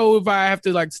 I don't know if I have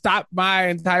to like stop my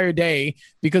entire day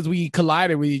because we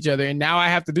collided with each other and now I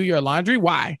have to do your laundry.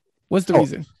 Why? What's the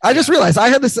reason? I just realized I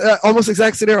had this almost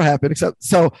exact scenario happen, except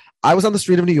so I was on the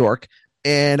street of New York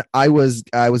and I was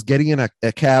getting in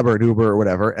a cab or an Uber or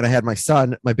whatever, and I had my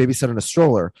baby son in a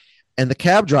stroller, and the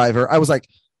cab driver, I was like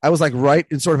right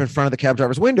in sort of in front of the cab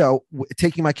driver's window,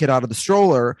 taking my kid out of the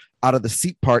stroller, out of the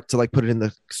seat part to like put it in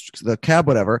the cab,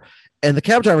 whatever. And the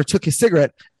cab driver took his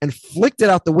cigarette and flicked it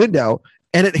out the window,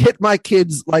 and it hit my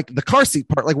kid's like the car seat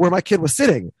part, like where my kid was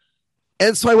sitting.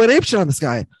 And so I went apeshit on this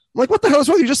guy. I'm like, what the hell is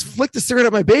wrong? You just flicked a cigarette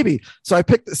at my baby. So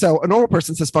a normal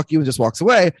person says, fuck you, and just walks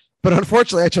away. But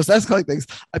unfortunately, I chose to escalate things.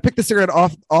 I picked the cigarette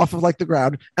off of like the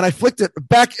ground and I flicked it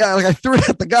back. Like I threw it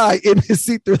at the guy in his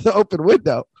seat through the open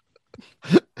window.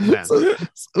 So,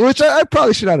 which I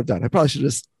probably should not have done. I probably should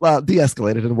have just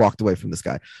de-escalated and walked away from this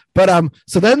guy. But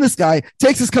so then this guy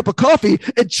takes his cup of coffee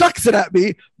and chucks it at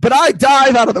me, but I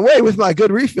dive out of the way with my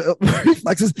good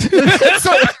reflexes.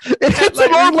 It hits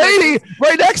an old lady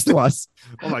right next to us.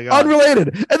 Oh my God.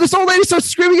 Unrelated. And this old lady starts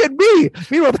screaming at me.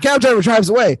 Meanwhile, the cab driver drives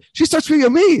away. She starts screaming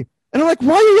at me. And I'm like,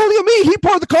 why are you yelling at me? He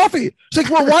poured the coffee. She's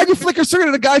like, well, why'd you flick a cigarette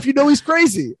at a guy if you know he's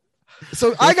crazy?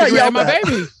 So I got yelled at. My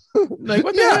baby. Like,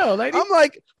 what the hell, lady? I'm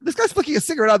like, this guy's flicking a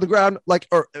cigarette on the ground, like,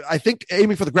 or I think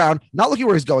aiming for the ground, not looking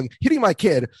where he's going, hitting my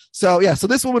kid. So yeah, so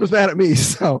this woman was mad at me.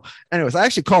 So anyways, I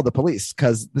actually called the police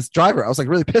because this driver, I was like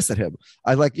really pissed at him.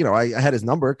 I like, I had his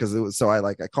number because it was, so I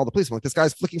called the police. I'm like, this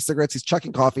guy's flicking cigarettes, he's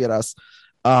chucking coffee at us.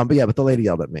 But the lady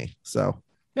yelled at me. So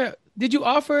yeah, did you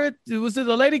offer it? Was it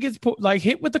the lady gets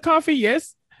hit with the coffee?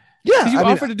 Yes. Yeah. Did you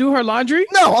offer to do her laundry?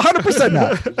 No, 100%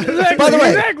 not. Exactly, by the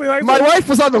way, like my wife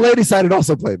was on the lady's side and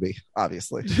also played me,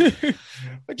 obviously. She's like,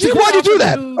 why'd you do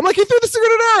that? I'm like, he threw the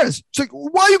cigarette at ours. She's like,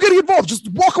 why are you getting involved?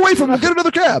 Just walk away from him. We'll get another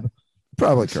cab.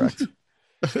 Probably correct.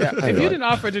 Yeah, if you didn't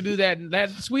offer to do that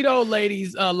sweet old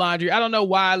lady's laundry, I don't know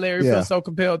why Larry feels so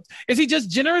compelled. Is he just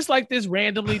generous like this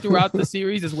randomly throughout the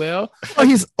series as well? Well,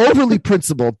 he's overly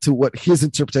principled to what his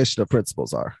interpretation of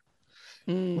principles are.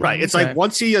 Right. It's like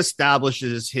once he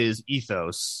establishes his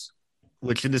ethos,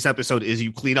 which in this episode is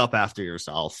you clean up after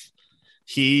yourself,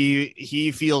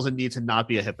 he feels a need to not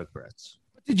be a hypocrite.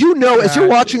 Did you know, as you're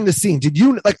watching the scene, did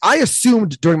you like, I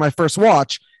assumed during my first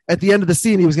watch at the end of the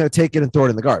scene, he was going to take it and throw it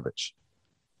in the garbage.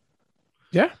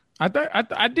 Yeah.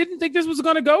 I didn't think this was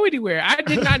going to go anywhere. I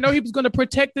did not know he was going to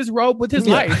protect this robe with his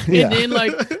life and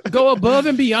then go above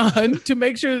and beyond to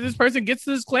make sure that this person gets to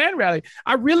this Klan rally.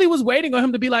 I really was waiting on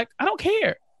him to be like, I don't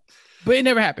care, but it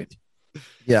never happened.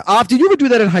 Yeah. Did you ever do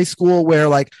that in high school where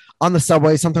like on the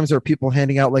subway, sometimes there are people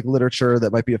handing out like literature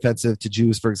that might be offensive to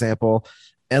Jews, for example.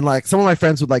 And like some of my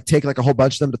friends would like take like a whole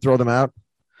bunch of them to throw them out.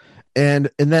 And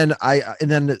then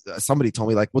somebody told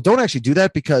me like, well, don't actually do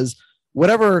that because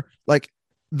whatever, like,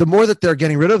 the more that they're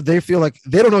getting rid of, they feel like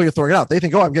they don't know you're throwing it out. They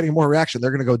think, oh, I'm getting more reaction.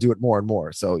 They're going to go do it more and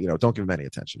more. So, don't give them any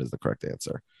attention is the correct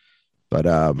answer. But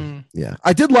yeah,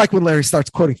 I did like when Larry starts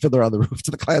quoting Fiddler on the Roof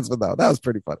to the Klansman, though. That was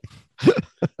pretty funny.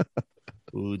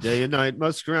 Who day and night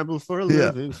must scramble for a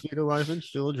living, feed a wife and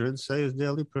children, say his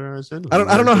daily prayers. And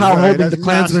I don't know how holding the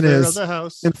Klansman is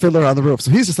in Fiddler on the Roof. So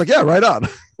he's just like, yeah, right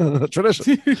on.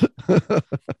 Tradition.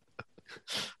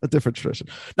 A different tradition.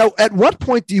 Now, at what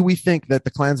point do we think that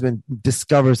the Klansman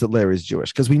discovers that Larry's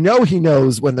Jewish? Because we know he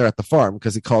knows when they're at the farm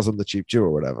because he calls him the cheap Jew or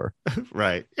whatever.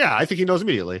 Right. Yeah, I think he knows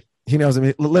immediately. He knows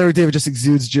immediately. Larry David just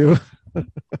exudes Jew.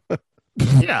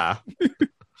 Yeah.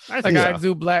 I think I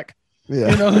exude black.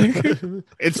 Yeah.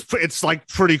 It's like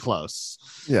pretty close.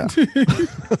 Yeah.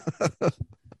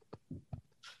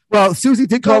 Well, Susie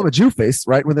did call him a Jew face,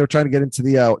 right? When they were trying to get into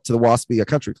the Waspy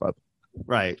country club.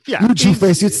 Right. Yeah. You Jew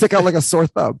face, you'd stick out like a sore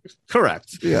thumb.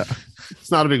 Correct. Yeah. It's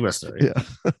not a big mystery. Yeah.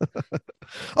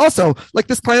 Also, like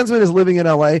this Klansman is living in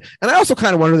LA. And I also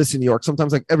kind of wonder this in New York.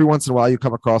 Sometimes, like every once in a while, you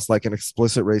come across like an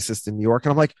explicit racist in New York.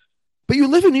 And I'm like, but you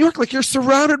live in New York, like you're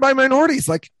surrounded by minorities.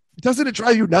 Like, doesn't it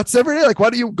drive you nuts every day? Like,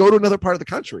 why do you go to another part of the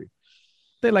country?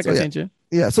 They like attention.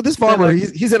 Yeah. So this farmer,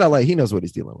 he's in LA. He knows what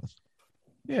he's dealing with.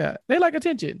 Yeah, they like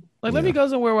attention. Like, let me go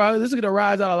somewhere where this is gonna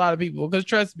rise out a lot of people. Because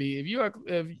trust me, if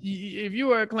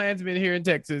you are a Klansman here in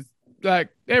Texas, like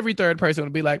every third person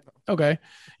would be like, okay,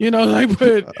 but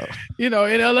in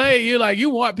LA, you're like, you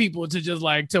want people to just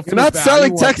like to. You're not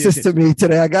selling Texas to me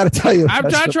today. I got to tell you, I'm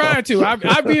not trying to.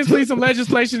 Obviously, some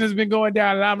legislation has been going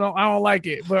down, and I don't like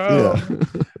it. But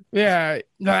right.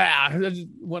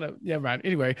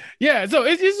 Anyway, so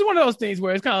it's just one of those things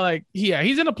where it's kind of like,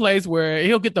 he's in a place where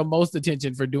he'll get the most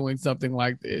attention for doing something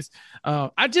like this.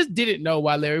 I just didn't know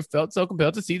why Larry felt so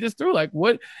compelled to see this through. Like,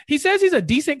 what he says, he's a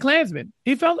decent Klansman.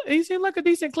 He seemed like a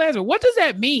decent Klansman. What does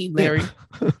that mean, Larry?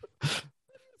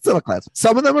 Still a Klansman.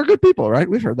 Some of them are good people, right?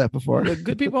 We've heard that before.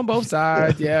 Good people on both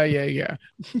sides. Yeah.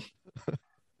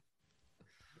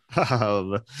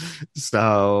 So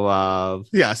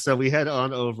we head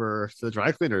on over to the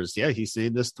dry cleaners. He's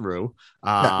seeing this through.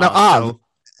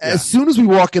 As soon as we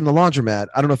walk in the laundromat,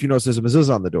 I don't know if you noticed there's a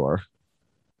mezuzah on the door.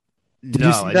 Did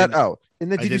you see that? Oh,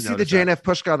 and then did you see the JNF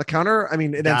Pushka on the counter? I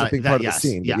mean, it ends up being part of the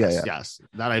scene. Yes.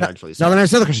 That I eventually saw. Now, then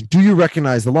there's another question. Do you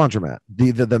recognize the laundromat?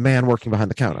 The man working behind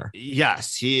the counter?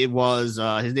 Yes, he was.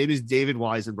 His name is David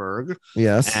Weisenberg.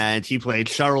 Yes. And he played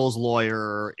Cheryl's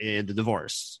lawyer in The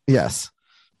Divorce. Yes.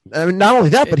 I mean, not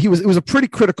only that, but it was a pretty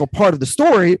critical part of the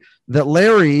story that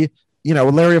Larry,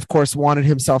 of course, wanted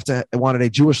a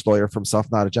Jewish lawyer for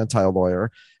himself, not a Gentile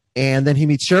lawyer. And then he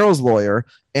meets Cheryl's lawyer,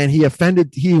 and he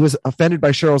was offended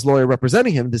by Cheryl's lawyer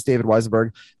representing him, this David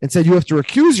Weisenberg, and said, you have to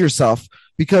recuse yourself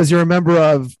because you're a member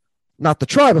of, not the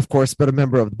tribe, of course, but a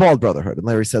member of the Bald Brotherhood. And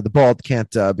Larry said the Bald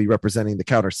can't be representing the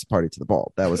counterparty to the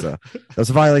Bald. That was a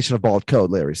violation of Bald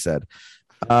code, Larry said.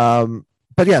 But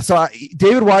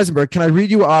David Weisenberg, can I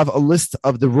read you off a list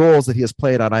of the roles that he has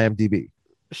played on IMDb?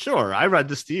 Sure. I read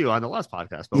this to you on the last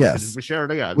podcast, but yes. we share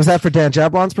it again. Was that for Dan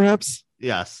Jablons, perhaps?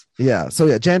 Yes. Yeah.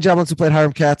 So Dan Jablons, who played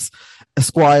Hiram Katz,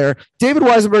 Esquire. David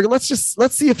Weisenberg,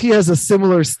 let's see if he has a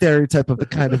similar stereotype of the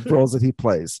kind of roles that he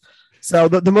plays. So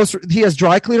he has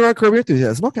dry cleaner on Curb Your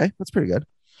Enthusiasm. Okay, that's pretty good.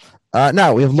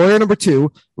 Now we have lawyer number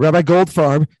 2, Rabbi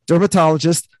Goldfarb,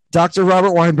 dermatologist, Dr.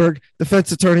 Robert Weinberg,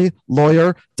 defense attorney,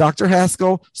 lawyer, Dr.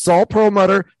 Haskell, Saul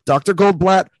Perlmutter, Dr.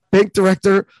 Goldblatt, bank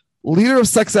director, leader of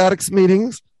sex addicts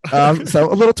meetings.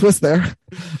 So a little twist there.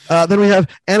 Then we have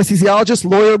anesthesiologist,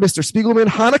 lawyer, Mr. Spiegelman,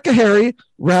 Hanukkah Harry,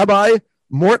 Rabbi,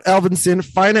 Mort Elvinson,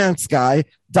 finance guy,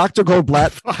 Dr.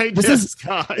 Goldblatt.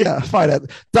 Finance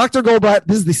Dr. Goldblatt.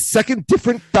 This is the second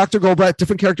different Dr. Goldblatt,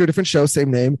 different character, different show,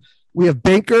 same name. We have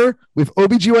banker, we have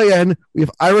OBGYN, we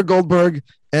have Ira Goldberg,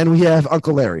 and we have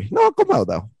Uncle Larry. No Uncle Mo,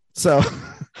 though. So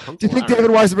do you think David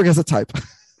Weisenberg has a type?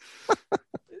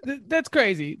 That's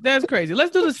crazy. Let's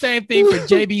do the same thing for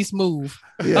JB Smoove.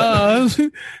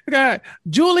 Got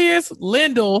Julius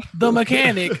Lindell, the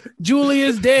mechanic,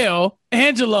 Julius Dale,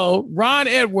 Angelo, Ron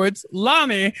Edwards,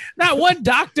 Lonnie, not one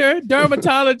doctor,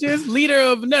 dermatologist, leader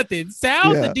of nothing,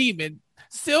 Sal the demon,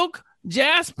 Silk,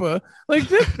 Jasper. Like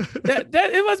that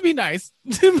it must be nice.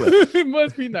 It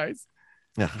must be nice.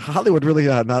 Yeah, Hollywood really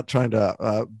not trying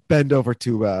to bend over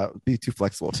to be too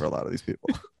flexible for a lot of these people.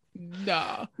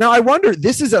 No. Now I wonder,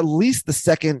 this is at least the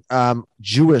second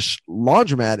Jewish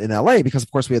laundromat in LA, because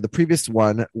of course we had the previous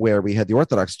one where we had the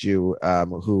Orthodox Jew,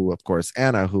 who of course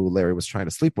Anna, who Larry was trying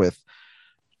to sleep with.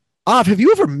 Have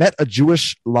you ever met a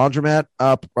Jewish laundromat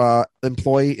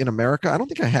employee in America? I don't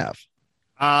think I have.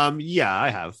 Yeah, I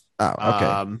have. Oh,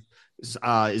 okay.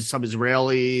 Some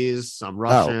Israelis, some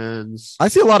Russians. I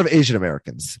see a lot of Asian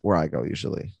Americans where I go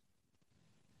usually.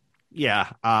 Yeah.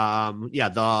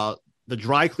 The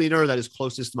dry cleaner that is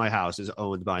closest to my house is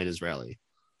owned by an Israeli.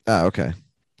 Oh, okay.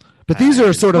 But these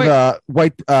are sort of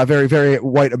white, very, very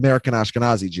white American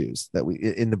Ashkenazi Jews that we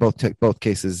in both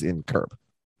cases in Curb.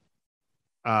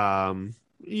 Yeah.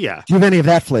 Do you have any of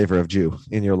that flavor of Jew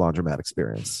in your laundromat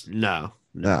experience? No.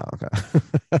 Okay.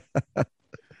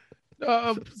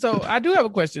 So I do have a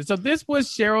question. So this was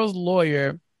Cheryl's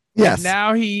lawyer. Yes.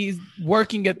 Now he's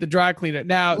working at the dry cleaner.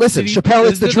 Now, listen, Chappelle,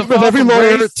 it's the dream of every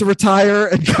lawyer to retire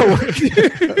and go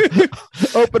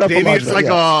open up. Maybe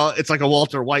it's like a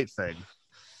Walter White thing,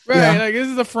 right? Yeah. Like this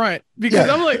is a front because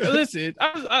I'm like, listen.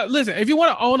 Listen, if you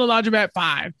want to own a laundromat,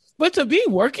 fine, but to be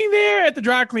working there at the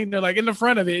dry cleaner, like in the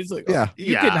front of it, it's like,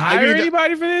 you couldn't hire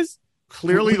anybody for this.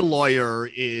 Clearly, the lawyer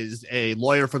is a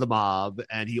lawyer for the mob,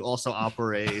 and he also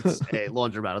operates a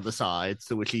laundromat on the side,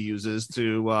 so which he uses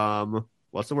to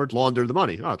what's the word? Launder the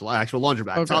money. Oh, it's actual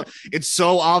laundromat. Okay. It's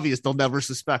so obvious they'll never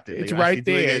suspect it. It's right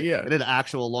there. In an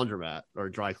actual laundromat or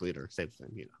dry cleaner, same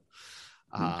thing.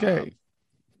 Okay.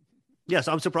 Yes,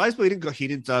 I'm surprised, but he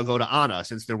didn't go to Anna,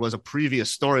 since there was a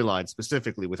previous storyline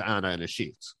specifically with Anna and the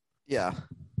sheets. Yeah.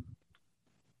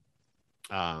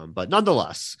 But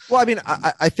nonetheless. Well, I mean,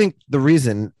 I think the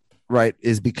reason, right,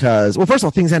 is because, well, first of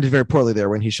all, things ended very poorly there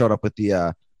when he showed up with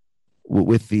the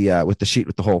with the sheet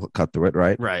with the hole cut through it,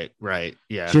 right? Right.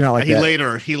 Yeah. She not like and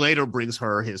that. he later brings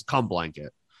her his cum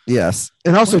blanket. Yes,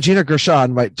 and also Gina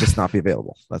Gershon might just not be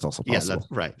available. That's also possible. Yeah,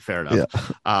 that's right. Fair enough.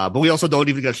 Yeah. But we also don't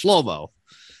even get Shlomo.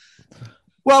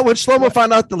 Well, when Shlomo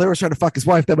found out that Larry was trying to fuck his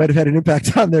wife, that might have had an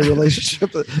impact on their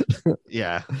relationship.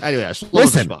 Yeah. Anyway,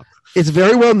 listen, it's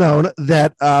very well known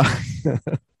that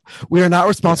we are not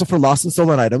responsible for lost and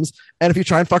stolen items. And if you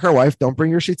try and fuck our wife, don't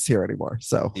bring your sheets here anymore.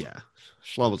 So yeah,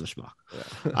 Shlomo's a schmuck.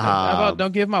 Yeah. How about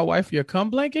don't give my wife your cum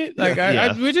blanket? Like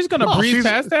we're just gonna breeze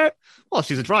past that. Well,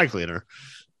 she's a dry cleaner.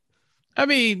 I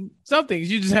mean, some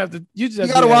things you just have to. You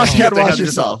gotta wash. You gotta wash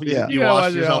yourself. Yeah, you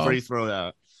wash yourself or you throw it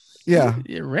out. Yeah,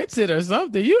 you rinse it or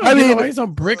something. You don't get away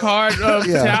some brick hard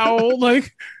towel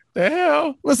like. The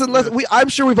hell? Listen. I'm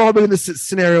sure we've all been in this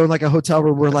scenario in like a hotel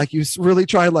room where like you really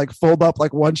try and like fold up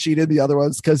like one sheet in the other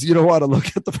ones because you don't want to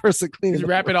look at the person cleaning. Just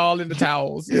wrap it all in the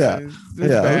towels. Yeah.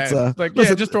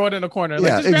 Listen, just throw it in the corner.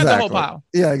 Like, just grab the whole pile.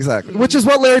 Yeah, exactly. Which is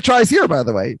what Larry tries here, by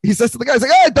the way. He says to the guy, he's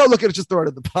like, "Hey, don't look at it, just throw it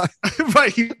in the pile."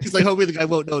 Right. He's like, hopefully the guy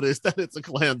won't notice that it's a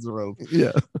Klan's robe.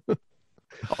 Yeah.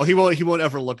 Oh, he won't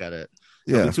ever look at it.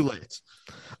 It'll be too late.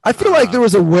 I feel like there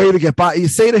was a way to get by. You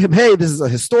say to him, "Hey, this is a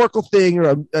historical thing,"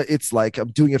 or it's like I'm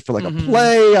doing it for like a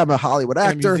play. I'm a Hollywood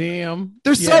actor.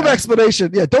 There's some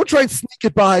explanation. Yeah, don't try and sneak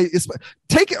it by.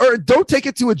 Take it or don't take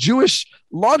it to a Jewish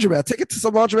laundromat. Take it to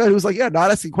some laundromat who's like,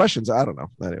 not asking questions. I don't know.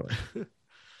 Anyway.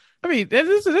 I mean,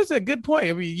 this is a good point.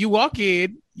 I mean, you walk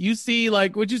in, you see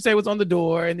like what you say was on the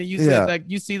door, and then you said like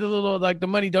you see the little like the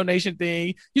money donation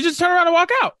thing. You just turn around and walk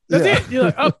out. That's it. You're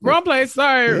like, oh, wrong place.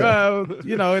 Sorry. And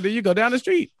then you go down the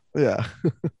street. Yeah.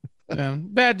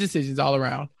 Bad decisions all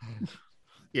around.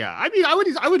 Yeah, I mean,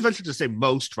 I would venture to say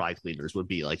most dry cleaners would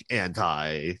be like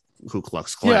anti Ku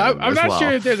Klux Klan. Yeah, I'm not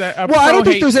sure if there's a well, I don't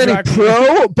think there's any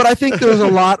pro, but I think there's a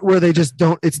lot where they just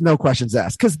don't. It's no questions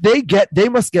asked because they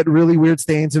must get really weird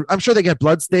stains. I'm sure they get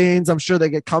blood stains. I'm sure they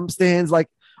get cum stains. Like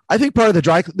I think part of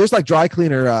the there's like dry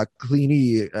cleaner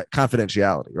cleanee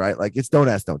confidentiality, right? Like it's don't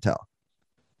ask, don't tell.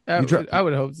 I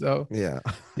would hope so. Yeah.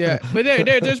 But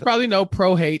there's probably no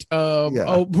pro hate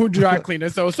dry cleaner.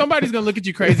 So somebody's gonna look at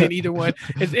you crazy in either one.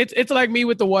 It's like me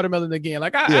with the watermelon again.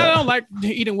 Like I don't like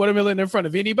eating watermelon in front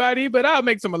of anybody, but I'll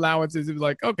make some allowances. It's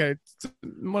like, okay,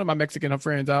 one of my Mexican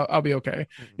friends, I'll be okay.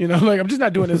 Like I'm just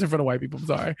not doing this in front of white people. I'm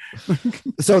sorry.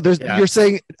 So you're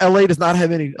saying LA does not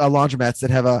have any laundromats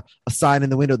that have a sign in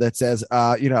the window that says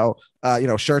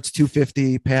shirts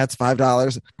 $2.50, pants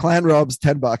 $5, Klan robes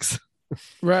 $10.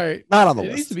 Right. Not on the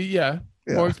list. It needs to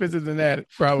be more expensive than that,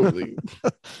 probably.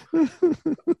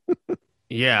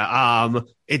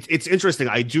 It's interesting.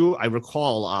 I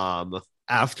recall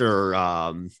after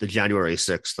the January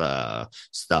 6th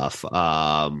stuff,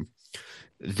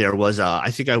 there was I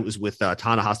think I was with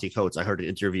Ta-Nehisi Coates. I heard an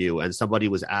interview and somebody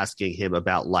was asking him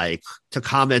about like to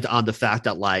comment on the fact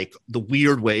that like the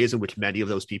weird ways in which many of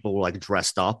those people were like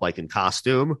dressed up like in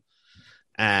costume.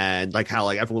 And like how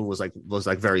like everyone was like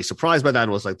very surprised by that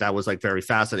and was like that was like very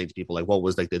fascinating to people. Like what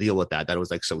was like the deal with that it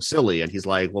was like so silly. And he's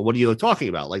like, well, what are you talking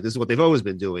about? Like this is what they've always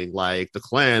been doing. Like the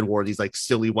Klan wore these like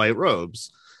silly white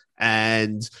robes.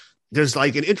 And there's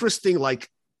like an interesting like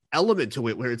element to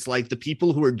it where it's like the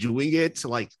people who are doing it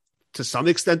like to some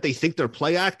extent they think they're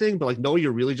play acting, but like no,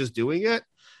 you're really just doing it.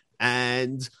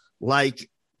 And like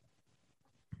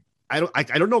I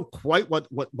don't know quite what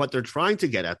they're trying to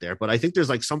get at there, but I think there's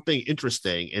like something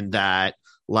interesting in that,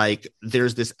 like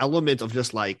there's this element of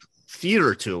just like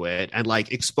theater to it and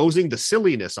like exposing the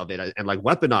silliness of it and like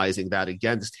weaponizing that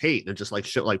against hate and just like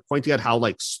shit, like pointing at how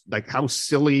like how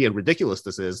silly and ridiculous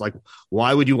this is. Like,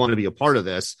 why would you want to be a part of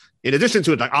this? In addition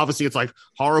to it, like obviously it's like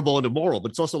horrible and immoral,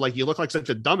 but it's also like you look like such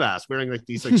a dumbass wearing like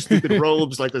these like stupid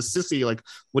robes, like a sissy. Like,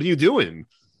 what are you doing?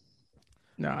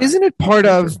 No, isn't it part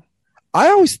of? I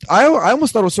almost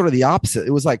thought it was sort of the opposite.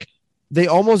 It was like they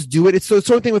almost do it. It's the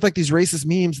sort of thing with like these racist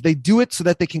memes. They do it so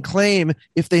that they can claim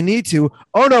if they need to,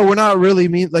 oh no, we're not really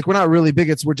mean. Like we're not really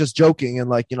bigots. We're just joking. And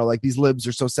like, like these libs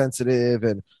are so sensitive.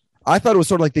 And I thought it was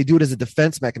sort of like they do it as a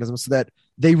defense mechanism so that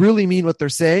they really mean what they're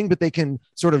saying, but they can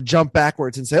sort of jump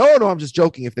backwards and say, oh no, I'm just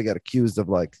joking if they get accused of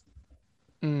like,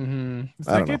 It's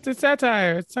like it's a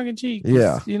satire. It's tongue in cheek.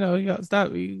 Yeah, you gotta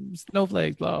stop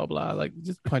snowflakes. Blah blah. Like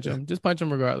just punch them. Just punch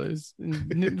them regardless.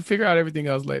 And figure out everything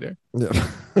else later. Yeah.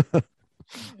 All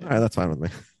right, that's fine with me.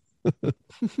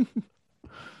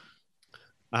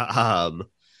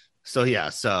 So yeah.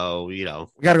 So we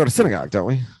got to go to synagogue, don't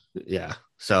we? Yeah.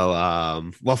 So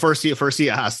well, first he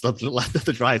asked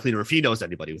the dry cleaner if he knows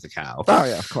anybody with a cow. Oh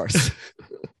yeah, of course.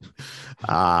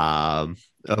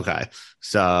 Okay,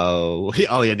 so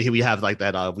we have like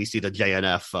that. We see the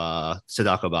JNF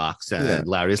Sadako box, and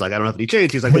Larry's like, I don't have any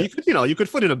change. He's like, well, you could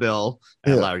foot in a bill,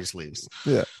 and Larry just leaves.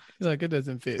 Yeah, he's like, it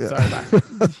doesn't fit. Sorry,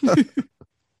 bye.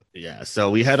 Yeah,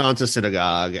 so we head on to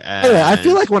synagogue. And anyway, I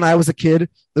feel like when I was a kid,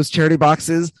 those charity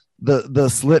boxes, the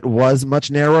slit was much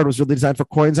narrower. It was really designed for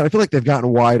coins, and I feel like they've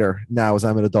gotten wider now as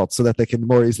I'm an adult, so that they can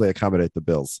more easily accommodate the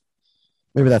bills.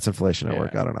 Maybe that's inflation at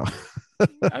work. I don't know.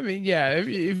 I mean, yeah.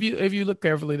 If you look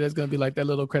carefully, there's gonna be like that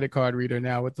little credit card reader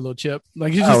now with the little chip.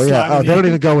 Like you just they don't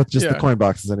even go with just the coin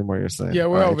boxes anymore. You're saying? Yeah,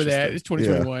 we're over that. It's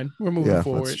 2021. Yeah. We're moving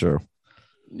forward. That's true.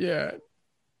 Yeah.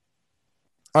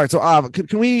 All right, so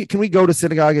can we go to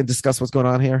synagogue and discuss what's going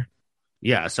on here?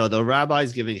 Yeah, so the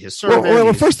rabbi's giving his sermon.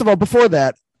 Well, first of all, before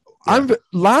that,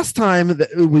 last time that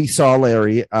we saw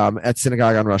Larry at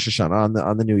synagogue on Rosh Hashanah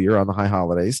on the New Year, on the high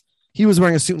holidays, he was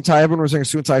wearing a suit and tie. Everyone was wearing a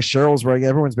suit and tie. Cheryl was wearing.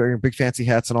 Everyone's wearing big fancy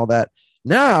hats and all that.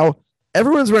 Now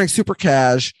everyone's wearing super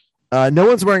cash. No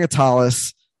one's wearing a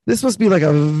tallis. This must be like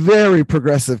a very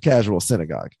progressive casual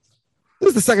synagogue. This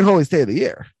is the second holiest day of the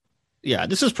year. Yeah,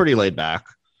 this is pretty laid back.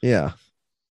 Yeah.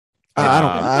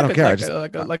 I don't care.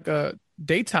 Like a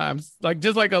daytime,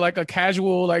 just like a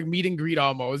casual like meet and greet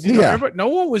almost. You know, no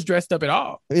one was dressed up at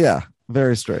all. Yeah,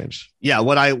 very strange. Yeah,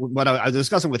 what I was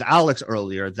discussing with Alex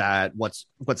earlier, that what's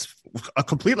a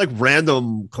complete like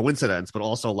random coincidence, but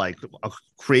also like a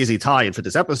crazy tie-in for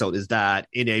this episode is that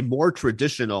in a more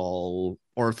traditional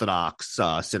Orthodox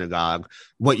synagogue,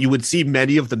 what you would see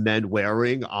many of the men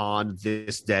wearing on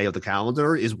this day of the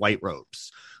calendar is white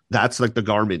robes. That's like the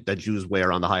garment that Jews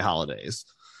wear on the high holidays.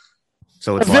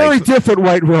 So it's a very different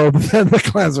white robe than the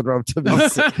Klansman robe, to be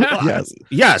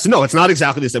yes. No, it's not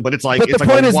exactly the same, but it's like. But the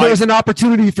point is, there's an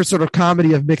opportunity for sort of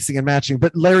comedy of mixing and matching.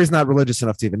 But Larry's not religious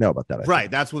enough to even know about that. Right.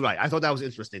 That's what. Right. I thought that was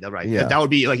interesting. Right. Yeah. That would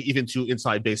be like even too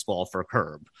inside baseball for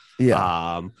Curb. Yeah.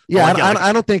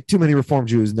 I don't think too many Reform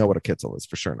Jews know what a kittel is.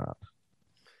 For sure not.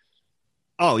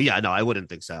 Oh yeah, no, I wouldn't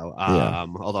think so.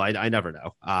 Although I never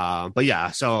know. But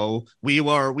yeah, so we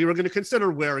were going to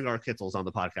consider wearing our kittels on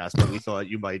the podcast, but we thought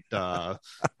you might,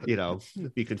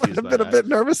 be confused. I've been a bit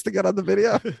nervous to get on the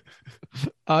video.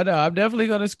 Oh no, I'm definitely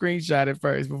going to screenshot it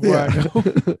first before I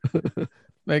go.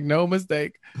 Make no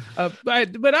mistake. But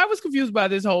I was confused by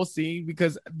this whole scene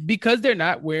because they're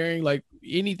not wearing like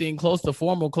anything close to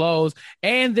formal clothes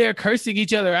and they're cursing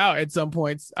each other out at some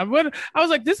points. I was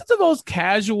like, this is the most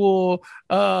casual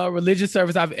religious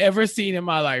service I've ever seen in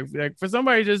my life. Like for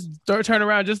somebody to just turn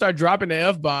around, just start dropping the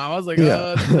F-bomb. I was like,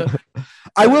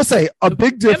 I will say a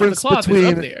big difference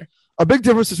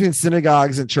between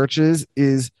synagogues and churches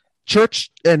is church,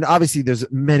 and obviously there's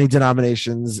many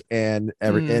denominations and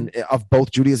of both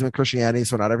Judaism and Christianity,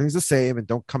 so not everything's the same, and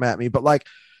don't come at me, but like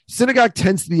synagogue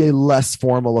tends to be a less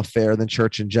formal affair than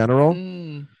church in general.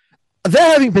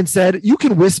 That having been said, you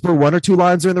can whisper one or two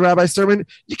lines during the rabbi's sermon.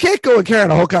 You can't go and carry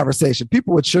on a whole conversation.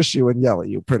 People would shush you and yell at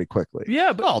you pretty quickly.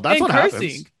 Yeah, but that's what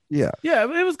happens. Yeah,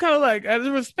 it was kind of like as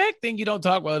a respect thing. You don't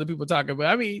talk while other people talking, but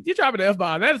I mean, you're dropping the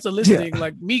F-bomb. That is a listening.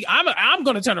 Like me, I'm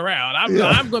going to turn around.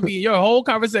 I'm going to be in your whole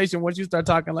conversation once you start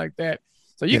talking like that.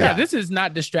 So this is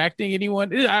not distracting anyone.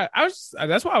 That's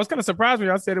why I was kind of surprised when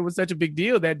y'all said it was such a big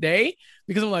deal that day,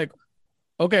 because I'm like,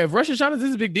 okay, if Rosh Hashanah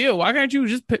is a big deal, why can't you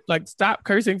just stop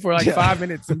cursing for 5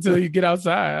 minutes until you get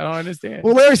outside? I don't understand.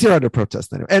 Well, Larry's here under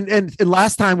protest anyway. And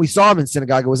last time we saw him in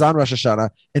synagogue, it was on Rosh Hashanah,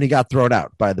 and he got thrown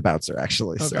out by the bouncer,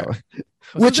 actually. Okay. So,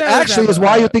 which actually is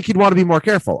why you think he'd want to be more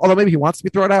careful. Although maybe he wants to be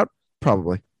thrown out,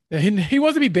 probably. He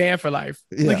wants to be banned for life.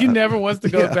 Yeah. Like he never wants to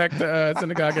go back to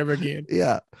synagogue ever again.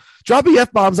 Yeah, dropping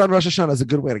F-bombs on Rosh Hashanah is a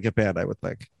good way to get banned, I would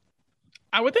think.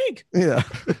 I would think. Yeah.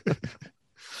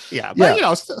 Yeah,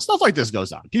 but stuff like this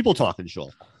goes on. People talk in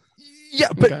shul. Yeah,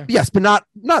 but yes, but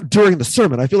not during the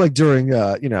sermon. I feel like during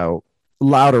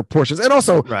louder portions, and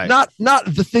also not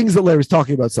the things that Larry's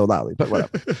talking about so loudly. But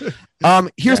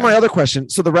whatever. Here's my other question.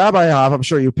 So the Rabbi Av, I'm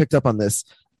sure you picked up on this,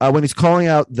 when he's calling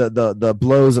out the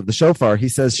blows of the shofar, he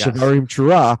says Shavarim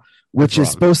Trura, which is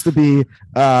supposed to be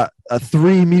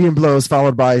 3 medium blows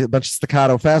followed by a bunch of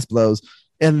staccato fast blows,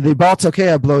 and the Baal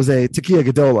Tokea blows a Tekiah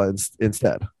Gedola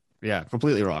instead. Yeah,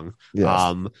 completely wrong.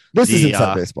 Yes. This is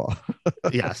inside baseball.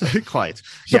 Yes, quite.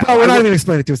 So we're not even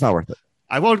explaining it to you. It's not worth it.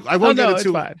 I won't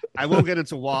get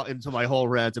into my whole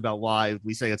rant about why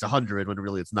we say it's 100 when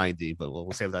really it's 90, but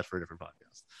we'll save that for a different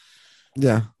podcast.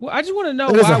 Yeah. Well, I just want to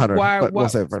know why we'll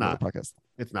save it for another podcast.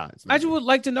 It's not. I just would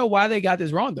like to know why they got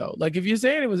this wrong, though. Like, if you're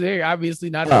saying it was very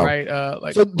obviously not the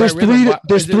right, so there's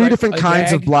three different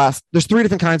kinds of blast. There's 3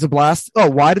 different kinds of blast. Oh,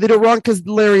 why did they do it wrong? Because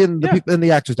Larry and the people and the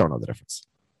actors don't know the difference.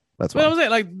 That's what I'm saying.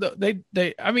 Like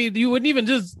they. I mean, you wouldn't even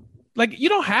just like you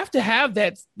don't have to have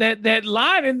that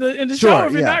line in the show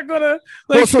if you're not gonna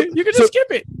you can just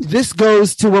skip it. This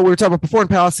goes to what we were talking about before in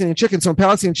Palestinian Chicken. So in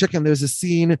Palestinian Chicken, there's a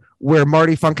scene where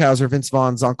Marty Funkhauser, Vince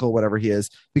Vaughn's uncle, whatever he is,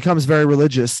 becomes very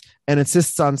religious and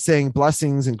insists on saying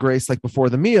blessings and grace like before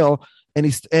the meal.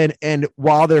 And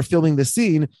while they're filming the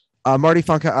scene, Marty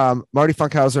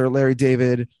Funkhauser, Larry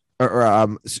David,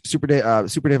 or Super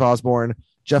Dave Osborne,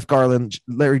 Jeff Garland,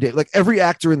 Larry David, like every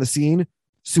actor in the scene,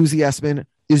 Susie Essman,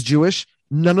 is Jewish.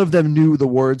 None of them knew the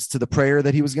words to the prayer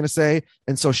that he was going to say.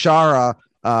 And so Shara,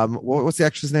 what's the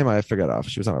actress name? I forget off.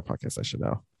 She was on our podcast. I should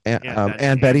know. Ann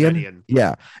Bedian.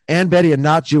 Yeah. Ann Bedian,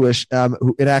 not Jewish,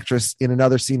 who an actress in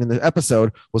another scene in the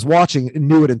episode was watching,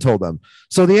 knew it and told them.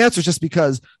 So the answer is just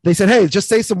because they said, hey, just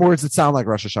say some words that sound like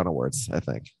Rosh Hashanah words, I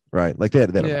think. Right. Like they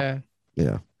don't know.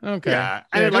 Yeah. Okay. Yeah.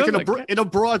 And like in a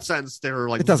broad sense, they're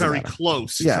like very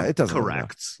close. Yeah, it doesn't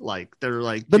correct. Like they're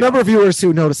like the number of viewers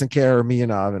who notice and care are me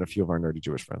and Av and a few of our nerdy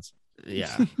Jewish friends.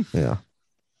 Yeah. Yeah.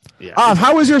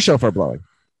 How was your shofar blowing?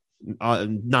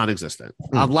 Non-existent.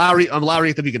 I'm Larry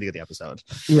at the beginning of the episode.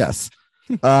 Yes.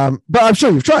 But I'm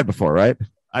sure you've tried before, right?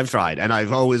 I've tried, and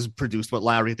I've always produced what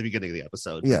Larry at the beginning of the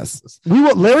episode. Yes.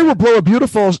 Larry will blow a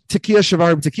beautiful tekiah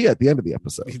shavarim tekiah at the end of the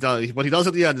episode. He does. What he does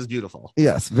at the end is beautiful.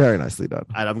 Yes, very nicely done.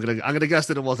 And I'm gonna guess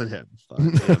that it wasn't him.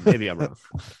 But, maybe I'm wrong.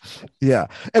 Yeah,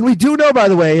 and we do know, by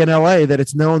the way, in LA that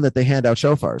it's known that they hand out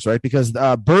shofars, right? Because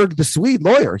Berg, the Swede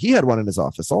lawyer, he had one in his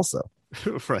office also.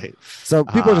 Right. So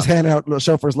people are just handing out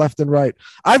shofars left and right.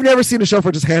 I've never seen a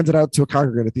shofar just handed out to a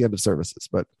congregant at the end of services,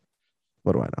 but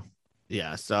what do I know?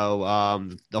 Yeah, so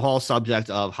the whole subject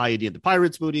of Heidi and the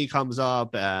Pirates movie comes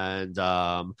up, and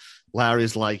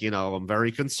Larry's like, I'm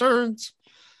very concerned,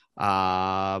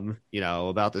 about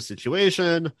the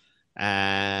situation,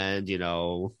 and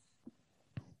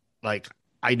like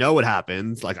I know what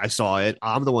happened, like I saw it,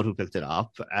 I'm the one who picked it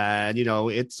up, and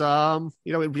it's it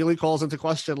really calls into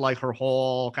question like her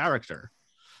whole character.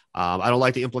 I don't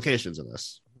like the implications of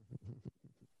this.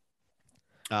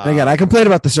 Again, I complained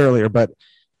about this earlier, but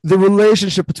the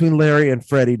relationship between Larry and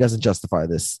Freddie doesn't justify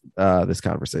this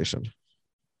conversation.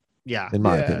 Yeah, in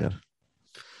my opinion.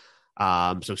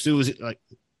 So Susie,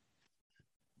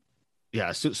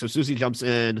 so Susie jumps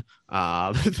in.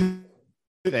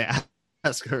 They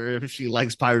ask her if she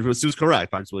likes Pirates Wood. Sue's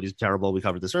correct. Pirates Wood is terrible. We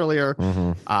covered this earlier.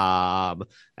 Mm-hmm.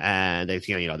 And they,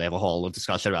 they have a whole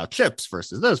discussion about chips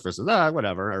versus this versus that.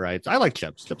 Whatever. All right. I like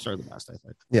chips. Chips are the best, I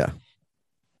think. Yeah.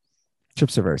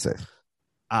 Chips are very safe.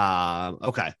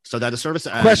 Okay, so that the service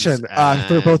ends, question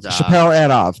for both Chappelle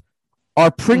and Av: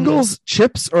 are Pringles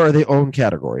chips or are they own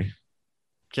category?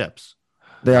 Chips.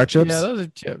 They are chips. Yeah, those are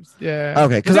chips. Yeah.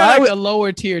 Okay, because I like a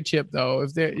lower tier chip though.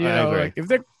 If they're if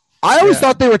they're. I always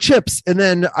thought they were chips, and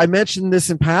then I mentioned this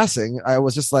in passing. I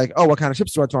was just like, "Oh, what kind of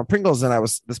chips do I want? Pringles?" And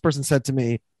this person said to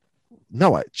me,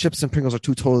 "No, chips and Pringles are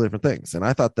two totally different things." And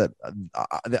I thought that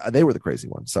they were the crazy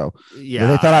one. So they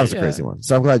thought I was the crazy one.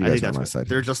 So I'm glad you guys were on my side.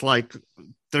 They're just like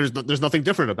there's nothing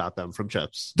different about them from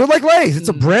chips. They're like Lay's. It's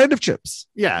a brand of chips.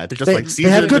 Yeah, they're just they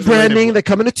have good branding. They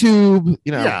come in a tube.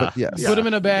 But put them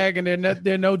in a bag, and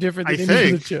they're no different than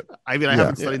any other chip. I mean, I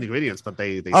haven't studied the ingredients, but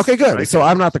they okay, good. So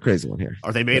I'm not the crazy one here.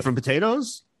 Are they made from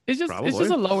potatoes? It's just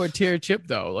a lower tier chip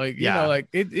though. Like I'm not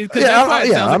even talking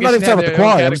about the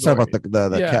quality. I'm just talking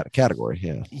about the category.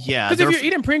 Yeah. Because if you're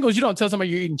eating Pringles, you don't tell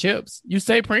somebody you're eating chips. You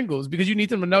say Pringles because you need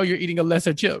them to know you're eating a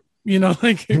lesser chip.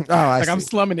 I'm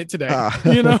slumming it today.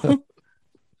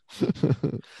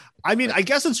 I mean, I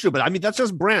guess it's true, but I mean that's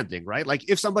just branding, right? Like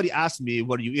if somebody asked me,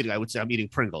 "What are you eating?" I would say I'm eating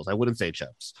Pringles. I wouldn't say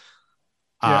chips.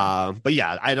 But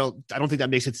yeah, I don't think that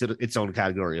makes it its own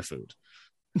category of food.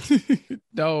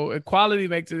 No, quality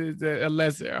makes it a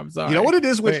lesser. I'm sorry. You know what it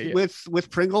is with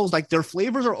Pringles? Like their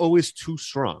flavors are always too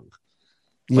strong.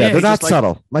 Yeah, they're not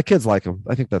subtle. My kids like them.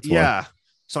 I think that's why. Yeah.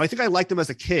 So I think I liked them as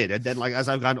a kid, and then like as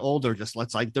I've gotten older, just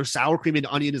like their sour cream and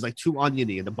onion is like too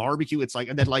oniony, and the barbecue it's like,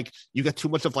 and then like you get too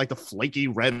much of like the flaky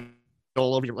red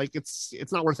all over you. Like it's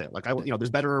not worth it. Like there's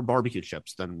better barbecue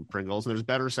chips than Pringles, and there's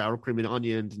better sour cream and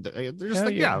onion. They're just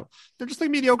they're just like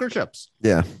mediocre chips.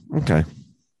 Yeah. Okay.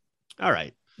 All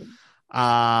right.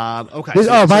 Okay.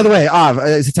 By the way,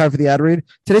 is it time for the ad read?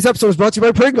 Today's episode is brought to you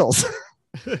by Pringles.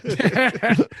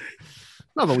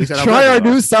 No, but we said try our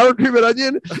new sour cream and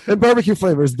onion and barbecue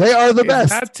flavors. They are the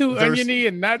best. Not too oniony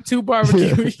and not too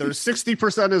barbecue. They're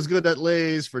 60% as good at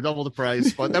Lay's for double the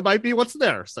price, but that might be what's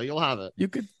there, so you'll have it. You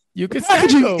could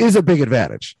packaging is a big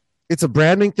advantage. It's a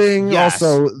branding thing. Yes.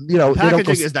 Also,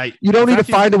 packaging is that you don't need to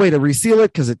find a way to reseal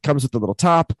it because it comes with the little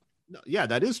top. Yeah,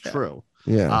 that is true.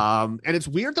 Yeah. And it's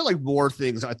weird that like more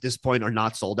things at this point are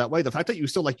not sold that way. The fact that you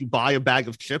still like you buy a bag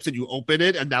of chips and you open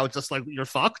it and now it's just like you're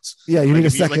fucked. Yeah, you like, need a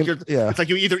second. It's like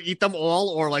you either eat them all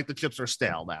or like the chips are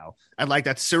stale now. And like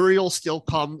that cereal still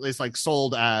is like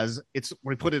sold as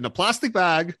we put it in a plastic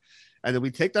bag and then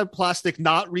we take that plastic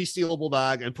not resealable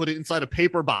bag and put it inside a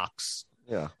paper box.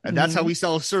 Yeah. And that's how we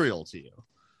sell cereal to you.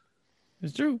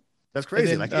 It's true. That's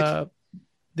crazy. Then, like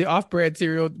the off-brand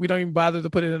cereal, we don't even bother to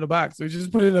put it in a box. We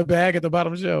just put it in a bag at the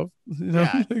bottom shelf. You know?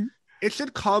 Yeah. It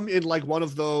should come in like one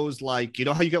of those, like, you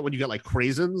know how you get when you get like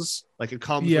craisins? Like it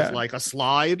comes with like a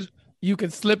slide. You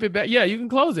can slip it back. Yeah, you can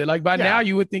close it. Like by now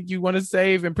you would think you want to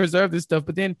save and preserve this stuff.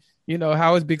 But then, you know,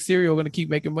 how is Big Cereal going to keep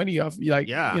making money off? Like,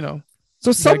 you know.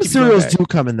 So some cereals do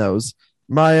come in those.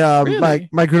 My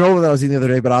my granola that I was eating the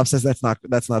other day, but Bob says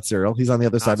that's not cereal. He's on the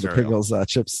other side of the Pringles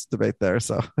chips debate there.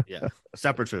 So yeah, a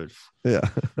separate food. Yeah,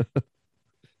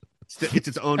 it's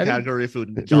its own category of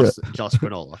food. Just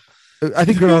granola. I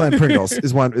think granola and Pringles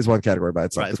is one category by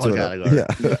itself. Right, it's one category.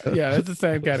 Yeah, it's the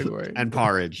same category. And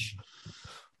porridge.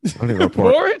 I don't even know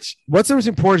porridge. What's the difference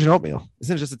between porridge and oatmeal?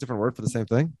 Isn't it just a different word for the same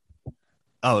thing?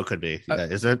 Oh, it could be.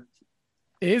 Is it?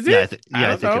 Is it?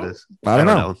 I think it is. I don't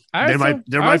know.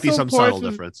 There might be some subtle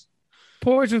difference.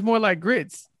 Porridge is more like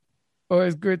grits, or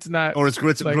is grits not? Or is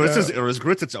grits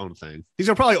its own thing? These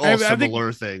are probably all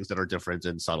similar things that are different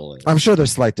in subtle ways. I'm sure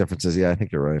there's slight differences. Yeah, I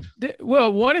think you're right.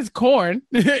 Well, one is corn,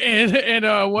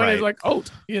 and one is like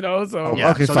oat. You know, so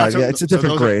okay, so fine. Yeah, it's a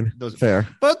different grain. Fair,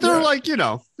 but they're like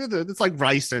it's like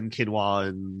rice and quinoa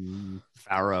and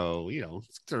farro,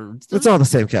 it's all the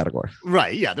same category,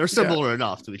 right? Yeah, they're similar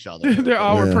enough to each other. They're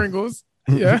all Pringles.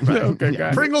 Yeah, okay,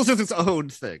 guys. Pringles is its own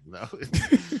thing, though.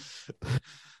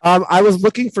 I was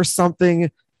looking for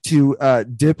something to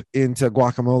dip into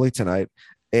guacamole tonight,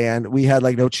 and we had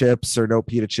like no chips or no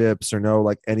pita chips or no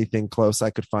like anything close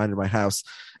I could find in my house,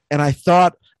 and I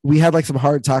thought we had like some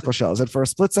hard taco shells, and for a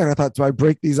split second I thought, do I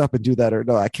break these up and do that, or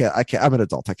no? I can't. I'm an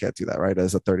adult. I can't do that, right?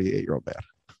 As a 38-year-old man.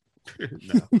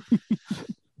 No.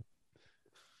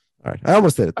 All right, I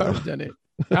almost did it though. I would have done it.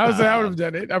 I would have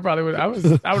done it. I probably would. I would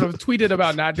have tweeted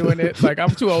about not doing it. Like, I'm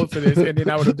too old for this, and then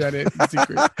I would have done it in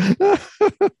secret.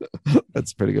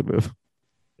 That's a pretty good move.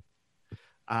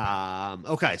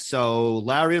 Okay, so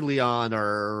Larry and Leon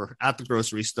are at the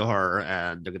grocery store,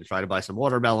 and they're going to try to buy some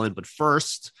watermelon. But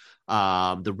first,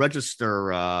 the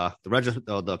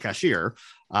cashier,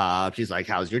 she's like,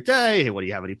 "How's your day? Hey, what do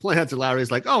you have any plans?" And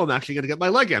Larry's like, "Oh, I'm actually going to get my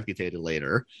leg amputated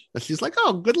later." And she's like,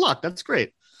 "Oh, good luck. That's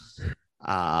great."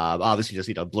 Obviously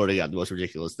just blurting out the most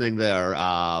ridiculous thing there.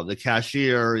 The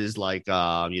cashier is like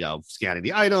scanning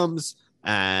the items,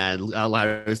 and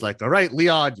Larry's like, "All right,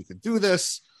 Leon, you can do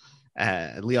this."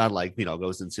 And Leon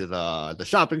goes into the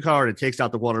shopping cart and takes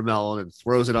out the watermelon and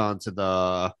throws it onto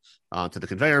the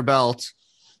conveyor belt.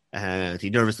 And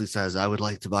he nervously says, "I would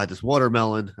like to buy this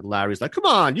watermelon." And Larry's like, "Come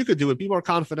on, you could do it. Be more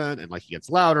confident." And he gets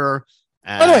louder.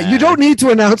 And... By the way, you don't need to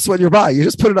announce what you're buying. You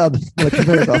just put it on the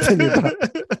conveyor belt and you're done.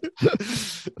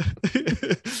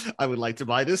 I would like to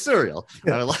buy this cereal.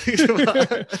 Yeah. I would like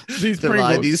to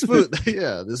buy these spoons.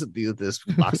 Yeah, this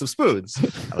box of spoons.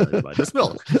 I would like to buy this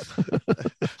milk.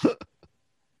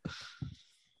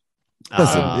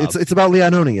 Listen, it's about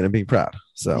Leon owning it and being proud.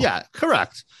 So yeah,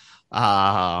 correct.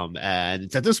 And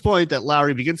it's at this point that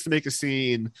Larry begins to make a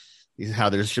scene. How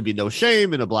there should be no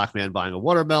shame in a black man buying a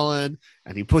watermelon,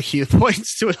 and he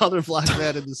points to another black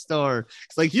man in the store.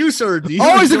 It's like, "You, sir, do you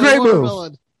always a great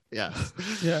move." Yeah,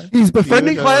 he's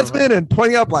befriending Klansmen and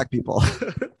pointing out black people.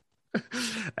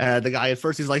 And the guy at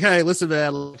first, he's like, "Hey, listen,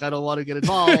 man, I don't want to get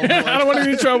involved. I don't want to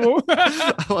get in trouble.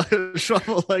 I don't want to get in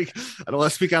trouble. I don't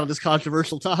want to speak out on this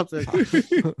controversial topic."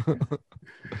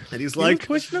 And he's like,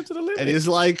 pushing up to the limit. And he's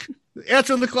like,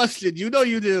 "Answer the question. You know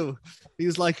you do."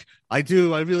 He's like, "I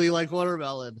do. I really like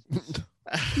watermelon."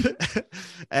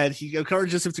 And he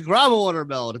encourages him to grab a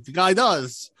watermelon. If the guy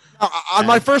does. On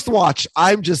my first watch,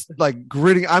 I'm just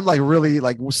gritting. I'm really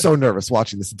so nervous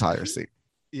watching this entire scene.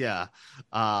 Yeah.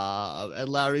 And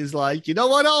Larry's like, "You know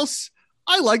what else?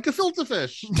 I like gefilte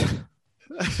fish."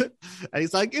 And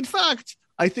he's like, "In fact,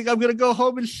 I think I'm going to go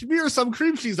home and smear some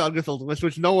cream cheese on gefilte fish,"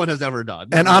 which no one has ever done.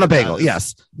 And on a bagel.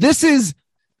 Yes. This is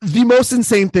the most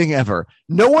insane thing ever.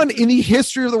 No one in the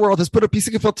history of the world has put a piece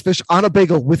of gefilte fish on a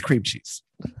bagel with cream cheese.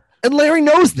 And Larry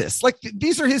knows this.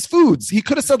 These are his foods. He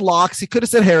could have said lox. He could have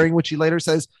said herring, which he later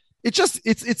says.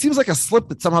 It seems like a slip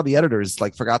that somehow the editors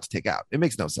forgot to take out. It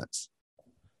makes no sense.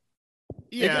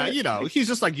 Yeah, he's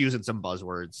just using some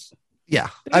buzzwords. Yeah.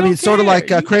 I mean, sort of like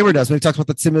Kramer does when he talks about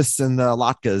the Tzimmus and the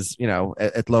latkes,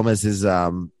 at Loma's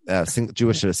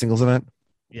Jewish singles event.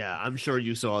 Yeah, I'm sure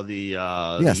you saw the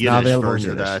Yiddish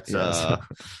version that's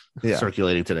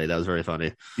circulating today. That was very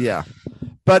funny. Yeah,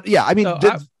 but yeah, I mean,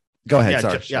 go ahead. Yeah,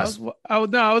 sorry. Yes. I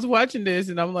was watching this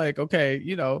and I'm like, okay,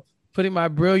 putting my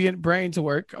brilliant brain to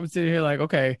work. I'm sitting here like,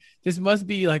 okay, this must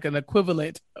be like an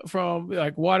equivalent from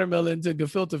like watermelon to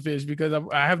gefilte fish because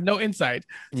I have no insight.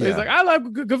 So he's like, I like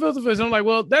gefilte fish. And I'm like,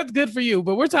 well, that's good for you,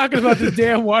 but we're talking about this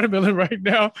damn watermelon right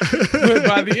now. But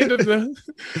by the end of the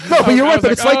but you're right.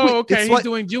 But like, it's he's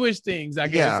doing Jewish things. I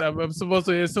guess I'm supposed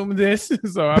to assume this.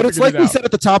 So, but it's like we said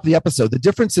at the top of the episode. The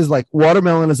difference is like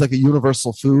watermelon is like a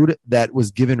universal food that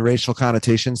was given racial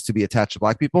connotations to be attached to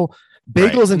Black people.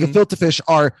 Bagels and gefilte fish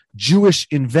are Jewish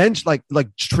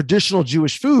like traditional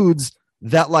Jewish foods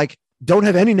that like don't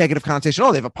have any negative connotation.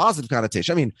 Oh, they have a positive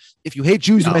connotation. I mean, if you hate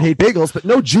Jews, you might hate bagels, but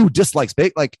no Jew dislikes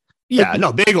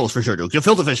bagels for sure do.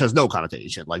 Gefilte fish has no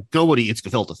connotation. Like nobody eats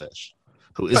gefilte fish.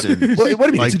 Who isn't? What do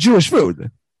you mean? It's a Jewish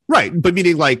food, right? But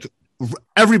meaning like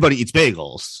everybody eats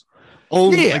bagels.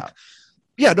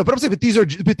 Yeah, no, but I'm saying,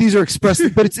 but these are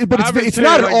expressed, but it's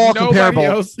not at all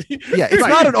comparable. Yeah, it's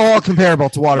not at all comparable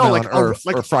to watermelon or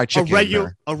fried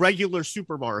chicken. A regular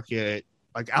supermarket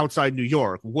like outside New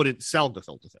York wouldn't sell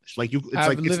gefilte fish.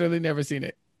 I've literally never seen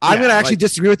it. I'm gonna actually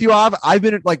disagree with you, Av. I've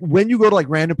been like when you go to like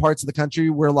random parts of the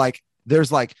country where like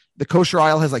there's like the kosher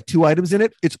aisle has like 2 items in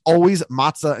it. It's always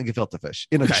matzah and gefilte fish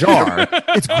in a jar.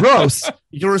 It's gross.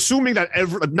 You're assuming that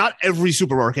not every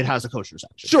supermarket has a kosher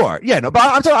section. Sure. Yeah. No, but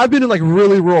I'm talking, I've been in like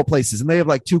really rural places and they have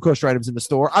like 2 kosher items in the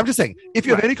store. I'm just saying, if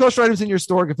you have any kosher items in your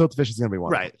store, gefilte fish is going to be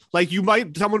one. Right. Like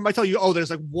someone might tell you, oh,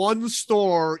 there's like one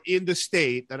store in the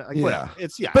state that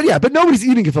but nobody's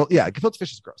eating gefilte. Yeah. Gefilte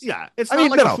fish is gross. Yeah. It's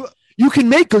you can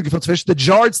make good gefilte fish. The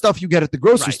jarred stuff you get at the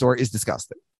grocery store is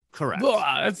disgusting. Correct.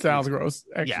 That sounds gross.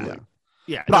 Actually.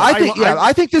 Yeah. But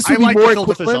I think this would be more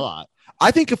equivalent.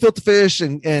 I think gefilte fish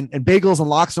and bagels and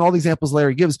lox and all the examples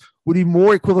Larry gives would be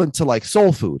more equivalent to like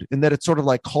soul food in that it's sort of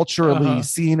like culturally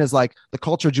seen as like the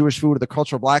culture of Jewish food or the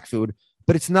culture of Black food,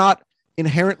 but it's not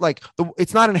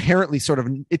it's not inherently sort of,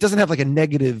 it doesn't have like a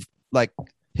negative like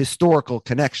historical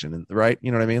connection, right?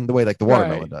 You know what I mean? The way like the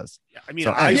watermelon does. Yeah, I mean,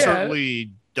 I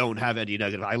certainly don't have any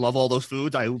negative. I love all those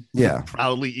foods. I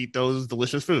proudly eat those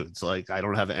delicious foods. Like I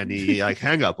don't have any like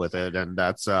hang up with it. And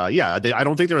that's I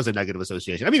don't think there is a negative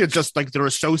association. I mean, it's just like they're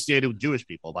associated with Jewish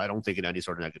people, but I don't think in any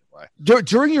sort of negative way.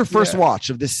 During your first watch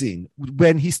of this scene,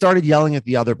 when he started yelling at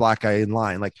the other Black guy in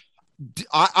line, like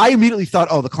I immediately thought,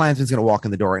 oh, the Klansman's going to walk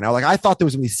in the door right now. Like I thought there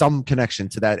was going to be some connection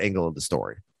to that angle of the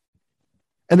story.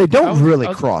 And they don't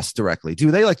really cross directly, do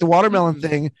they? Like the watermelon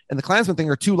thing and the Klansman thing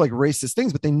are 2 like racist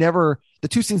things, but the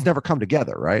 2 scenes never come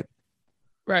together, right?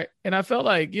 Right. And I felt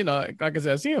like, like I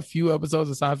said, I've seen a few episodes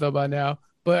of Seinfeld by now,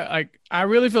 but like I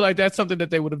really feel like that's something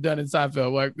that they would have done in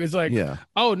Seinfeld. Like it's like,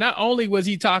 oh, not only was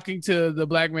he talking to the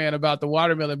Black man about the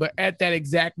watermelon, but at that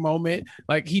exact moment,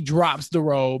 like he drops the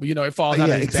robe, it falls out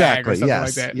of his bag or something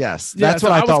like that. Yes, that's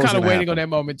what I was kind of waiting on that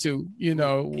moment too,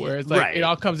 where it's like it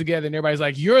all comes together and everybody's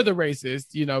like, you're the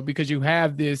racist, because you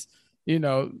have this,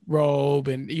 robe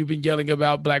and you've been yelling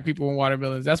about Black people and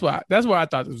watermelons. That's where I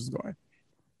thought this was going.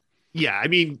 Yeah, I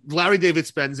mean, Larry David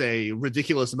spends a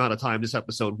ridiculous amount of time this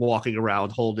episode walking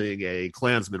around holding a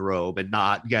Klansman robe and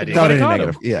not getting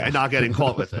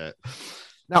caught with it.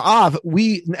 Now, Av,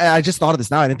 I just thought of this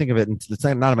now. I didn't think of it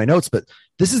until not in my notes, but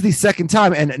this is the second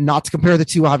time, and not to compare the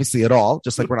 2 obviously at all,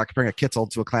 just like we're not comparing a kittel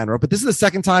to a Klan robe, but this is the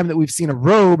second time that we've seen a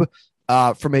robe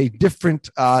from a different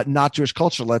not Jewish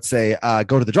culture, let's say,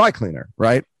 go to the dry cleaner,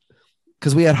 right?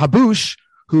 Because we had Habush,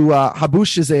 who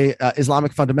Habush is a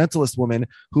Islamic fundamentalist woman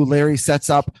who Larry sets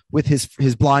up with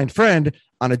his blind friend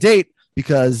on a date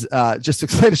because just to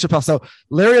explain to Chappelle, so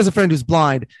Larry has a friend who's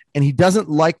blind and he doesn't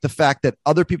like the fact that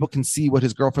other people can see what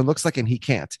his girlfriend looks like and he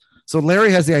can't. So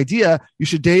Larry has the idea you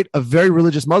should date a very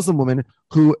religious Muslim woman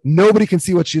who nobody can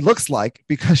see what she looks like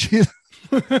because she's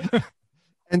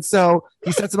and so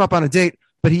he sets him up on a date,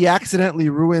 but he accidentally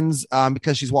ruins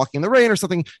because she's walking in the rain or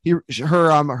something.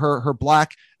 Her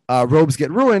black robes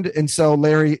get ruined, and so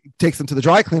Larry takes them to the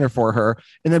dry cleaner for her.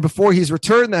 And then before he's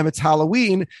returned them, it's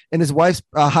Halloween, and his wife's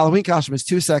Halloween costume is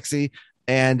too sexy,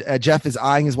 and Jeff is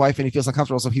eyeing his wife, and he feels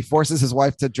uncomfortable, so he forces his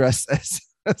wife to dress as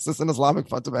an Islamic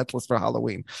fundamentalist for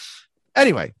Halloween.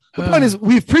 Anyway, the point is,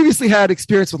 we've previously had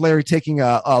experience with Larry taking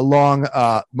a long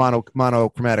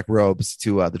monochromatic robes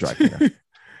to the dry cleaner.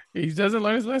 He doesn't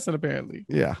learn his lesson, apparently.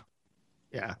 Yeah.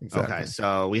 Exactly. Okay.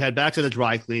 So we head back to the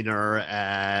dry cleaner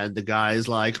and the guy's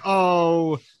like,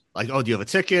 oh, Like, oh, do you have a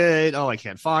ticket? Oh, I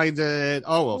can't find it.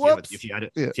 Oh, well, if you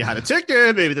had a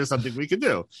ticket, maybe there's something we could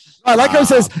do. Like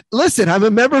says, listen, I'm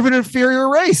a member of an inferior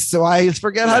race, so I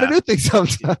forget how to do things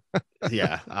sometimes.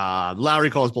 Yeah. Larry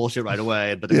calls bullshit right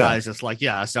away, but the guy's just like,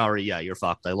 yeah, sorry, yeah, you're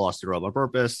fucked. I lost your robe on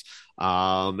purpose.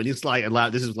 And he's like,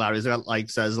 this is Larry's like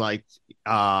says like,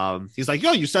 he's like,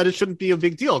 yo, you said it shouldn't be a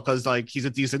big deal because like he's a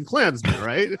decent Klansman,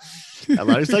 right? And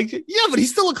Larry's like, yeah, but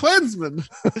he's still a Klansman.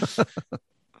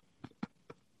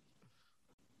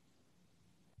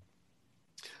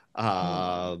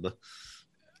 I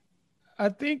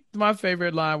think my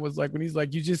favorite line was like when he's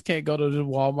like, you just can't go to the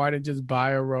Walmart and just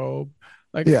buy a robe.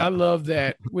 Like, I love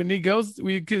that when he goes,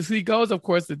 because he goes, of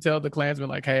course, to tell the Klansman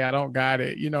like, hey, I don't got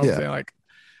it. You know what I'm saying? Like,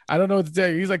 I don't know what to tell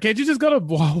you. He's like, can't you just go to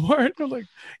Walmart? I'm like,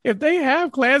 if they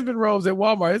have Klansman robes at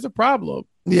Walmart, it's a problem.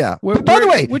 Yeah. By the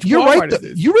way, you're right.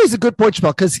 You raise a good point,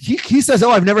 Chappelle, because he says,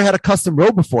 oh, I've never had a custom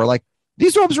robe before. Like,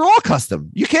 these robes are all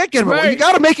custom. You can't get them. Right. You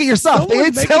got to make it yourself. They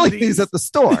ain't selling these at the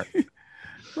store.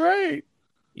 Right.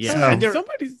 Yeah.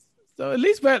 Somebody's, so at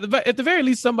least at the very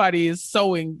least, somebody is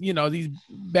sewing, these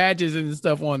badges and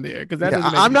stuff on there. Because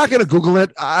I'm not going to Google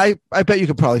it. I bet you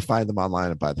could probably find them online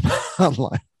and buy them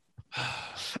online.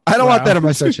 I don't want that in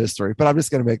my search history, but I'm just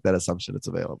going to make that assumption it's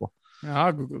available.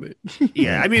 I'll Google it.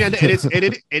 Yeah, I mean, and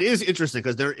it is interesting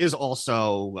because there is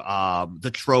also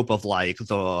the trope of like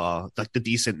the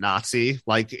decent Nazi,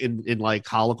 like in like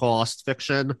Holocaust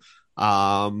fiction.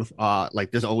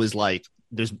 Like there's always like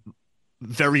there's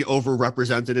very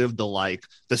overrepresentative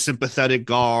the sympathetic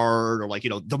guard, or like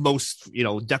the most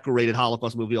decorated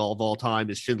Holocaust movie of all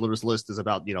time is Schindler's List, is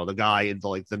about the guy in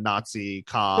the Nazi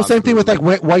cop. The same thing with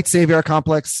like white savior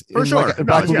complex for sure.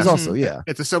 Black movies also,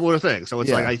 it's a similar thing. So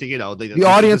it's like I think the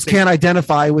audience can't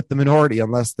identify with the minority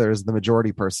unless there's the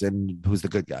majority person who's the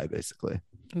good guy, basically.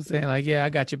 I'm saying like, yeah, I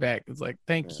got your back. It's like,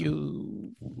 thank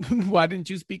you. Why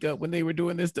didn't you speak up when they were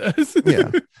doing this to us?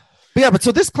 But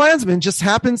so this Klansman just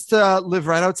happens to live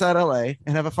right outside LA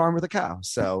and have a farm with a cow.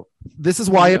 So this is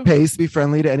why it pays to be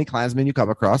friendly to any Klansman you come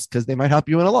across, because they might help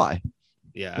you in a lie.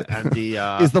 Yeah, and the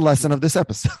is the lesson of this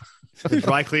episode. The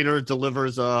dry cleaner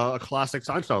delivers a classic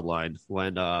Seinfeld line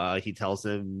when he tells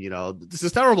him, this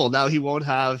is terrible. Now he won't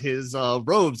have his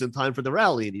robes in time for the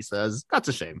rally, and he says, "That's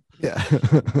a shame." Yeah.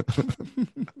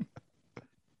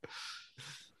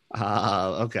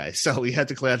 Okay, so we head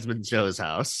to Klansman Joe's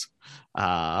house.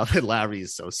 And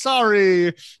Larry's so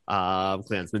sorry.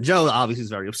 Klansman Joe obviously is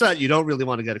very upset. You don't really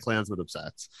want to get a Klansman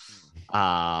upset.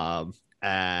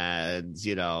 And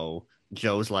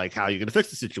Joe's like, how are you going to fix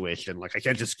the situation? Like, I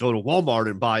can't just go to Walmart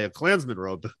and buy a Klansman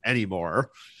robe anymore.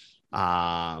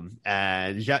 And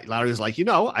Larry's like,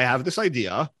 I have this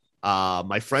idea.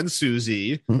 My friend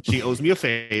Susie, she owes me a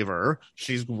favor.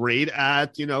 She's great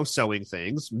at, sewing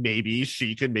things. Maybe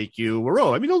she can make you a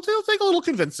robe. I mean, it'll take a little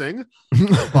convincing,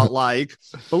 but like,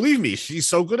 believe me, she's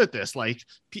so good at this. Like,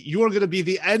 you are going to be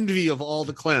the envy of all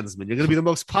the Klansmen. You're going to be the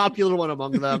most popular one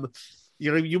among them.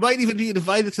 You might even be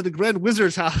invited to the Grand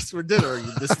Wizard's house for dinner.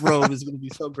 This robe is going to be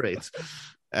so great.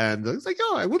 And it's like,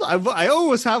 I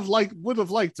always would have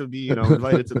liked to be,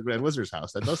 invited to the Grand Wizard's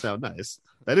house. That does sound nice.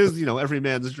 That is, every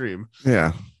man's dream.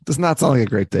 Yeah. Does not sound like a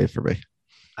great day for me.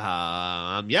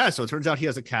 So it turns out he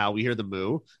has a cow. We hear the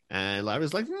moo, and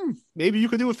Larry's like, maybe you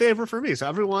could do a favor for me. So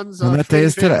everyone's and that day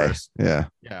is favors. Today.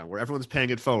 Yeah, where everyone's paying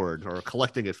it forward or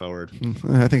collecting it forward.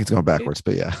 I think it's going backwards,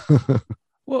 but yeah.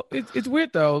 Well, it's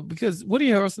weird though, because Woody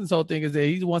Harrelson's whole thing is that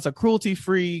he wants a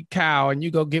cruelty-free cow, and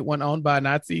you go get one owned by a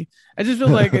Nazi. I just feel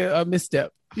like a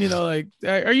misstep. Like,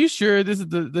 are you sure this is?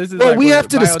 Well, like, we have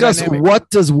to discuss what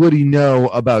does Woody know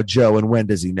about Joe, and when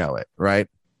does he know it? Right?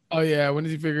 Oh yeah, when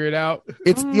does he figure it out?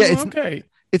 It's okay.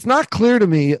 It's not clear to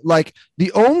me. Like,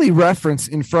 the only reference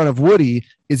in front of Woody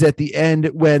is at the end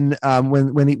when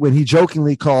he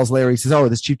jokingly calls Larry. He says, "Oh,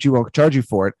 this cheap Jew won't charge you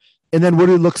for it." And then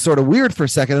Woody looks sort of weird for a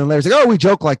second. And Larry's like, "Oh, we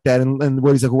joke like that." And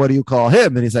Woody's like, "What do you call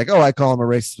him?" And he's like, "Oh, I call him a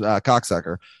race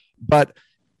cocksucker." But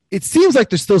it seems like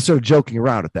they're still sort of joking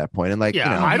around at that point. And like,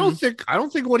 I don't think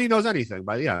Woody knows anything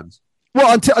by the end.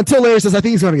 Well, until Larry says, "I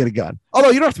think he's going to get a gun."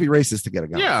 Although you don't have to be racist to get a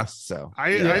gun. Yeah. So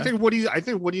I think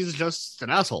Woody's just an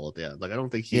asshole at the end. Like, I don't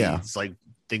think he's like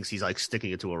thinks he's like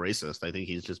sticking it to a racist. I think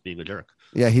he's just being a jerk.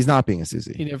 Yeah, he's not being a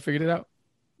Susie. He never figured it out.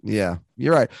 Yeah,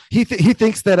 you're right. He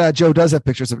thinks that Joe does have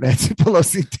pictures of Nancy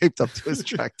Pelosi taped up to his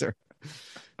tractor.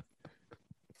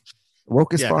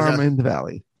 Wokest farm in the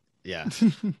valley. Yeah.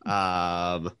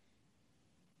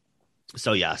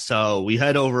 So we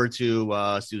head over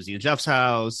to Susie and Jeff's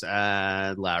house,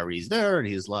 and Larry's there, and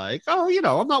he's like, "Oh,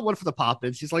 I'm not one for the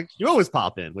pop-in." She's like, "You always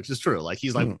pop in," which is true. Like,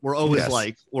 he's like, we're always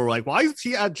like, why is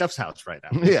he at Jeff's house right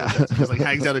now? Yeah, he's like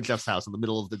hangs out at Jeff's house in the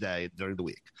middle of the day during the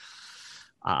week.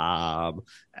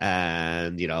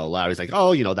 And Larry's like,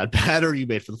 oh, that banner you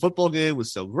made for the football game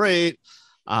was so great.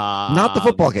 Not the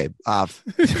football game.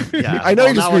 Yeah, I know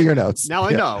you just read your notes. Now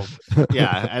I know.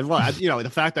 Yeah, and the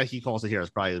fact that he calls it here is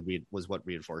probably was what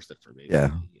reinforced it for me. Yeah,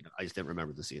 I just didn't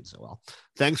remember the scene so well.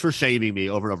 Thanks for shaming me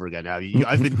over and over again. Now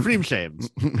I've been cream shamed.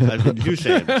 I've been too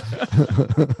shamed.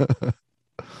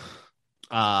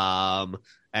 And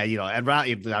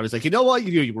I was like, you know what,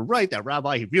 you were right. That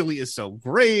rabbi, he really is so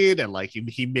great, and like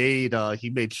he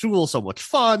made shul so much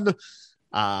fun.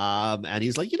 And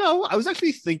he's like, I was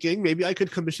actually thinking maybe I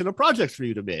could commission a project for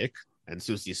you to make. And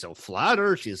Susie's so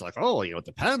flattered. She's like, oh, it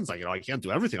depends. Like, I can't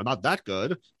do everything. I'm not that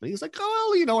good. And he's like,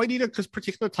 oh, well, I need a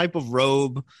particular type of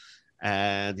robe.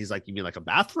 And he's like, you mean like a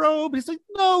bathrobe? He's like,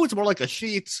 no, it's more like a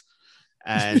sheet.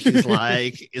 And she's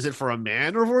like, is it for a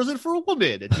man or is it for a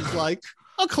woman? And she's like,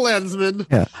 a Klansman.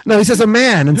 Yeah. No, he says a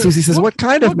man, and Susie says, "What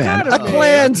kind of man? A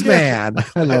Klansman." Yeah.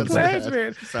 I love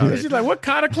that. She's like, "What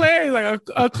kind of Klan?" He's like,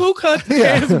 "A Ku Klux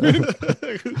Klansman."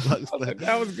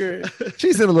 That was good.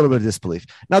 She's in a little bit of disbelief.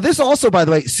 Now, this also, by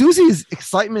the way, Susie's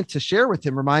excitement to share with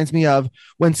him reminds me of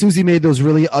when Susie made those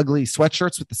really ugly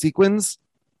sweatshirts with the sequins.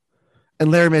 And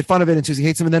Larry made fun of it, and Susie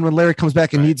hates him. And then when Larry comes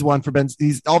back and needs one for Ben,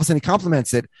 all of a sudden he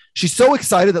compliments it. She's so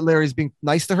excited that Larry's being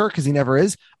nice to her because he never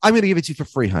is. I'm going to give it to you for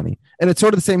free, honey. And it's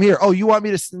sort of the same here. Oh, you want me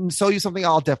to sew you something?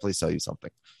 I'll definitely sew you something.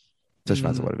 So she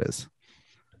finds out what it is.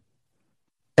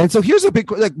 And so here's a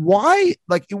big, like, why,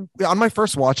 like on my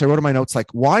first watch, I wrote in my notes,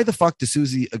 like, why the fuck does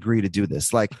Susie agree to do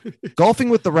this? Like, golfing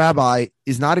with the rabbi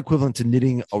is not equivalent to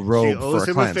knitting a robe for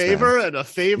a Klansman. Favor, and a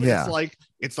favor. Yeah.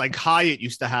 It's like Hyatt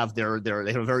used to have they had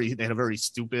a very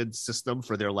stupid system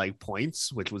for their like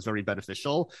points, which was very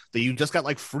beneficial. That you just got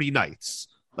like free nights.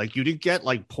 Like you didn't get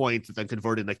like points that then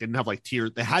converted. Like they didn't have like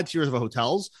tiers. They had tiers of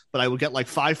hotels, but I would get like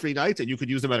 5 free nights, and you could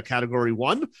use them at a category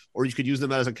 1, or you could use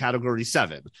them as a category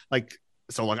 7.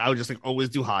 So I would just like always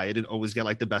do Hyatt and always get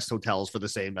like the best hotels for the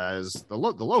same as the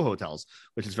low hotels,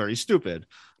 which is very stupid.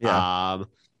 Yeah.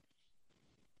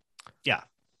 Yeah.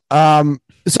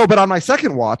 But on my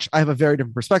second watch, I have a very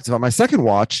different perspective. On my second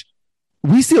watch,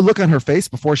 we see a look on her face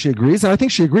before she agrees. And I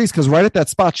think she agrees because right at that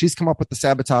spot, she's come up with the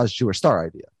sabotage Jewish star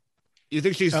idea. You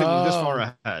think she's thinking this far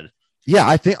ahead? Yeah,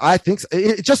 I think so.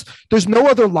 It just, there's no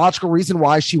other logical reason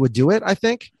why she would do it, I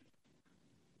think.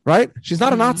 Right? She's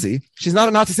not a Nazi. She's not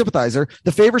a Nazi sympathizer.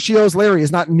 The favor she owes Larry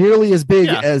is not nearly as big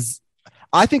as,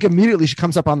 I think immediately she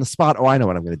comes up on the spot. Oh, I know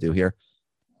what I'm going to do here.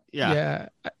 Yeah.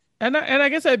 And I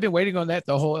guess I've been waiting on that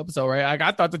the whole episode, right? Like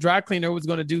I thought the dry cleaner was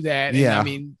going to do that. And I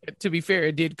mean, to be fair,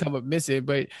 it did come up missing,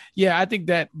 but yeah, I think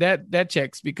that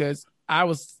checks because I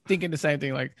was thinking the same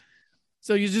thing. Like,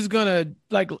 so you're just gonna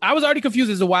I was already confused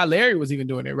as to why Larry was even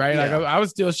doing it, right? Yeah. Like I was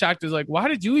still shocked. As like, why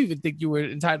did you even think you were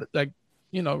entitled,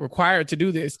 required to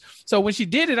do this? So when she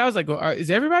did it, I was like, well, is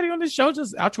everybody on this show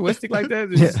just altruistic like that?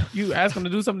 You ask them to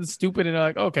do something stupid and they're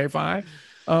like, okay, fine.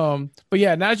 But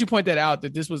yeah, now that you point that out,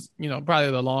 that this was, probably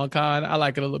the long con, I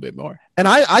like it a little bit more. And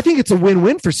I think it's a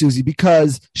win-win for Susie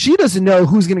because she doesn't know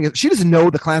she doesn't know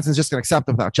the Klansman's just going to accept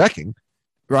it without checking.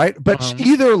 Right. But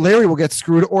either Larry will get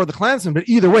screwed or the Klansman, but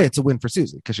either way, it's a win for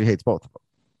Susie because she hates both of them.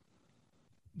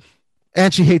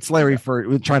 And she hates Larry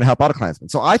for trying to help out a Klansman.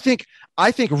 So I think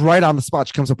right on the spot,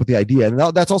 she comes up with the idea. And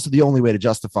that's also the only way to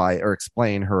justify or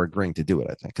explain her agreeing to do it,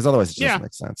 I think, because otherwise it just doesn't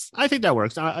make sense. I think that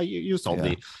works. You told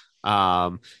me.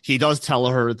 He does tell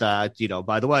her that,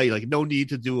 by the way, like no need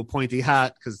to do a pointy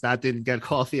hat because that didn't get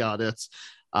coffee on it.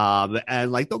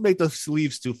 And like don't make the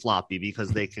sleeves too floppy because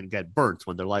they can get burnt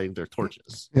when they're lighting their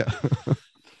torches. Yeah.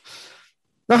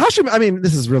 Now,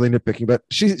 this is really nitpicking, but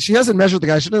she hasn't measured the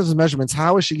guy. She doesn't have measurements.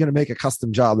 How is she going to make a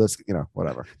custom job that's,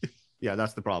 whatever? Yeah,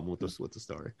 that's the problem with the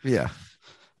story. Yeah.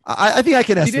 I think I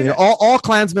can estimate all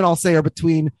Klansmen, I'll say, are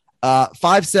between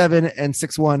 5'7" and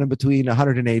 6'1" and between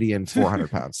 180 and 400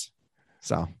 pounds.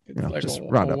 So, like just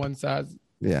round up. One size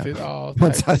fits all.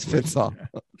 One size fits all.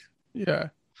 Yeah.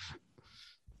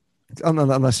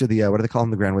 Unless you're the what do they call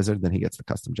him, the Grand Wizard, then he gets the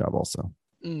custom job also.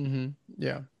 Mm-hmm.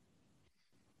 Yeah.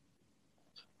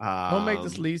 Don't make the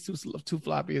sleeves too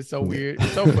floppy. It's so weird.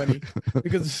 It's so funny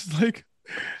because it's like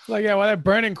while they're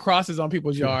burning crosses on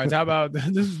people's yards, how about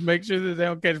just make sure that they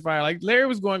don't catch fire? Like Larry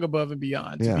was going above and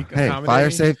beyond. Yeah. Hey, fire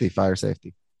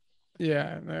safety.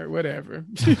 Yeah. Whatever.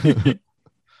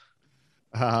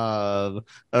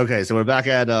 Okay, so we're back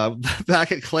at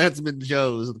Klansman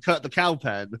Joe's, the cow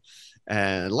pen,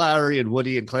 and Larry and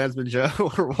Woody and Klansman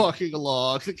Joe are walking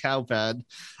along the cow pen.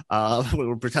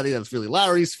 We're pretending that's really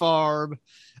Larry's farm,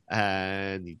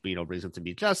 and brings him to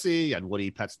meet Jesse, and Woody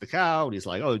pets the cow, and he's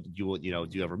like, oh, do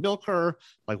you ever milk her?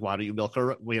 Like, why do you milk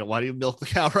her? Why do you milk the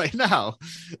cow right now?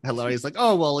 And Larry's like,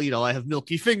 oh, well, I have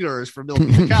milky fingers for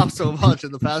milking the cow so much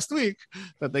in the past week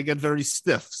that they get very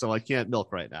stiff, so I can't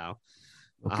milk right now.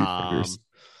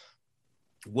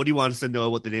 Woody wants to know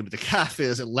what the name of the calf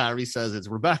is, and Larry says it's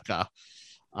Rebecca.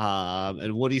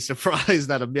 And Woody's surprised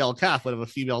that a male calf would have a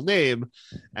female name,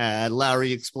 and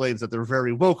Larry explains that they're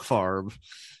very woke farm,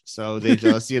 so they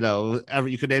just you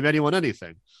could name anyone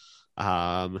anything,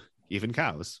 even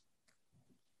cows.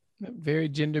 Very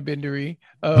gender bendery.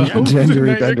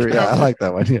 Gendery bendery. Yeah, I like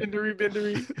that one. Gendery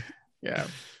bendery. Yeah.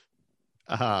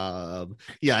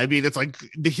 Yeah, I mean, it's like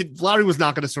Larry was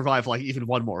not going to survive like even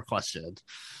one more question.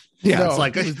 Yeah, it's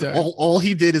like all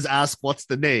he did is ask what's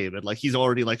the name, and like he's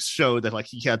already like showed that like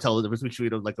he can't tell the difference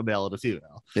between like a male and a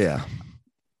female. Yeah.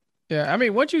 I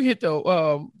mean, once you hit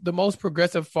the most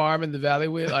progressive farm in the valley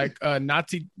with like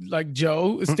Nazi like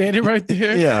Joe standing right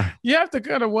there, you have to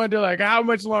kind of wonder like how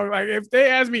much longer. Like if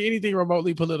they ask me anything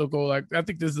remotely political, like I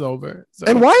think this is over. So,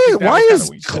 and why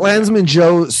is Klansman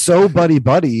Joe so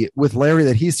buddy with Larry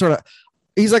that he's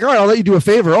like, all right, I'll let you do a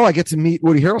favor. Oh, I get to meet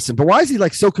Woody Harrelson. But why is he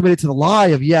like so committed to the lie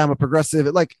of, I'm a progressive?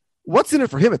 Like, what's in it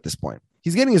for him at this point?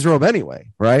 He's getting his robe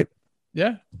anyway, right?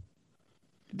 Yeah.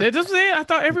 They're just saying, I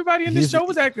thought everybody in the show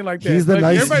was acting like that. He's the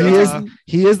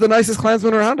he is the nicest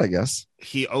Klansman around, I guess.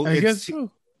 I guess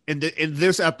so. In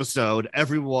this episode,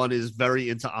 everyone is very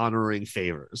into honoring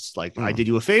favors. Like, I did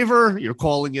you a favor, you're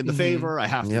calling in the favor, I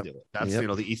have to do it. That's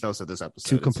the ethos of this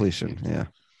episode. To completion,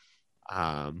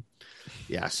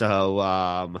 Yeah,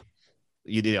 so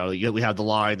we have the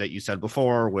line that you said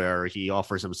before where he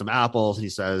offers him some apples and he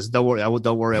says, don't worry, I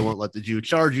won't let the Jew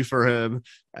charge you for him.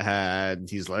 And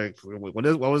he's like, what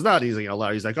was that? He's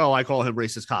Larry's like, oh, I call him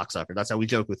racist cocksucker. That's how we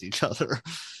joke with each other.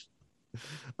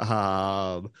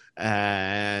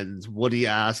 And Woody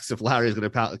asks if Larry's going to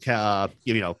pet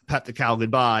the cow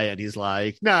goodbye, and he's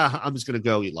like, nah, I'm just going to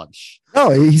go eat lunch.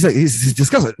 No, he's like, he's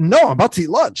disgusted. No, I'm about to eat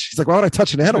lunch. He's like, why would I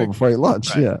touch an animal before I eat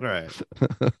lunch? Right.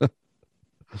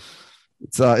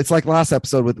 It's like last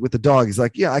episode with the dog. He's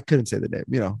like, I couldn't say the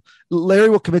name. Larry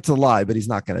will commit to the lie, but he's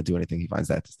not going to do anything he finds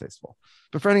that distasteful.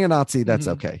 Befriending a Nazi, that's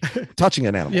okay. Touching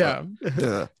an animal,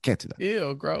 can't do that.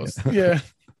 Ew, gross. Yeah.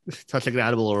 Touching an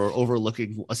animal or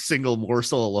overlooking a single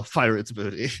morsel of pirate's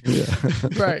booty.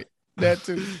 Right. That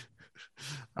too.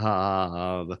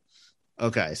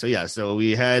 Okay, so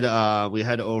we head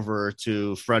over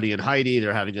to Freddie and Heidi.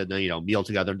 They're having a meal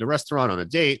together in the restaurant on a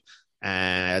date,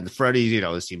 and Freddie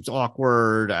it seems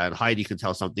awkward, and Heidi can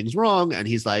tell something's wrong, and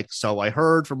he's like, so I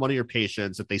heard from one of your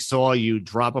patients that they saw you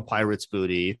drop a pirate's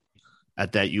booty,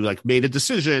 at that you like made a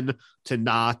decision to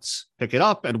not pick it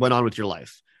up and went on with your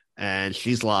life. And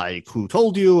she's like, who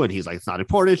told you? And he's like, it's not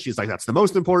important. She's like, that's the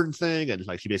most important thing. And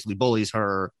like, she basically bullies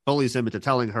him into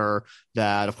telling her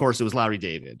that, of course, it was Larry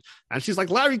David. And she's like,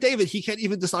 Larry David, he can't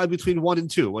even decide between 1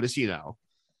 and 2. What does he know?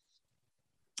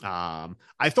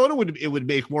 I thought it would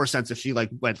make more sense if she like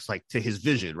went like to his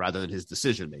vision rather than his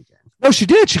decision making. No, she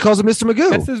did. She calls him Mr. Magoo.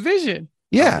 That's his vision.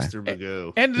 Yeah. Mr.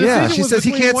 Magoo. And she says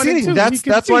he can't see anything.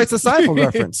 That's why it's a Seinfeld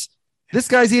reference. This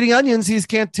guy's eating onions. He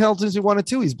can't tell between 1 and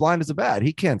 2. He's blind as a bat.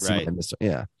 He can't see.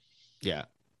 Yeah.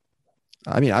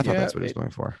 I mean, I thought that's what he was going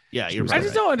for. Yeah, I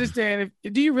just don't understand.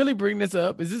 Do you really bring this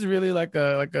up? Is this really like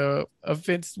a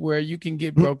offense where you can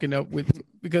get broken up with?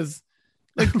 Because,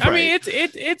 like, I mean,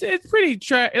 it's pretty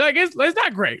like it's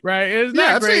not great, right? It's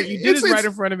not great. You did this right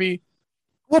in front of me.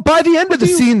 Well, by the end of the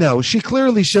scene, though, she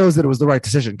clearly shows that it was the right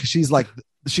decision because she's like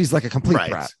a complete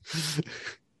brat.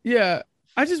 Yeah.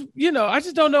 I just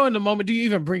don't know in the moment. Do you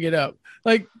even bring it up?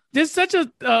 Like, there's such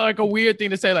a like a weird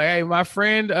thing to say. Like, hey, my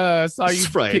friend saw you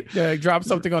drop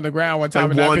something on the ground one time,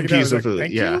 like and one piece of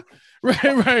food. You.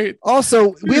 Right.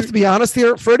 Also, we have to be honest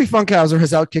here. Freddie Funkhauser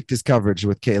has outkicked his coverage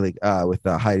with Kaylee, with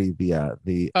Heidi, the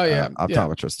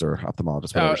optometrist or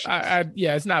ophthalmologist.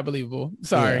 It's not believable.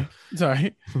 Sorry.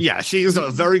 Yeah, she's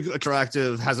very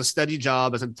attractive. Has a steady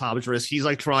job as an optometrist. He's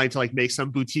like trying to like make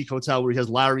some boutique hotel where he has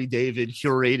Larry David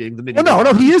curating the menu.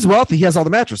 No, he is wealthy. He has all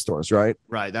the mattress stores, right?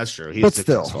 Right, that's true. But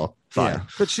still, fine. Yeah.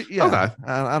 But okay.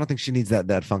 I don't think she needs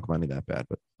that funk money that bad.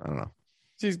 But I don't know.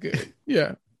 She's good.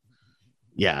 Yeah.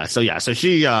 Yeah, so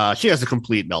she has a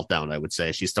complete meltdown, I would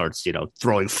say. She starts,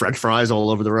 throwing French fries all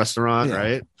over the restaurant,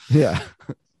 right? Yeah.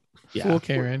 Full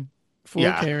Karen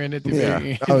at the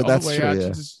beginning. Oh, that's true. She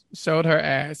just showed her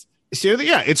ass. So,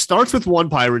 it starts with one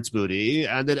pirate's booty,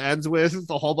 and it ends with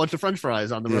a whole bunch of French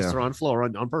fries on the restaurant floor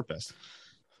on purpose.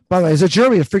 By the way, as a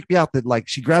Jeremy, it freaked me out that like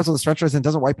she grabs all the French fries and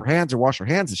doesn't wipe her hands or wash her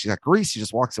hands, and she's got grease. She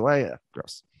just walks away. Yeah,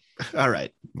 gross. All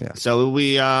right. Yeah. So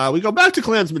we go back to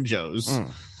Klansman Joe's.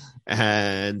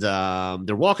 And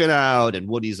they're walking out, and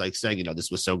Woody's like saying, this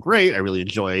was so great. I really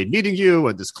enjoyed meeting you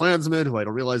and this Klansman who I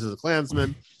don't realize is a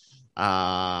Klansman.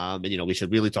 And we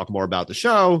should really talk more about the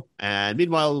show. And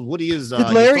meanwhile, Woody is.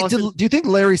 Do you think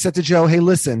Larry said to Joe, "Hey,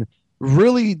 listen,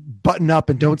 really button up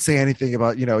and don't say anything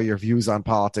about your views on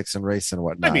politics and race and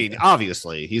whatnot"? I mean,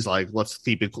 obviously, he's like, let's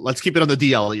keep it on the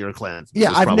DL that you're a Klansman.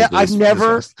 Yeah,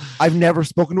 I've never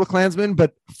spoken to a Klansman,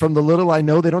 but from the little I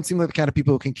know, they don't seem like the kind of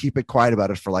people who can keep it quiet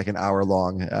about it for like an hour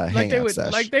long hangout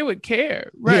session. Like they would care,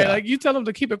 right? Yeah. Like you tell them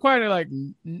to keep it quiet, they're like,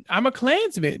 "I'm a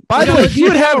Klansman." By the way, he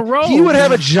would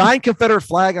have a giant Confederate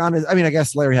flag on his. I mean, I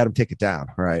guess Larry had him take it down,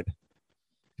 right?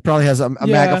 Probably has a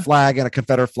MAGA flag and a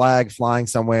Confederate flag flying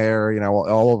somewhere,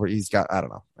 all over. He's got, I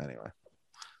don't know. Anyway.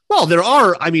 Well,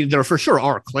 there for sure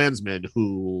are Klansmen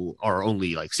who are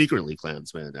only like secretly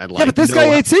Klansmen. And but this guy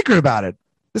ain't secret about it.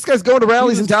 This guy's going to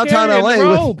rallies in downtown LA.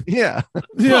 Well,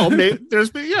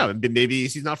 maybe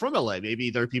he's not from LA. Maybe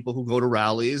there are people who go to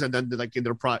rallies and then like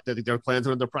they're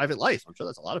Klansmen in their private life. I'm sure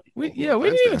that's a lot of people. We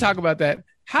didn't even talk about that.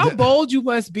 How bold you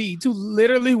must be to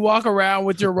literally walk around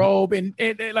with your robe and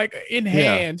like in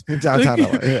hand in downtown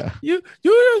LA. Yeah,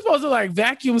 you're supposed to like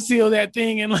vacuum seal that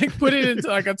thing and like put it into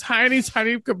like a tiny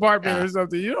compartment or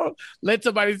something. You don't let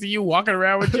somebody see you walking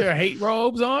around with your hate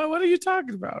robes on. What are you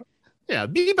talking about? Yeah,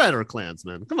 be better,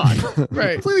 Klansman. Come on,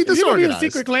 right? Completely disorganized. You don't be a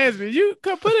secret Klansman. You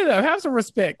put it up. Have some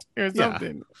respect or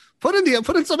something. Put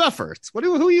in some efforts. What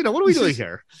are we doing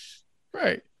here?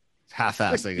 Right.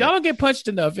 Half-assing. Y'all don't get punched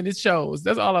enough, and it shows.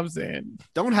 That's all I'm saying.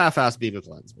 Don't half-ass being a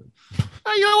Klansman.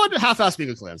 You know what? Half-ass being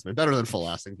a Klansman better than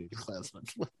full-assing being a Klansman.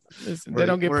 Listen, they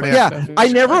don't get punched. Yeah, I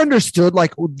never understood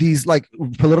like these like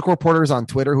political reporters on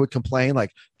Twitter who would complain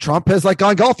like Trump has like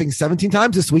gone golfing 17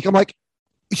 times this week. I'm like,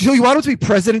 so you want him to be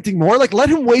presidenting more? Like, let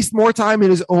him waste more time in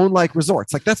his own like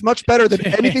resorts. Like, that's much better than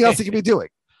anything else he could be doing.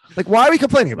 Like, why are we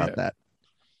complaining about that?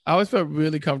 I always felt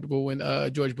really comfortable when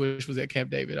George Bush was at Camp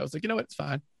David. I was like, you know what? It's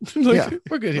fine.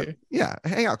 We're good here. Yeah.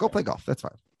 Hang out. Go play golf. That's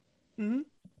fine.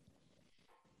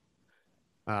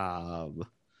 Mm-hmm.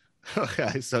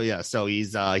 Okay. So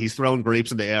he's throwing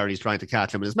grapes in the air and he's trying to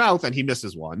catch them in his mouth and he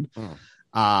misses one.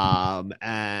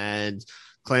 And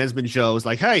Klansman Joe's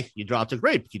like, "Hey, you dropped a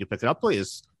grape. Can you pick it up,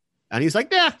 please?" And he's like,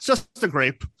 "Yeah, it's just a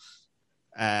grape."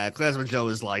 Klansman Joe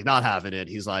is like not having it.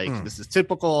 He's like, "This is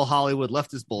typical Hollywood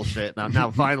leftist bullshit." Now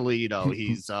finally,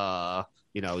 he's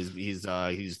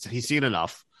seen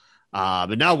enough.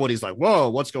 And now Woody's like, "Whoa,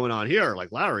 what's going on here?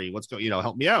 Like, Larry,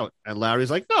 help me out." And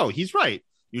Larry's like, "No, he's right.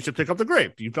 You should pick up the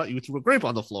grape. You threw a grape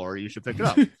on the floor. You should pick it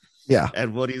up." Yeah.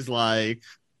 And Woody's like,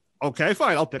 "Okay,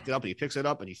 fine, I'll pick it up." And he picks it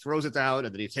up and he throws it down,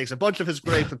 and then he takes a bunch of his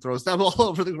grapes and throws them all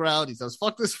over the ground. He says,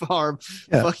 "Fuck this farm,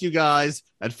 fuck you guys,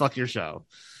 and fuck your show."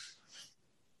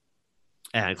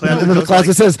 And the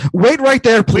Klansman says, "Wait right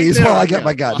there, please, while I get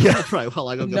my gun." Yeah, right. While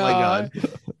I go get my gun.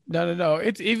 No.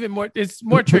 It's even more. It's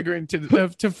more triggering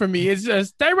to for me. It's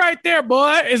just stay right there,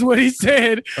 boy, is what he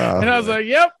said, and I was like,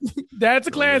 "Yep, that's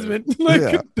a Klansman."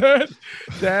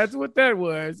 That's what that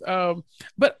was.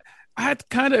 But I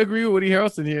kind of agree with Woody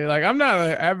Harrelson here. Like, I'm not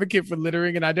an advocate for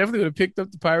littering, and I definitely would have picked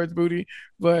up the pirate's booty,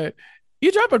 but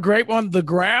you drop a grape on the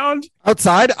ground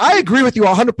outside. I agree with you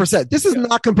 100%. This is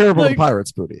not comparable to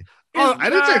pirate's booty. I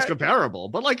didn't say it's comparable,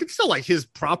 but like it's still like his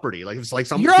property. Like it's like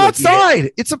something you're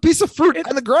outside. It's a piece of fruit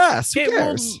in the grass. Who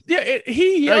cares?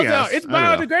 He yells out, "It's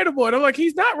biodegradable." And I'm like,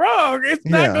 he's not wrong. It's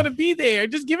not going to be there.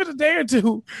 Just give it a day or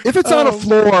two. If it's on a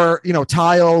floor,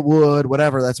 tile, wood,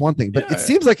 whatever, that's one thing. But it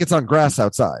seems like it's on grass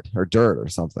outside or dirt or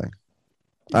something.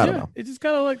 I don't know. It just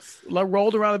kind of like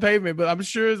rolled around the pavement, but I'm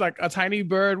sure it's like a tiny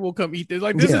bird will come eat this.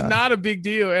 Like, this is not a big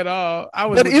deal at all.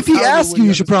 But if he asks you,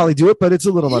 you should probably do it, but it's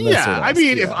a little unnecessary. Yeah, I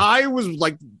mean, if I was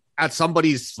like at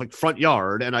somebody's like front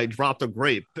yard and I dropped a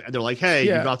grape and they're like, "Hey,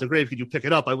 you dropped a grape, could you pick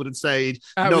it up?" I wouldn't say,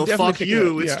 "No, fuck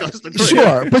you, it's just a grape."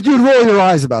 Sure, but you'd roll your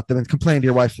eyes about them and complain to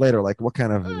your wife later, like, what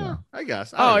kind of I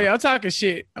guess. I'm talking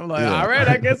shit. I'm like, all right,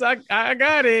 I guess I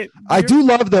got it. I do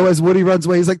love, though, as Woody runs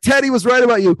away, he's like, "Ted, he was right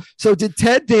about you." So did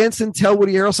Ted Danson tell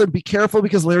Woody Harrelson, "Be careful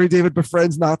because Larry David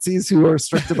befriends Nazis who are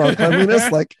strict about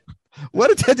cleanliness"? Like, what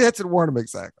did Ted Danson warn him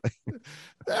exactly?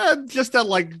 Just that,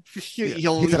 like, he's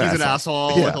an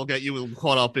asshole. And he'll get you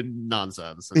caught up in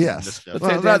nonsense. Yes, that's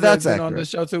accurate. On the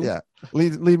show too. Yeah,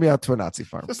 lead me out to a Nazi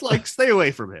farm. Just like stay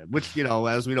away from him, which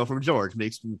as we know from George,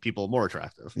 makes people more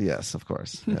attractive. Yes, of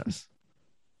course. Yes.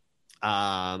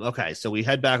 Okay, so we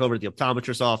head back over to the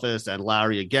optometrist's office, and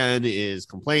Larry again is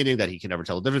complaining that he can never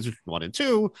tell the difference between 1 and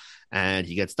 2, and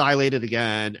he gets dilated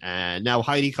again. And now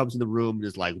Heidi comes in the room and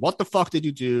is like, "What the fuck did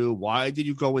you do? Why did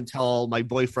you go and tell my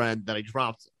boyfriend that I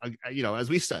dropped?" As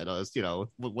we said,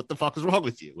 what the fuck is wrong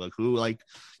with you? Like, who,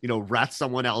 rats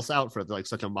someone else out for like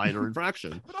such a minor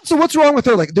infraction? So what's wrong with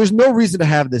her? Like, there's no reason to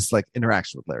have this like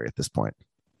interaction with Larry at this point.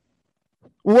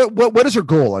 What is her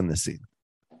goal on this scene?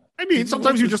 I mean,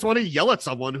 sometimes you just want to yell at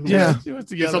someone who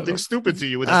did something stupid to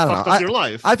you and that's fucked up your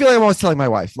life. I feel like I'm always telling my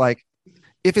wife, like,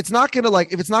 if it's not gonna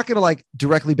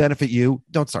directly benefit you,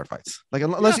 don't start fights. Like,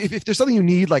 unless if there's something you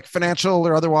need, like financial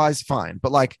or otherwise, fine.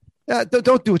 But like,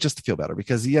 don't do it just to feel better,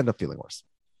 because you end up feeling worse.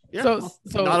 Yeah. So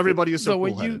not everybody is so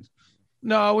cool-headed.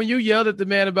 No, when you yelled at the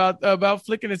man about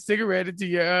flicking a cigarette into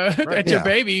your your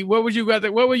baby, what were you about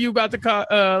to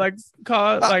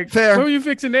call? Fair. What were you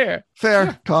fixing there? Fair,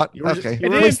 yeah. Caught. Okay.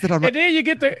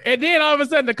 And then all of a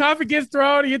sudden the coffee gets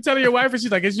thrown, and you're telling your wife, and she's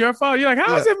like, "It's your fault." You're like,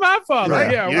 "How is it my fault?"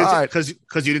 Yeah. Because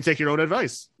you didn't take your own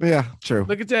advice. Yeah, true.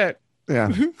 Look at that.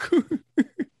 Yeah.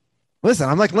 Listen,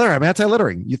 I'm like Larry. I'm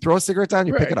anti-littering. You throw a cigarette down,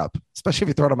 you pick it up, especially if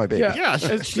you throw it on my baby. Yeah.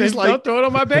 She's like, "Don't throw it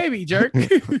on my baby, jerk."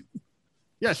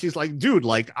 Yeah, she's like, dude,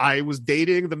 like, I was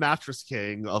dating the mattress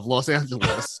king of Los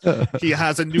Angeles. He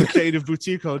has a new chain of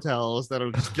boutique hotels that are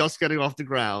just getting off the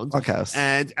ground. Okay.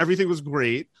 And everything was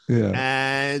great. Yeah.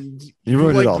 And you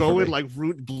ruined it all go for and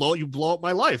me. blow up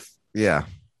my life. Yeah.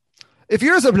 If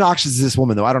you're as obnoxious as this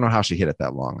woman, though, I don't know how she hit it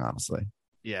that long, honestly.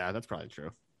 Yeah, that's probably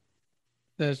true.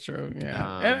 That's true.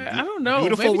 Yeah. And I don't know.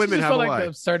 Beautiful Maybe women she just have felt a like way. the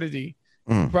absurdity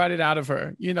brought it out of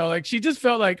her. Like she just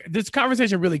felt like this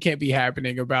conversation really can't be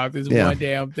happening about this one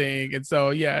damn thing. And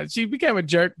so, she became a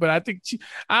jerk, but I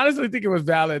honestly think it was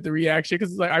valid, the reaction,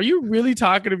 because it's like, are you really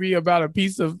talking to me about a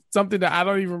piece of something that I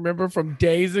don't even remember from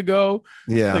days ago?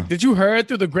 Yeah. Like, did you hear it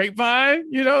through the grapevine?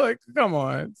 Like, come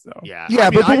on. So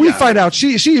but we find out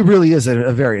she really is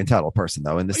a very entitled person,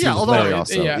 though. In the scene with Larry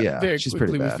also. She's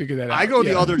pretty bad. We that out. I go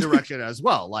the other direction as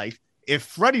well. Like, if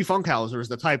Freddie Funkhauser is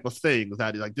the type of thing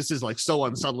that, like, this is like so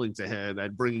unsettling to him,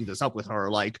 and bringing this up with her,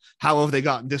 like, how have they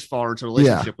gotten this far into a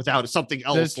relationship without something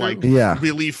else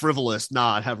really frivolous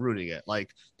not have ruining it? Like,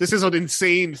 this is an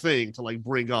insane thing to like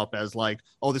bring up as like,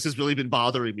 oh, this has really been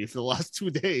bothering me for the last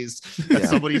 2 days that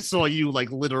somebody saw you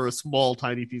like litter a small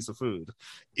tiny piece of food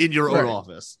in your own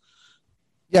office.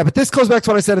 Yeah, but this goes back to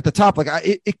what I said at the top. Like,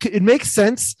 it makes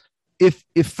sense if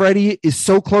Freddie is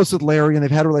so close with Larry and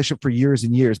they've had a relationship for years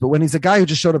and years, but when he's a guy who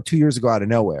just showed up 2 years ago out of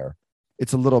nowhere,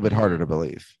 it's a little bit harder to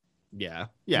believe. I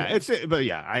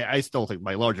still think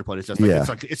my larger point is just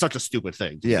like, it's such a stupid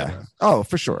thing. Oh,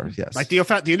 for sure. Yes. Like the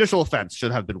initial offense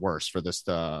should have been worse for this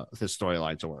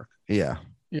storyline to work. Yeah.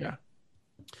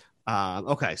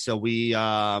 Okay, so we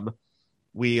head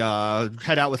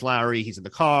out with Larry. He's in the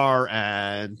car,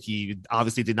 and he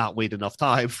obviously did not wait enough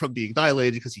time from being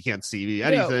dilated because he can't see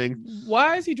anything.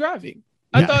 Why is he driving?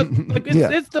 I thought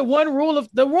it's the one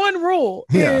rule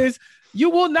is you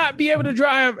will not be able to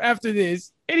drive after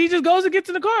this, and he just goes and gets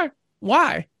in the car.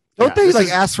 Why? Don't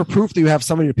they ask for proof that you have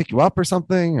somebody to pick you up or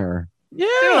something? Or they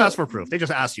don't ask for proof. They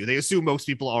just ask you. They assume most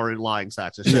people are in lying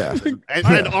sacks of shit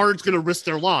and aren't going to risk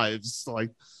their lives.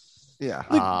 Like.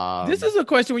 Yeah. This is a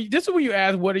question. This is when you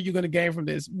ask, what are you going to gain from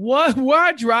this?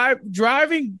 Why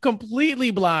driving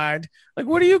completely blind? Like,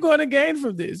 what are you going to gain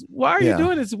from this? Why are you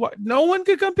doing this? No one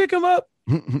could come pick him up.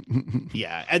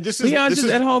 And this is Leon's just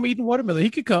at home eating watermelon.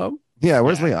 He could come. Yeah,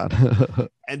 where's Leon?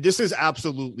 And this is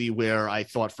absolutely where I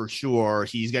thought for sure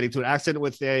he's getting to an accident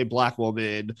with a black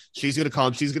woman. She's going to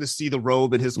come. She's going to see the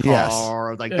robe in his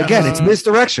car. Like, again, it's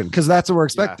misdirection because that's what we're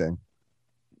expecting.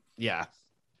 Yeah.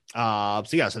 So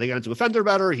they got into offender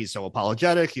better. He's so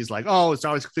apologetic. He's like, oh, it's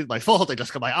always completely my fault. I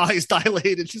just got my eyes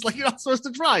dilated. She's like, you're not supposed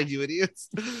to drive, you idiots.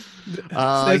 He's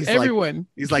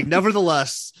like,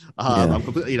 nevertheless, I'm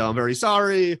completely, I'm very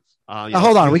sorry.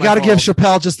 Hold on. We got to give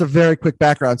Chappelle just a very quick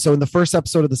background. So in the first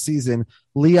episode of the season,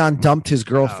 Leon dumped his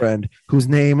girlfriend, whose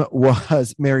name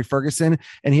was Mary Ferguson,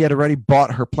 and he had already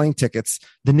bought her plane tickets,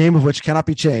 the name of which cannot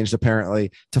be changed,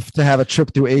 apparently, to have a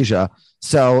trip through Asia.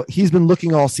 So he's been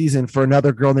looking all season for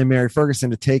another girl named Mary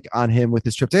Ferguson to take on him with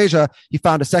his trip to Asia. He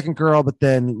found a second girl, but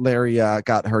then Larry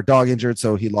got her dog injured,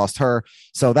 so he lost her.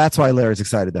 So that's why Larry's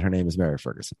excited that her name is Mary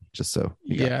Ferguson. Just so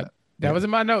you got that was in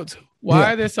my notes.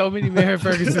 Why are there so many Mary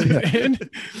Ferguson?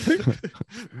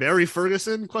 Mary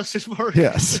Ferguson? Question mark.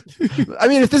 Yes. I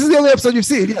mean, if this is the only episode you've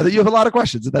seen, you have a lot of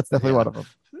questions, and that's definitely one of them.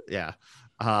 Yeah.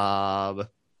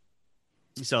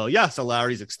 So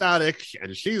Larry's ecstatic,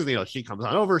 and she's, she comes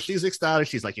on over. She's ecstatic.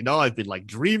 She's like, I've been like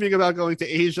dreaming about going to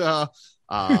Asia.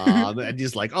 And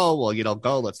he's like, oh, well,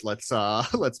 go,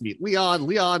 let's meet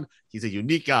Leon, he's a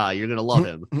unique guy, you're gonna love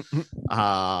him.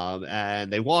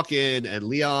 And they walk in, and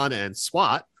Leon and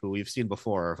Swat, who we've seen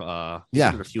before, in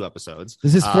a few episodes,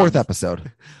 this is his fourth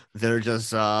episode, they're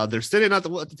just they're sitting at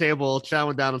the table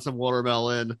chowing down on some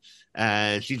watermelon,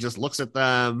 and she just looks at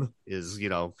them, is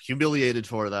humiliated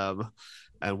for them,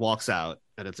 and walks out,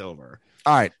 and it's over.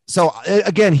 All right. So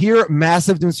again, here,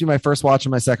 massive difference between my first watch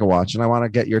and my second watch. And I want to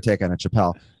get your take on it,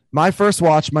 Chappelle. My first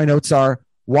watch, my notes are,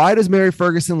 why does Mary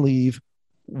Ferguson leave?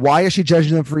 Why is she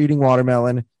judging them for eating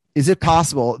watermelon? Is it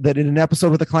possible that in an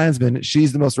episode with a Klansman,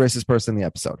 she's the most racist person in the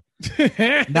episode?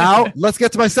 Now, let's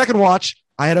get to my second watch.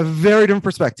 I had a very different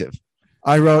perspective.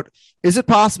 I wrote, is it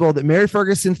possible that Mary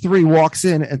Ferguson 3 walks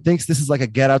in and thinks this is like a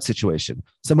Get Out situation?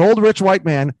 Some old rich white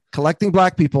man collecting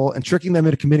black people and tricking them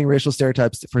into committing racial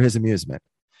stereotypes for his amusement.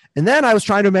 And then I was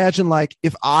trying to imagine, like,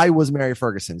 if I was Mary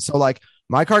Ferguson. So, like,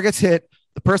 my car gets hit.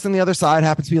 The person on the other side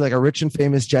happens to be like a rich and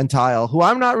famous Gentile who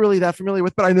I'm not really that familiar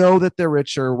with, but I know that they're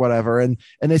rich or whatever. And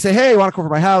they say, hey, you want to come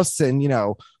over to my house and,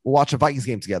 we'll watch a Vikings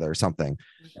game together or something.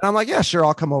 And I'm like, yeah, sure.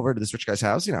 I'll come over to this rich guy's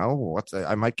house.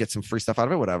 I might get some free stuff out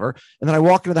of it, whatever. And then I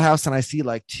walk into the house and I see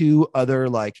like 2 other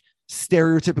like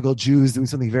stereotypical Jews doing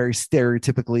something very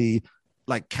stereotypically,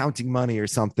 like counting money or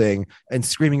something and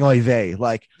screaming oy vey.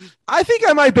 Like, I think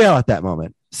I might bail at that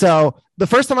moment. So the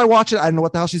first time I watch it, I don't know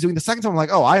what the hell she's doing. The second time I'm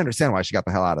like, oh, I understand why she got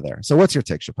the hell out of there. So what's your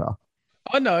take, Chappelle?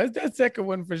 Oh no, it's that second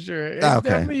one for sure. It's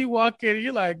definitely you walk in and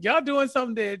you're like, y'all doing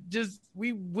something that just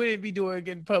we wouldn't be doing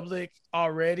in public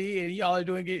already, and y'all are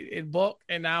doing it in bulk,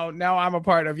 and now I'm a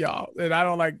part of y'all, and I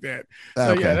don't like that.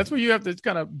 So yeah, that's where you have to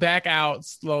kind of back out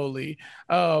slowly.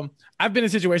 I've been in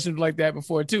situations like that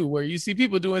before too, where you see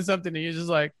people doing something and you're just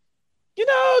like,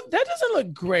 that doesn't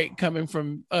look great coming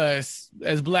from us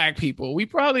as black people. We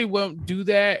probably won't do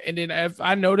that. And then if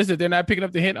I notice that they're not picking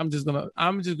up the hint, I'm just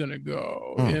gonna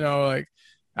go.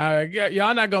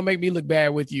 Y'all not gonna make me look bad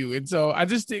with you. And so I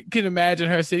just can imagine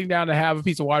her sitting down to have a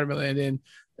piece of watermelon, and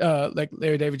then like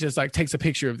Larry David just like takes a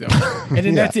picture of them, and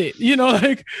then that's it. No,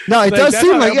 it does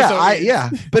seem like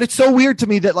but it's so weird to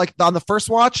me that like on the first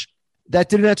watch, that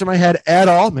didn't enter my head at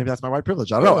all. Maybe that's my white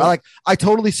privilege. I don't know. I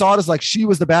totally saw it as like she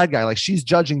was the bad guy. Like she's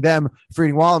judging them for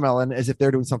eating watermelon as if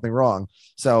they're doing something wrong.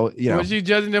 So, well, she's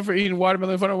judging them for eating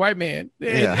watermelon in front of a white man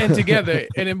and together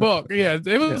and in bulk. Yeah.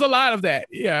 It was a lot of that.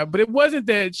 Yeah. But it wasn't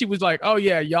that she was like, oh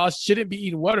yeah, y'all shouldn't be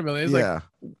eating watermelon. It's like,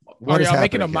 are y'all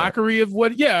making a mockery of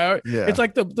what? Yeah. It's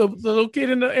like the little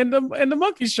kid in the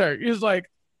monkey shirt. It's like,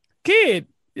 kid,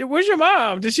 where's your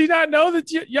mom? Did she not know that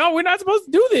y'all we're not supposed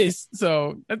to do this?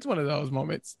 So that's one of those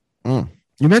moments.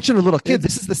 You mentioned a little kid.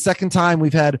 This is the second time we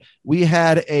had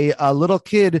a little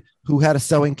kid who had a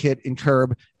sewing kit in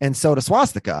Curb and sewed a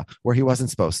swastika where he wasn't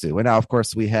supposed to. And now, of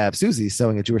course, we have Susie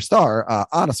sewing a Jewish star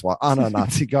on a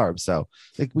Nazi garb. So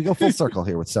we go full circle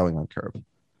here with sewing on Curb.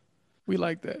 We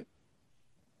like that.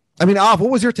 I mean, what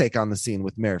was your take on the scene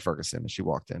with Mary Ferguson as she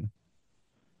walked in?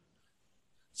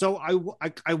 So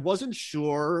I wasn't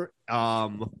sure.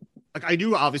 Like I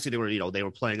knew obviously they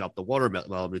were playing up the watermelon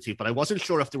motif, but I wasn't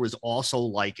sure if there was also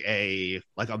like a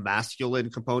masculine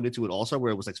component to it also,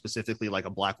 where it was like specifically like a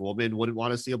black woman wouldn't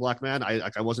want to see a black man. I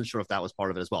wasn't sure if that was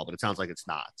part of it as well, but it sounds like it's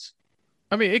not.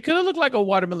 I mean, it could have looked like a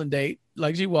watermelon date.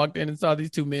 Like she walked in and saw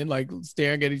these 2 men like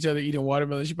staring at each other eating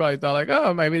watermelon. She probably thought like,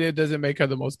 oh, maybe that doesn't make her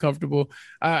the most comfortable.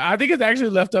 I think it's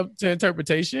actually left up to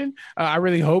interpretation. I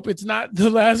really hope it's not the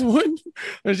last one.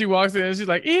 When she walks in and she's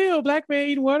like, ew, black man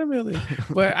eating watermelon.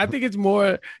 But I think it's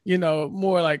more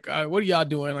like, what are y'all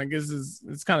doing? Like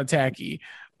it's kind of tacky.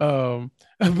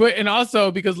 But also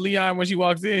because Leon, when she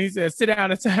walks in, he says, sit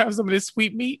down and have some of this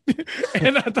sweet meat.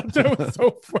 And I thought that was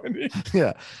so funny.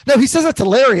 Yeah. No, he says that to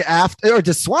Larry after, or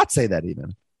does SWAT say that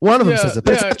even? One of them says it,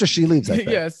 but it's after she leaves. I think.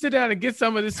 Yeah, sit down and get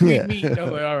some of this sweet meat. And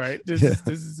I'm like, all right, this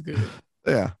is good.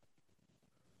 Yeah.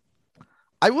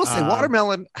 I will say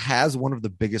watermelon has one of the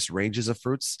biggest ranges of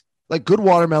fruits. Like good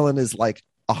watermelon is like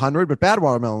 100, but bad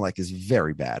watermelon like is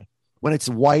very bad. When it's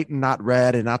white and not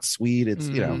red and not sweet, it's,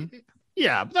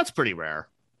 Yeah, but that's pretty rare.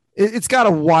 It's got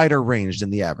a wider range than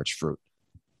the average fruit.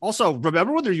 Also,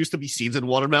 remember when there used to be seeds in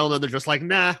watermelon and they're just like,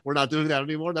 nah, we're not doing that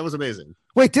anymore? That was amazing.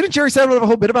 Wait, didn't Jerry Seinfeld have a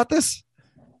whole bit about this?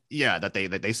 Yeah, that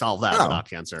they solved that without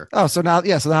cancer. Oh, so now it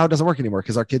doesn't work anymore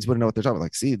because our kids wouldn't know what they're talking about,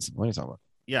 like seeds. What are you talking about?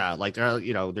 Yeah, like, there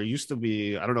used to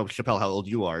be, I don't know, Chappelle, how old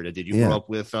you are. Did you grow up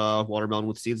with watermelon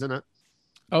with seeds in it?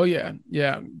 Oh yeah.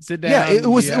 Sit down. Yeah, it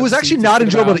was actually not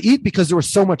enjoyable to eat because there was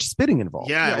so much spitting involved.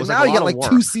 Yeah, it was now you get like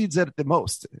 2 seeds at the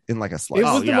most in like a slice. It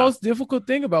was the most difficult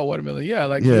thing about watermelon. Yeah,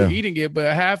 like you're eating it,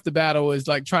 but half the battle is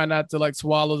like trying not to like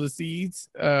swallow the seeds.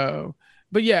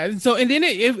 But yeah, so and then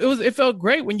it felt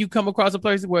great when you come across a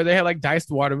place where they had like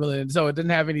diced watermelon, so it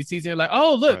didn't have any seeds. You're like,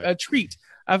 oh look, a treat.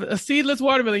 A seedless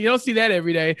watermelon. You don't see that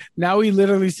every day. Now we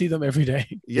literally see them every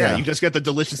day. Yeah, you just get the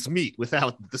delicious meat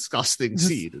without the disgusting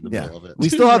seed in the middle of it. We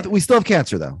still have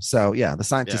cancer though. So yeah, the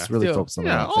scientists really focus on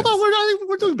that. Although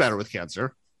we're doing better with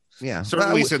cancer. Yeah,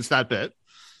 certainly since that bit.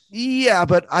 Yeah,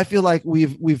 but I feel like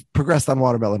we've progressed on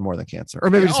watermelon more than cancer, or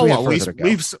maybe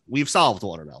we've solved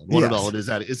watermelon. Watermelon is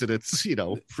in its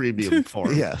premium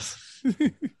form. Yes.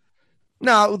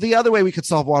 Now the other way we could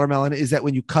solve watermelon is that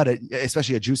when you cut it,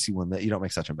 especially a juicy one, that you don't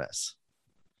make such a mess.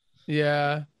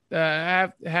 Yeah,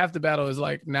 half the battle is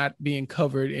like not being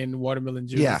covered in watermelon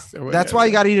juice. Yeah, that's why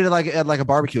you got to eat it at like a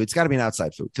barbecue. It's got to be an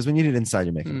outside food because when you eat it inside,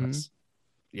 you're making a mess.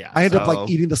 Yeah, I end up like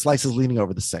eating the slices leaning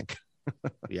over the sink.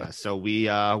 Yeah, so we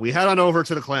head on over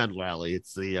to the Klan rally.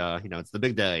 It's the it's the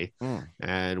big day,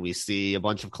 and we see a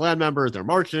bunch of Klan members. They're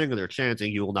marching and they're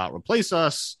chanting, "You will not replace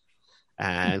us."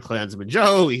 And Klansman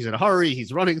Joe, he's in a hurry.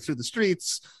 He's running through the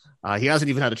streets. He hasn't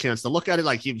even had a chance to look at it.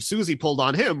 Like Susie pulled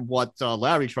on him what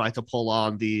Larry tried to pull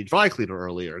on the dry cleaner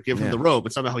earlier, give him the robe,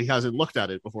 but somehow he hasn't looked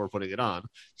at it before putting it on.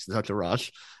 He's in such a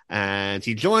rush. And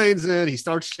he joins in. He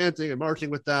starts chanting and marching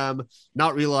with them,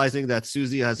 not realizing that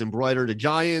Susie has embroidered a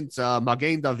giant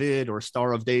Magen David or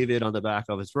Star of David on the back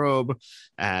of his robe.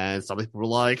 And some people were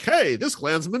like, hey, this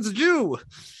Klansman's a Jew.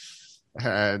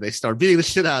 And they start beating the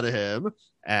shit out of him.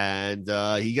 And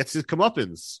he gets his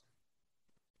comeuppance.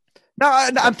 Now,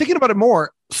 I'm thinking about it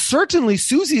more. Certainly,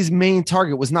 Susie's main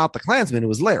target was not the Klansman. It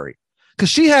was Larry. Because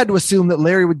she had to assume that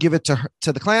Larry would give it to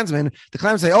the Klansman. The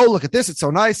Klansman say, oh, look at this. It's so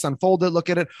nice. Unfold it.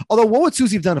 Look at it. Although, what would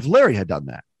Susie have done if Larry had done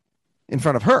that in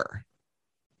front of her?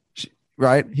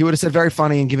 Right? He would have said very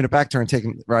funny and given it back to her and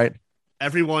taken, right?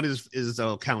 Everyone is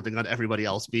counting on everybody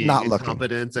else being not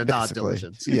incompetent and not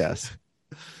diligent. Yes,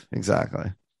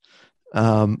 exactly.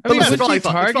 But it's probably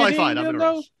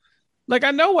fine. Like,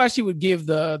 I know why she would give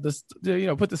the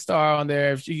put the star on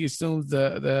there if she assumes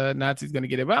the Nazi's going to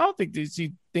get it, but I don't think that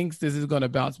she thinks this is going to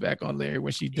bounce back on Larry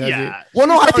when she does it. Well,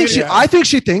 no, I think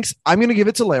she thinks I'm going to give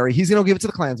it to Larry. He's going to give it to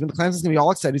the Klansman. The Klansman's going to be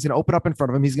all excited. He's going to open up in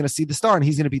front of him. He's going to see the star and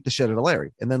he's going to beat the shit out of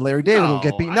Larry. And then Larry David will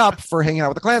get beaten up for hanging out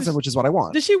with the Klansman, which is what I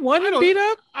want. Does she want him beat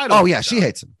up? Oh yeah, she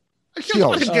hates him. She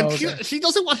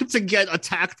doesn't want him to get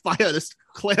attacked by a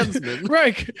Klansman.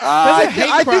 Right.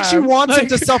 I think she wants him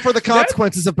to suffer the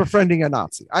consequences of befriending a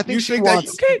Nazi. I think she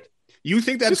wants. You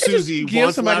think that Susie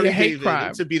wants Larry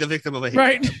David to be the victim of a hate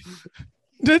crime?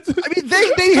 I mean,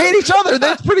 they hate each other.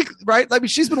 That's pretty right. I mean,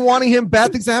 she's been wanting him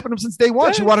bad things to happen to him since day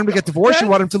one. She wanted him to get divorced. She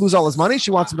wanted him to lose all his money. She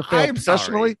wants him to fail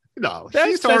professionally. No,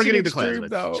 she's targeting the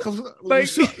Klansman. Like,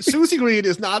 Susie Green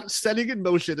is not setting in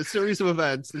motion a series of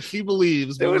events that she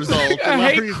believes will result in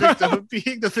Larry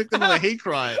being the victim of a hate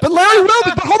crime. But Larry will.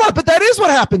 But hold on. But that is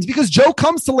what happens because Joe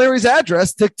comes to Larry's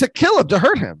address to kill him, to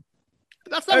hurt him.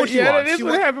 That's not what she wants. That is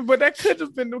what happened, but that could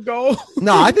have been the goal.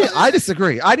 No, I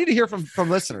disagree. I need to hear from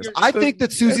listeners. I think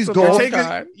that Susie's goal.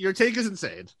 Your take is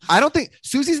insane. I don't think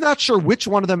Susie's not sure which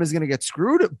one of them is going to get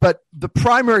screwed, but the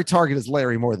primary target is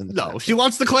Larry more than the Klansman. She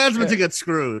wants the Klansman to get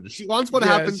screwed. She wants what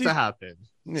happens to happen.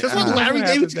 She doesn't want Larry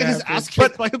David to get his ass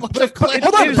kicked by a bunch of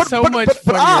Klansmen.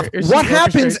 What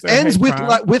happens ends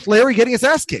with Larry getting his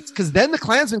ass kicked because then the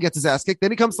Klansman gets his ass kicked.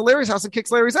 Then he comes to Larry's house and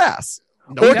kicks Larry's ass.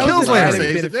 Or kills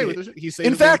Larry.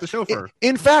 In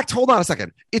fact, hold on a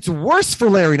second. It's worse for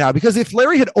Larry now because if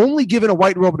Larry had only given a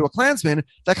white robe to a Klansman,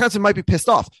 that Klansman might be pissed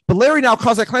off. But Larry now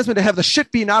caused that Klansman to have the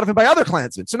shit beaten out of him by other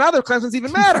Klansmen. So now their Klansmen's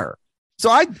even matter.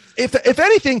 So if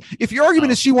anything, if your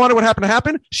argument is she wanted what happened to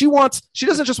happen, she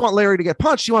doesn't just want Larry to get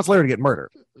punched. She wants Larry to get murdered.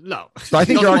 No, so I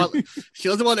think she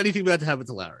doesn't want anything bad to happen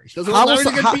to Larry. She doesn't want Larry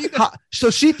to get beaten.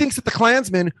 So she thinks that the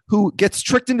Klansman who gets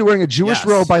tricked into wearing a Jewish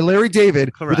robe by Larry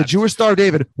David with a Jewish Star of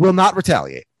David will not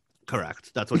retaliate.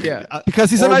 Correct. That's what.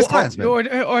 Because he's a nice Klansman,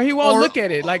 or he won't look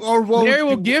at it. Like Larry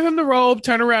will give him the robe,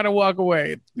 turn around, and walk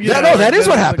away. That is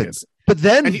what happens. But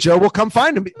then Joe will come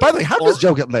find him. By the way, how does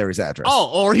Joe get Larry's address?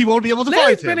 Or he won't be able to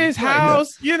find him. In his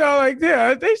house,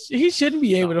 he shouldn't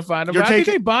be able to find him. But I think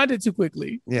they bonded too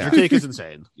quickly. Yeah. Your take is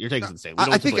insane.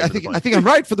 I think I'm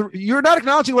right. You're not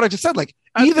acknowledging what I just said. Like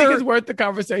I think it's worth the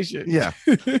conversation. Yeah.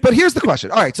 But here's the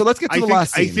question. All right, so let's get to the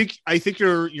last scene. I think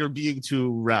you're being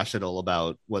too rational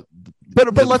about what.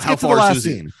 But let's get to the last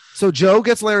scene. So Joe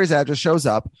gets Larry's address, shows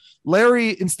up.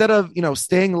 Larry, instead of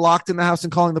staying locked in the house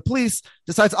and calling the police,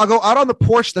 decides I'll go out on the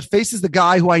porch that faces the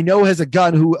guy who I know has a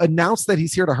gun, who announced that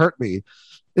he's here to hurt me,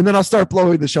 and then I'll start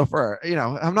blowing the chauffeur.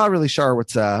 I'm not really sure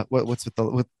what's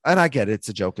with and I get it, it's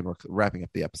a joke and we're wrapping up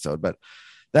the episode, but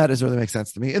that doesn't really make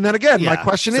sense to me. And then again, my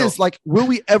question is will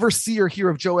we ever see or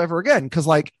hear of Joe ever again? Because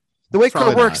the way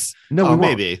it works, no, we won't.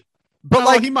 Maybe. But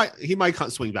like he might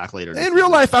swing back later. In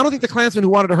real life, I don't think the Klansman who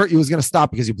wanted to hurt you was going to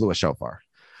stop because you blew a shofar.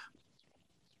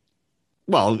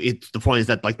 Well, the point is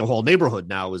that like the whole neighborhood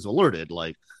now is alerted.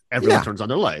 Like everyone turns on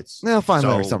their lights. They'll find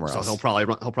later somewhere else. So he'll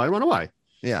probably run away.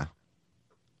 Yeah.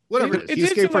 Whatever. He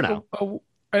escaped for now.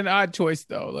 An odd choice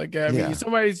though. Like I mean,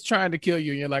 somebody's trying to kill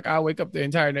you, and you're like, I'll wake up the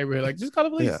entire neighborhood. Like, just call the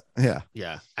police.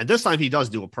 Yeah. And this time he does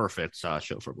do a perfect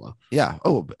shofar blow. Yeah.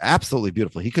 Oh, absolutely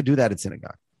beautiful. He could do that in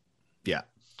synagogue. Yeah.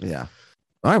 Yeah.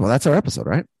 All right. Well, that's our episode,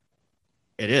 right?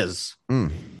 It is.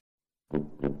 Mm.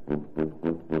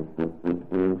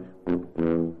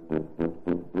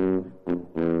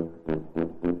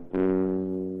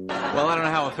 Well, I don't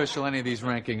know how official any of these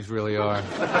rankings really are.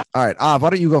 All right, Av, why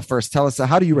don't you go first? Tell us,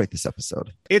 how do you rate this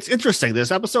episode? It's interesting.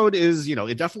 This episode is,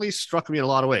 it definitely struck me in a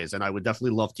lot of ways, and I would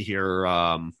definitely love to hear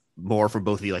more from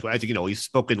both of you. Like, I think, we've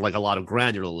spoken like a lot of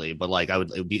granularly, but like, it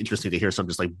would be interesting to hear some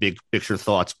just like big picture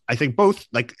thoughts. I think both,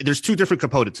 like, there's two different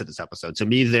components to this episode. To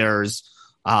me, there's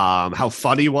how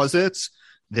funny was it?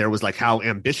 There was like how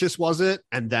ambitious was it?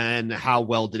 And then how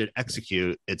well did it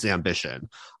execute its ambition?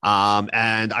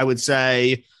 And I would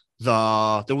say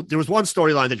there was one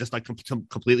storyline that just like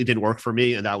completely didn't work for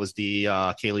me, and that was the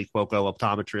Kaylee Cuoco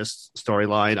optometrist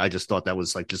storyline. I just thought that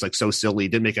was like just like so silly,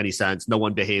 didn't make any sense. No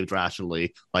one behaved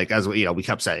rationally. Like, as we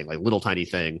kept saying, like little tiny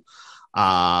thing.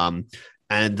 And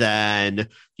then,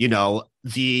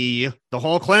 the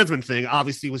whole Klansman thing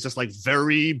obviously was just like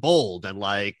very bold, and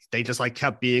like they just like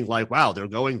kept being like, wow, they're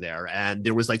going there. And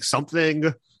there was like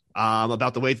something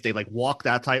about the way that they like walk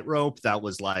that tightrope that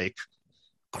was like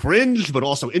cringe, but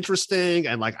also interesting.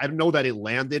 And like, I don't know that it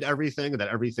landed everything, that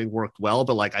everything worked well,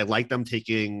 but like, I like them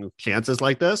taking chances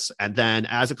like this. And then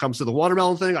as it comes to the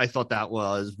watermelon thing, I thought that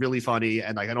was really funny.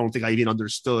 And like, I don't think I even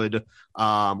understood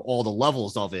all the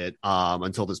levels of it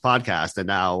until this podcast. And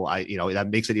now that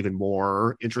makes it even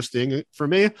more interesting for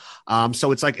me.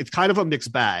 So it's like, it's kind of a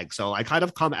mixed bag. So I kind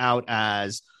of come out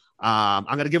as, I'm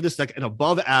going to give this like an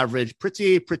above average,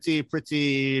 pretty good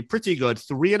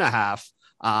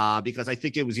 3.5. Because I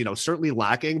think it was, certainly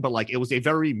lacking, but like it was a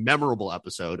very memorable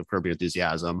episode of Curb Your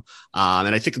Enthusiasm.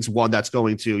 And I think it's one that's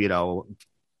going to,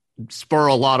 spur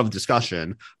a lot of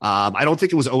discussion. I don't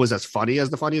think it was always as funny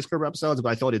as the funniest Curb episodes, but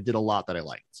I thought it did a lot that I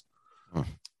liked.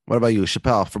 What about you,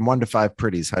 Chappelle? From 1 to 5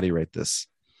 pretties, how do you rate this?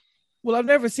 Well, I've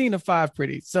never seen a 5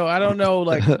 pretty, so I don't know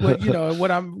like what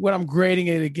I'm grading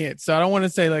it against. So I don't want to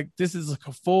say like this is like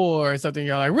a 4 or something.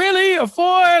 You're like, really, a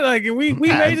 4? Like, and we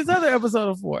made this other episode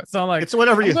a 4. So I'm like, it's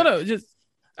whatever I'm just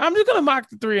gonna mock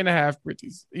the 3.5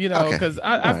 pretties, because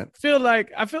I feel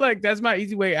like that's my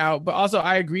easy way out. But also,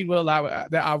 I agreed with a lot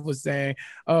that I was saying.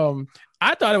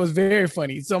 I thought it was very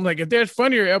funny. So I'm like, if there's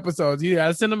funnier episodes, you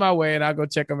gotta send them my way, and I'll go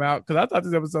check them out because I thought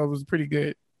this episode was pretty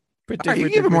good. You can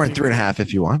give it more than 3.5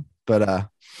 if you want. But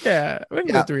yeah, we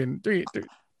can go 3.5.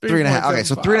 Okay,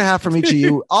 so 3.5 from each of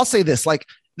you. I'll say this: like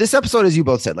this episode, as you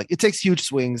both said, like it takes huge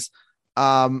swings.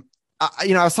 I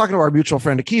was talking to our mutual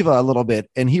friend Akiva a little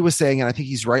bit, and he was saying, and I think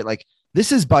he's right. Like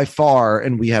this is by far,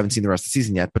 and we haven't seen the rest of the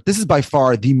season yet, but this is by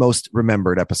far the most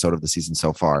remembered episode of the season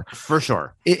so far, for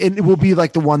sure. It will be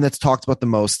like the one that's talked about the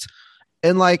most,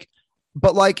 and like,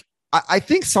 but like. I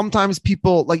think sometimes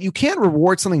people like you can't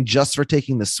reward something just for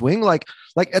taking the swing. Like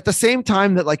at the same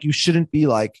time that like you shouldn't be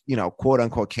like, quote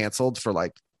unquote canceled for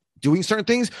like doing certain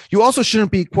things. You also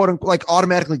shouldn't be quote unquote like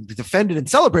automatically defended and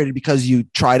celebrated because you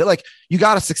tried it. Like you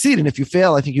got to succeed. And if you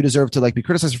fail, I think you deserve to like be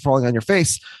criticized for falling on your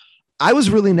face. I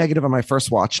was really negative on my first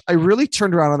watch. I really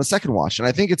turned around on the second watch. And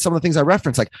I think it's some of the things I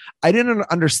referenced. Like I didn't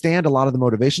understand a lot of the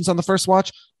motivations on the first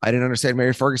watch. I didn't understand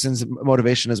Mary Ferguson's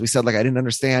motivation. As we said, like I didn't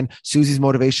understand Susie's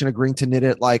motivation, agreeing to knit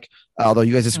it. Like, although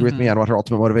you guys disagree with me on what her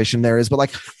ultimate motivation there is, but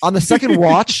like on the second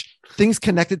watch, things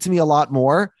connected to me a lot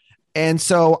more. And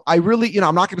so I really,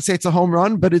 I'm not going to say it's a home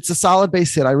run, but it's a solid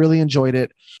base hit. I really enjoyed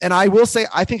it. And I will say,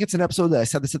 I think it's an episode that I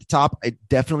said this at the top. It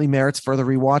definitely merits further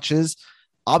rewatches.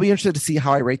 I'll be interested to see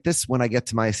how I rate this when I get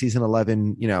to my season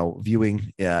 11,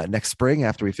 viewing next spring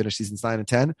after we finish seasons 9 and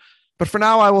 10. But for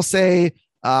now, I will say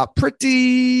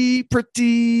pretty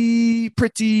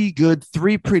good.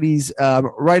 3 pretties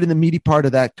right in the meaty part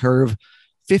of that curve.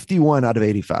 51 out of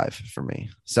 85 for me.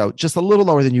 So just a little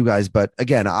lower than you guys. But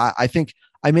again, I think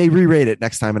I may re-rate it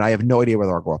next time, and I have no idea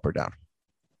whether I'll go up or down.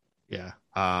 Yeah.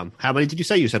 How many did you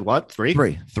say? You said what?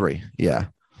 3? 3. Yeah.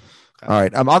 All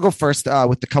right. I'll go first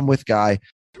with the come with guy.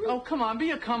 Oh, come on.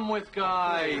 Be a come with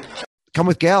guy. Come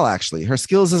with Gail, actually. Her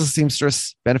skills as a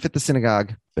seamstress benefit the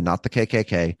synagogue, but not the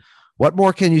KKK. What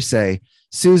more can you say?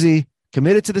 Susie,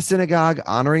 committed to the synagogue,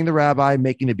 honoring the rabbi,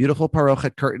 making a beautiful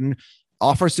parochet curtain,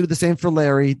 offers to do the same for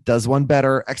Larry, does one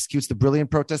better, executes the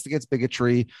brilliant protest against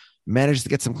bigotry, manages to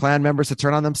get some Klan members to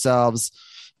turn on themselves.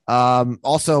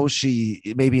 Also, she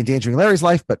may be endangering Larry's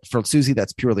life, but for Susie,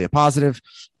 that's purely a positive.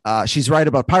 She's right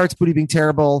about Pirates Booty being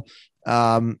terrible.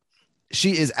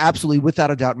 She is absolutely,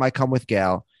 without a doubt, my come with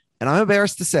gal. And I'm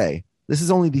embarrassed to say, this is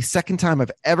only the second time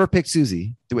I've ever picked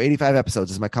Susie through 85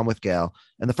 episodes as my come with gal,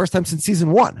 and the first time since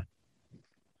season 1.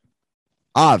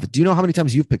 Av, do you know how many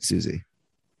times you've picked Susie?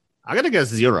 I'm gonna guess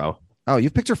 0. Oh,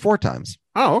 you've picked her 4 times.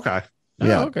 Oh, okay.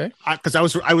 Yeah. Oh, okay. Because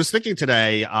I was thinking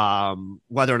today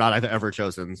whether or not I've ever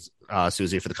chosen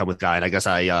Susie for the come with guy, and I guess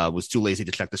I was too lazy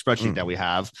to check the spreadsheet that we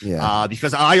have. Yeah.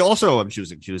 Because I also am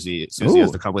choosing Susie as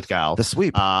the come with gal. The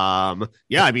sweep.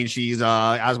 Yeah. I mean, she's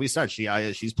as we said,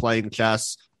 she's playing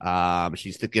chess.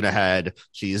 She's thinking ahead.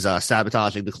 She's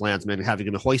sabotaging the Klansman, having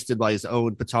him hoisted by his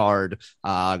own petard.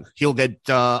 He'll get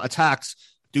attacked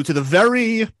due to the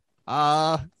very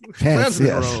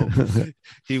Klansman robe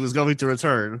he was going to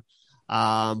return.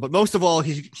 But most of all,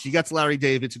 she gets Larry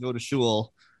David to go to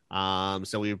shul.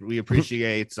 So we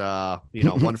appreciate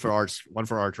one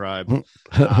for our tribe.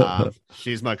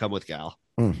 She's my come with gal.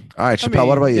 All right, Chappelle,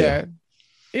 what about you? Yeah,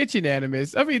 it's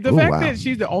unanimous. I mean, the fact that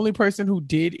she's the only person who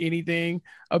did anything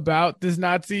about this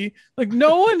Nazi, like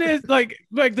no one is like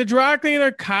the dry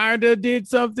cleaner kind of did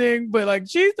something, but like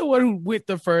she's the one who went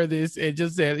the furthest and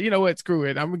just said, you know what, screw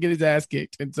it, I'm gonna get his ass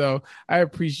kicked. And so I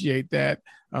appreciate that.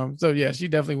 So yeah, she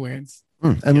definitely wins.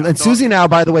 And Susie now,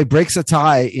 by the way, breaks a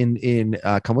tie in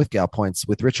come with gal points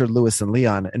with Richard, Lewis, and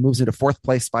Leon, and moves into 4th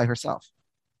place by herself,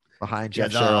 behind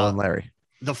Jeff, Cheryl, and Larry.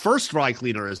 The first dry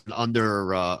cleaner is an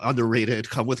underrated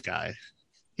come with guy.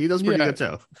 He does pretty good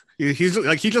too. He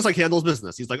just handles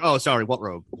business. He's like, oh, sorry, what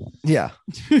robe? Yeah,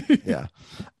 yeah.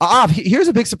 Here's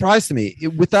a big surprise to me.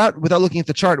 Without looking at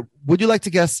the chart, would you like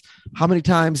to guess how many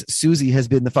times Susie has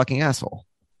been the fucking asshole?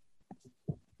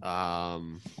 3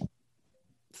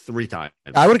 times.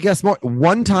 I would have guessed more.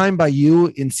 1 time by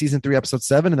you in season 3, episode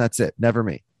 7, and that's it. Never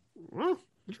me. Well,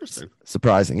 interesting.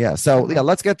 Surprising. Yeah. So yeah,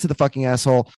 let's get to the fucking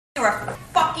asshole. You're a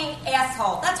fucking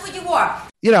asshole. That's what you are.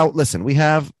 You know, listen, we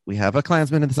have a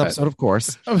Klansman in this episode, of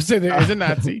course. I would say there is a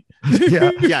Nazi.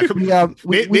 Yeah. Could we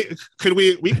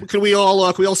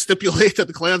all stipulate that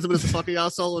the Klansman is a fucking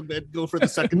asshole and go for the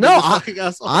second? Fucking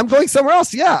asshole? I'm going somewhere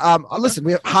else. Yeah. Listen,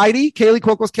 we have Heidi, Kaylee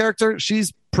Cuoco's character.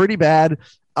 She's pretty bad.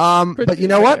 But you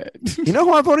know what? You know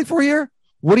who I'm voting for here?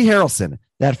 Woody Harrelson.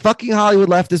 That fucking Hollywood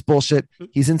leftist bullshit.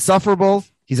 He's insufferable.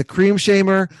 He's a cream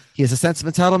shamer. He has a sense of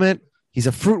entitlement. He's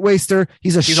a fruit waster.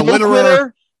 He's a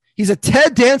quitter. He's a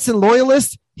Ted Danson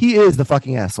loyalist. He is the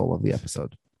fucking asshole of the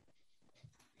episode.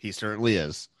 He certainly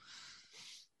is.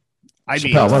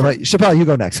 Chappelle, you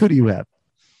go next. Who do you have?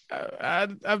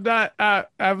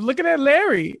 I'm looking at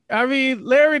Larry. I mean,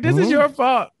 Larry, this is your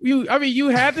fault. You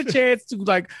had the chance to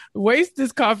like waste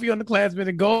this coffee on the Klansman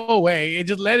and go away and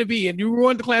just let it be. And you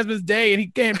ruined the Klansman's day, and he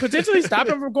can potentially stop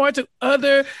him from going to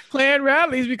other Klan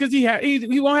rallies because he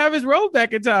won't have his robe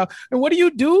back in town. And what do?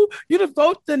 You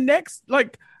devote the next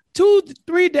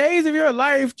 2-3 days of your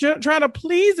life trying to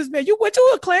please this man. You went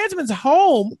to a Klansman's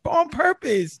home on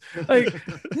purpose. Like,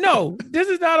 no, this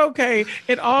is not okay.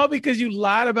 And all because you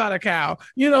lied about a cow.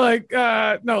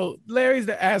 No, Larry's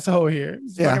the asshole here.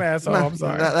 He's fucking asshole. I'm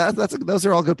sorry. Those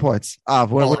are all good points. Where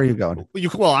are you going?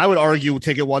 Well, I would argue,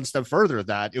 take it one step further,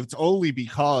 that it's only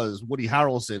because Woody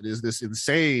Harrelson is this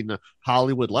insane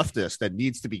Hollywood leftist that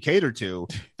needs to be catered to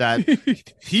that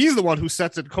he's the one who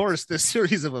sets in course this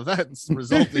series of events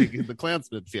resulting in the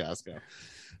Klansman fiasco.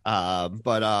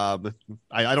 But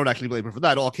I don't actually blame him for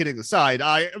that. All kidding aside,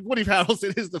 Woody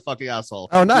Harrelson is the fucking asshole.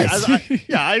 Oh, nice.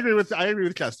 I agree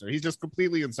with Chester. He's just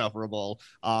completely insufferable.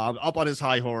 Up on his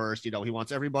high horse. He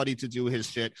wants everybody to do his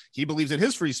shit. He believes in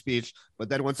his free speech, but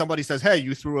then when somebody says, "Hey,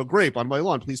 you threw a grape on my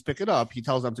lawn, please pick it up," he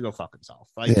tells them to go fuck himself.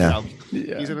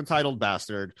 He's an entitled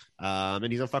bastard,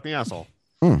 and he's a fucking asshole.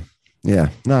 Yeah,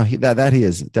 no, he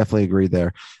is definitely agreed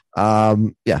there.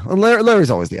 And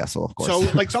Larry's always the asshole, of course.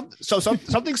 So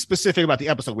something specific about the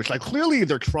episode, which clearly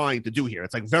they're trying to do here.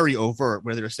 It's very overt,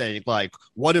 where they're saying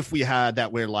what if we had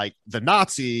that where the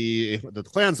Nazi, the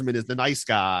Klansman is the nice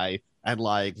guy, and the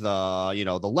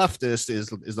leftist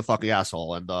is the fucking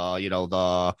asshole, and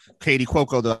the Katie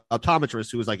Cuoco, the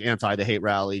optometrist, who is anti the hate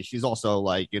rally, she's also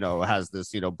has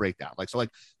this breakdown.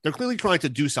 They're clearly trying to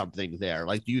do something there.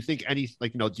 Do you think do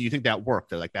you think that worked,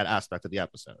 that aspect of the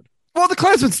episode? Well, the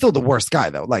Klansman's still the worst guy,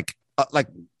 though.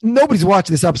 Nobody's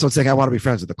watching this episode saying, "I want to be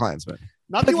friends with the Klansman."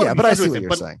 But I see what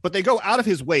you're saying. But they go out of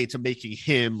his way to making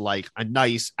him a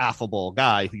nice, affable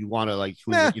guy who you want to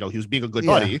who's being a good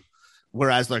buddy.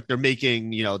 Whereas they're making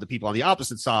the people on the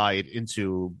opposite side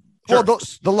into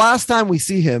jerks. The last time we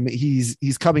see him, he's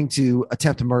coming to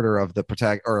attempt a murder of the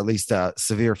protagonist, or at least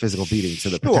severe physical beating to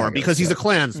the protagonist. Because he's a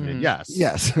Klansman.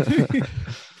 Yes.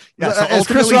 Yeah, so as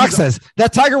Chris Rock says,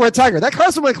 that tiger went tiger. That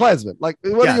Carson went Klansman. Like,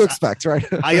 what do you expect, right?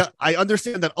 I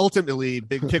understand that ultimately,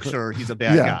 big picture, he's a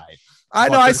bad guy. I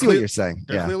know. I see what you're saying.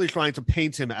 They're clearly trying to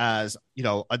paint him as,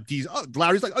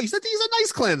 Larry's like, he's a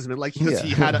nice Klansman, like because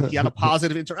he had a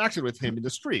positive interaction with him in the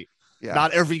street. Yeah.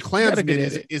 Not every Klansman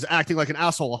is acting like an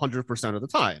asshole 100% of the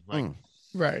time. Like,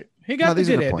 right. He got the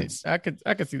good points. I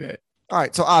could see that. All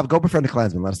right, so go befriend a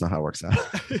Klansman. Let us know how it works out.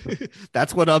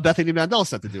 That's what Bethany Mandel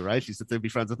said to do, right? She said to be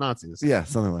friends with Nazis. Yeah,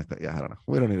 something like that. Yeah, I don't know.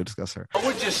 We don't need to discuss her.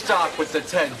 Would you stop with the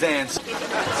Ted dance?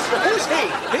 Who's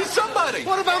he? He's somebody.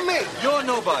 What about me? You're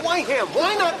nobody. Why him?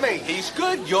 Why not me? He's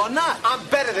good. You're not. I'm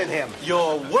better than him.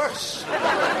 You're worse.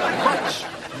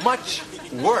 Much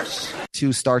worse.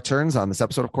 2 star turns on this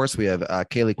episode, of course. We have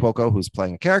Kaley Cuoco, who's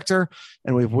playing a character,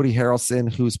 and we have Woody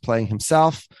Harrelson, who's playing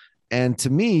himself. And to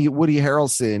me, Woody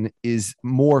Harrelson is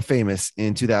more famous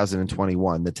in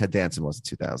 2021 than Ted Danson was in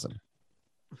 2000.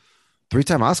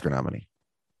 3-time Oscar nominee.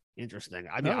 Interesting.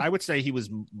 I mean, I would say he was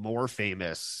more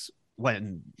famous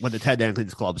when the Ted Danson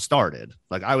Club started.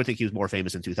 Like, I would think he was more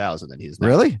famous in 2000 than he is now.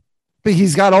 Really? But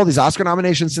he's got all these Oscar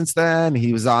nominations since then.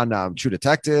 He was on True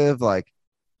Detective. Like,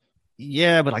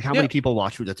 yeah, but like, how many people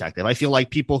watch True Detective? I feel like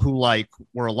people who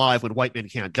were alive when White Men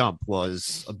Can't Jump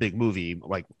was a big movie.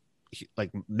 Like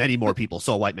many more people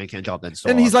saw White Man Can't Jump than saw.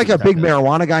 And he's like a big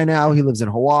marijuana guy now. He lives in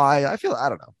Hawaii. I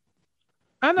don't know.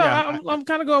 I know. Yeah, I'm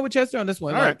kind of going with Chester on this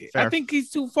one. Like, I think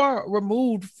he's too far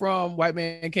removed from White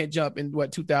Man Can't Jump in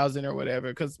 2000 or whatever.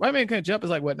 Because White Man Can't Jump is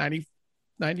like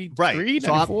 93, right.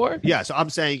 94. So I'm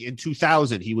saying in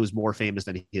 2000 he was more famous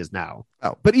than he is now.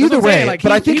 Oh, but either way,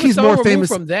 but I think he's more famous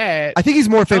from that. I think he's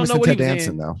more famous than Ted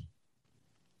Danson, though.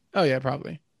 Oh yeah,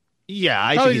 probably. Yeah,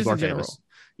 I think he's more famous.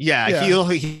 Yeah,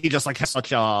 he just like has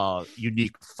such a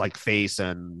unique like face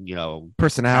and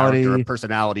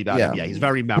personality about him. Yeah, he's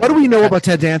very memorable. What do we know about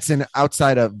Ted Danson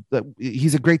outside of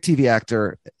he's a great TV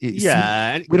actor?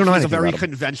 And we don't know. He's a very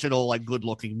conventional, like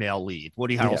good-looking male lead.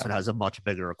 Woody Harrelson has a much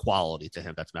bigger quality to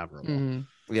him that's memorable.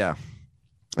 Mm-hmm. Yeah.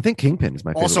 I think Kingpin is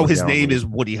my favorite. Also, his name is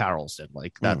Woody Harrelson.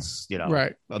 Like that's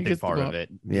right. a big part of it.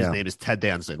 His name is Ted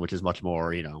Danson, which is much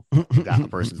more got a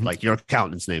person's like your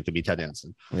accountant's name could be Ted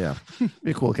Danson. Yeah,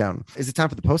 be a cool accountant. Is it time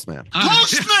for the postman?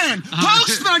 Postman,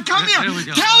 come here.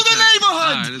 Tell the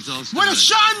neighborhood what a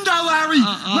shanda, Larry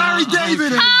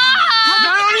David.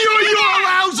 Not only are you a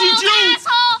lousy Jew,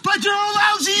 but you're a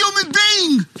lousy human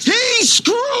being. He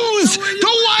screws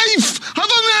the wife of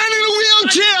a man in a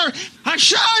wheelchair.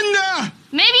 Shanda.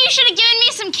 Maybe you should have given me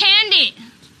some candy.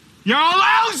 You're a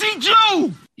lousy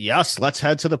Jew. Yes, let's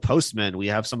head to the postman. We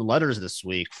have some letters this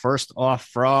week. First off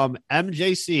from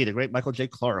MJC, the great Michael J.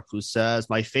 Clark, who says,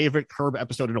 my favorite Curb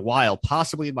episode in a while,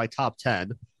 possibly in my top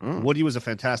 10. Woody was a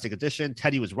fantastic addition.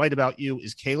 Teddy was right about you.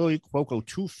 Is Kaley Cuoco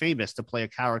too famous to play a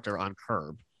character on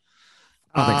Curb?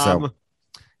 I don't think so.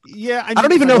 Yeah, I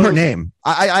don't even know her name.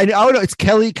 I know it's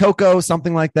Kelly Coco,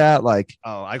 something like that. Like,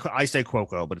 I say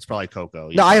Cuoco, but it's probably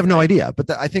Coco. No, I have no idea. But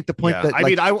I think the point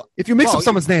that if you mix up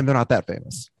someone's name, they're not that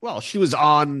famous. Well, she was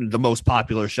on the most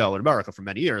popular show in America for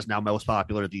many years. Now, most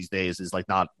popular these days is like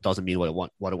doesn't mean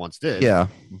what it once did. Yeah,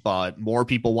 but more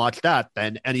people watch that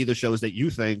than any of the shows that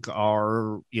you think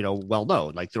are well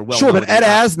known. Like they're well sure, known. But Ed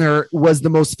Asner was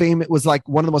the most famous. Was like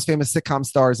one of the most famous sitcom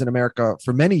stars in America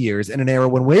for many years in an era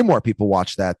when way more people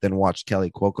watched that than watched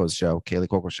Kaley Cuoco's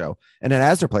show. And then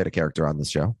Asner played a character on this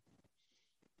show.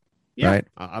 Yeah, right.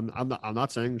 I'm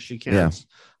not saying she can't. Yeah.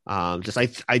 I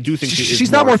do think she's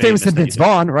not more famous than Vince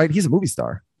Vaughn, right? He's a movie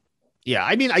star. Yeah,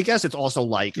 I mean, I guess it's also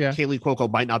like Kaley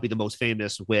Cuoco might not be the most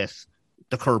famous with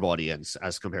the Curb audience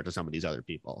as compared to some of these other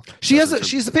people. She's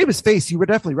a famous face. You would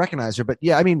definitely recognize her, but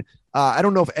yeah, I mean, I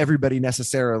don't know if everybody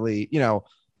necessarily,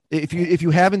 if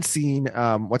you haven't seen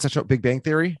what's that show, Big Bang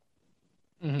Theory.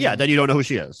 Mm-hmm. Yeah, then you don't know who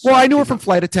she is. Well, I knew her from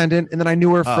Flight Attendant, and then I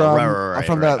knew her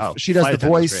from she does the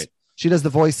voice. Great. She does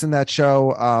the voice in that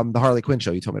show, the Harley Quinn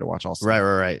show. You told me to watch also.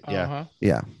 Right. Yeah,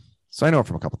 yeah. So I know her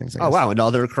from a couple things. Oh wow,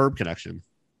 another Curb connection.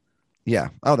 Yeah.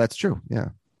 Oh, that's true. Yeah.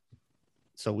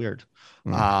 So weird.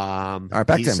 Mm. All right,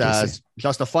 back to MJC. Says,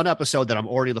 just a fun episode that I'm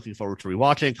already looking forward to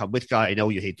rewatching. Come with guy. I know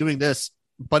you hate doing this,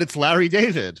 but it's Larry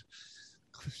David.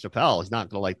 Chappelle is not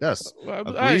going to like this. I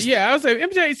was saying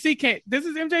MJC can't. This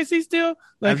is MJC still.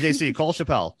 MJC, call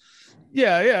Chappelle.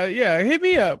 Yeah. Hit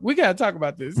me up. We got to talk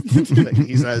about this.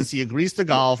 He says he agrees to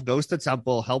golf, goes to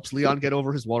temple, helps Leon get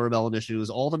over his watermelon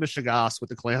issues, all the Michigas with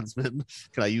the Klansmen.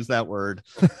 Can I use that word?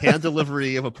 Hand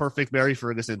delivery of a perfect Mary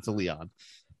Ferguson to Leon.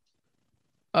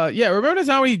 Remember the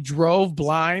time when he drove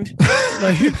blind?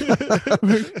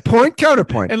 Point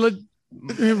counterpoint. And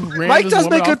Mike does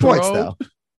make good points though.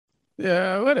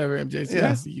 Yeah, whatever, MJC.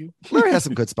 I see you. Larry has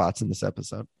some good spots in this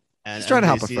episode. And he's trying to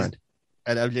help a friend.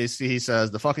 And MJC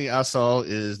says the fucking asshole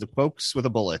is the pokes with a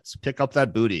bullet. Pick up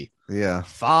that booty. Yeah.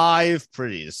 5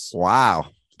 pretties. Wow.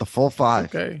 The full 5.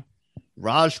 Okay.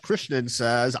 Raj Krishnan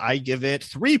says, I give it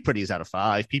 3 pretties out of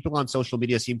 5. People on social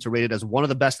media seem to rate it as one of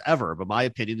the best ever, but my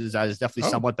opinion is that it's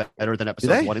definitely somewhat better than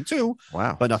episodes 1 and 2.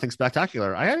 Wow. But nothing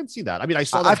spectacular. I hadn't seen that. I mean, I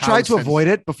saw that. I've tried to avoid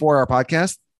it before our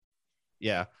podcast.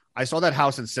 Yeah. I saw that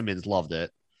House and Simmons loved it.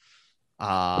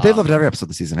 They've loved every episode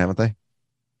this season, haven't they?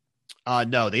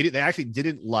 No, they actually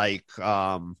didn't like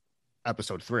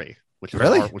episode 3. Which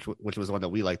really? Which was the one that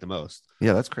we liked the most.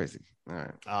 Yeah, that's crazy. All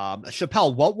right.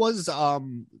 Chappelle, what was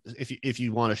if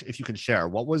you can share,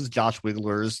 what was Josh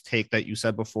Wigler's take that you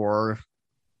said before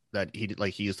that he did,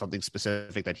 like, he used something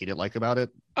specific that he didn't like about it?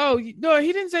 Oh no,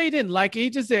 he didn't say he didn't like it. He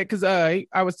just said, because I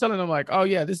was telling him like, oh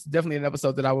yeah, this is definitely an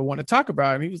episode that I would want to talk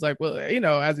about, and he was like, well,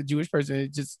 as a Jewish person,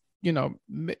 it just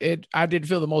I didn't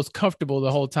feel the most comfortable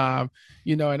the whole time,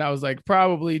 and I was like,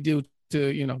 probably due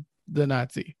to the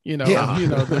Nazi,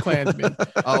 the Klansman.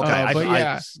 Okay,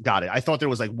 I got it. I thought there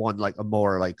was like one, like a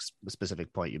more like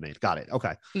specific point you made. Got it.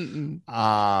 Okay.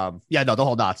 Yeah, no, the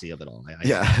whole Nazi of it all.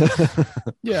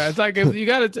 Yeah, it's like if you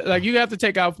you have to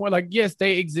take out point. Like, yes,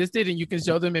 they existed and you can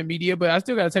show them in media, but I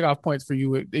still got to take off points for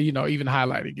you, even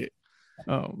highlighting it.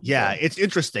 It's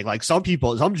interesting. Like some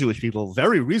Jewish people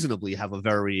very reasonably have a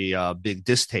very big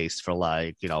distaste for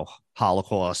like,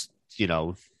 Holocaust,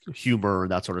 humor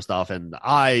and that sort of stuff, and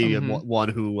I am one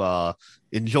who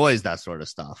enjoys that sort of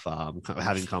stuff,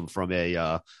 having come from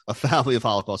a family of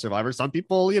Holocaust survivors. Some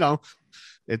people,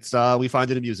 it's we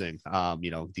find it amusing,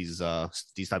 these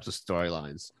types of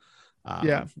storylines,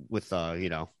 with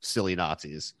silly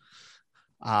Nazis.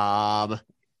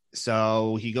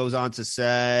 So he goes on to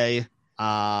say,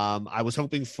 I was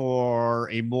hoping for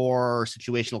a more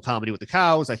situational comedy with the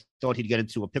cows. I thought he'd get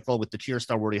into a pickle with the cheer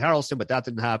star Woody Harrelson, but that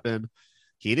didn't happen.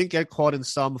 He didn't get caught in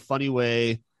some funny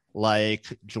way like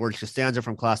George Costanza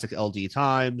from classic LD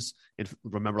Times.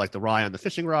 Remember, like the rye on the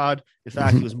fishing rod. In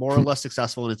fact, he was more or less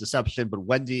successful in his deception, but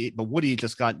Woody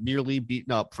just got nearly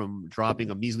beaten up from dropping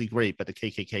a measly grape at the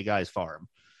KKK guy's farm.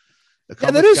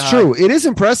 Yeah, that is true. It is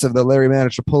impressive that Larry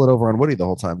managed to pull it over on Woody the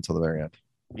whole time until the very end.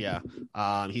 Yeah.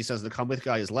 He says the come with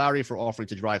guy is Larry for offering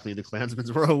to dry clean the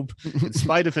Klansman's robe in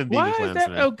spite of him being a Klansman. Why is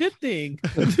that a good thing?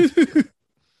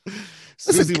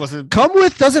 Listen, come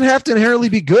with doesn't have to inherently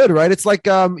be good, right? It's like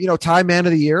Time Man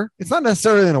of the Year. It's not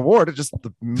necessarily an award. It's just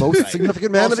the most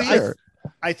significant man of the year.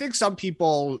 I think some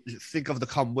people think of the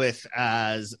come with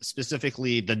as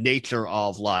specifically the nature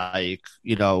of like,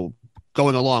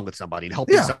 going along with somebody and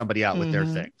helping somebody out with their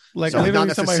thing. Like, so literally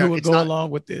somebody who would go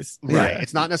along with this. Right. Yeah.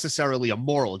 It's not necessarily a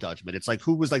moral judgment. It's like,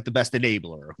 who was like the best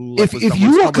enabler? Who, if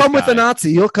you don't come with a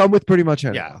Nazi, you'll come with pretty much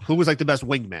anyone. Yeah. Who was like the best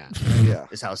wingman?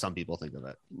 Is how some people think of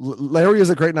it. Larry is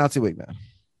a great Nazi wingman.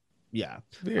 Yeah.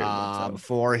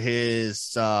 For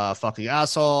his fucking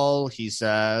asshole, he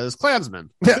says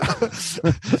Klansman.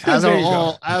 as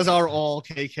are all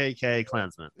KKK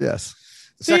Klansmen. Yes.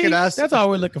 That's all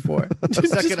we're looking for. The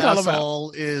second asshole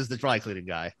is the dry cleaning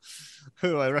guy,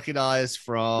 who I recognize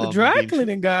from the dry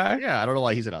cleaning guy. Yeah, I don't know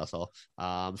why he's an asshole.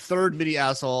 Third mini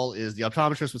asshole is the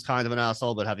optometrist, was kind of an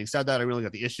asshole, but having said that, I really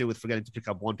got the issue with forgetting to pick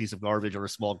up one piece of garbage or a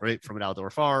small grape from an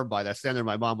outdoor farm. By that standard,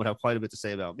 my mom would have quite a bit to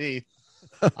say about me.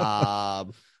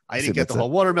 I didn't get the whole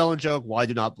watermelon joke. Why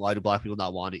do black people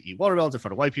not want to eat watermelons in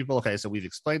front of white people? Okay, so we've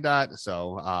explained that.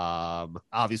 So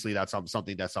obviously that's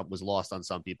something that was lost on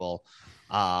some people.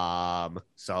 So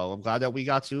I'm glad that we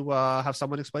got to have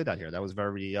someone explain that here. That was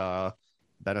very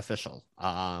beneficial.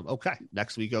 Okay,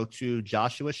 next we go to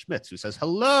Joshua Schmitz, who says,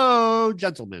 hello,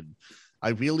 gentlemen. I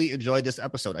really enjoyed this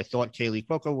episode. I thought Kaylee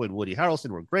Cuoco and Woody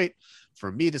Harrelson were great.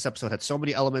 For me, this episode had so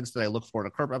many elements that I look for in a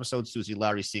current episode. Susie and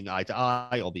Larry seeing eye to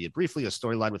eye, albeit briefly, a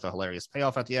storyline with a hilarious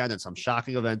payoff at the end, and some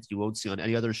shocking events you won't see on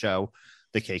any other show.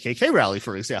 The KKK rally,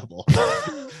 for example.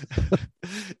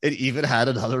 It even had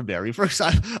another Mary for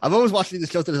example. I'm always watching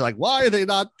this show that is like, why are they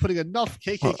not putting enough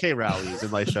KKK rallies in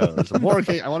my shows? I want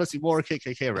to see more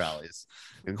KKK rallies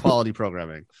in quality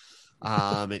programming.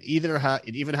 It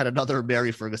even had another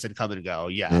Mary Ferguson come and go.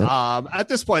 Yeah. At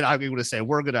this point, I'm going to say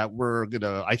we're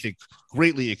gonna I think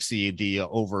greatly exceed the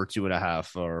over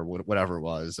 2.5 or whatever it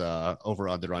was over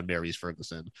under on Mary's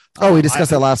Ferguson. We discussed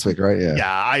that last week, right? Yeah.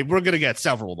 Yeah. We're gonna get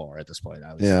several more at this point.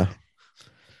 Yeah.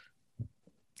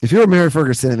 If you're a Mary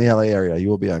Ferguson in the LA area, you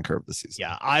will be on Curb this season.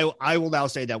 Yeah. I will now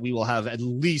say that we will have at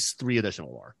least 3 additional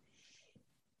more.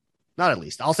 Not at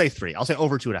least. I'll say 3. I'll say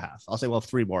over 2.5. I'll say we'll have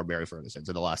 3 more Mary Fergusons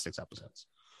in the last 6 episodes.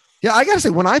 Yeah, I gotta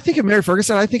say, when I think of Mary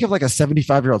Ferguson, I think of like a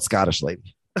 75-year-old Scottish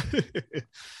lady.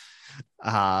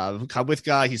 Come with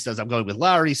guy. He says, I'm going with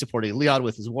Larry, supporting Leon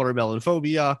with his watermelon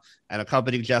phobia, and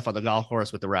accompanying Jeff on the golf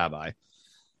course with the rabbi.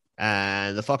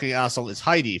 And the fucking asshole is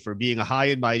Heidi for being a high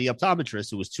and mighty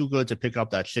optometrist who was too good to pick up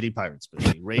that shitty Pirates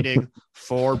movie. Rating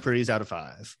 4 pretties out of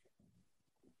 5.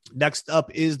 Next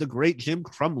up is the great Jim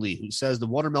Crumley, who says the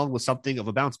watermelon was something of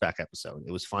a bounce back episode.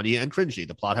 It was funny and cringy.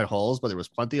 The plot had holes, but there was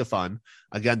plenty of fun.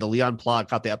 Again, the Leon plot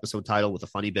got the episode title with a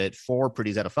funny bit. 4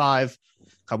 pretties out of 5.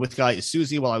 Come with guy is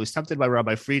Susie. While I was tempted by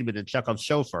Rabbi Friedman and Chekhov's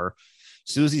chauffeur,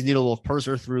 Susie's needle will purse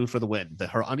her through for the win.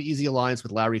 Her uneasy alliance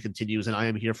with Larry continues, and I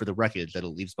am here for the wreckage that it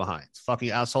leaves behind. Fucking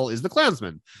asshole is the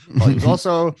Klansman. While he was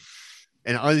also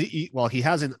while he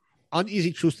has an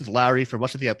uneasy truce with Larry for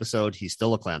much of the episode, he's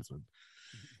still a Klansman.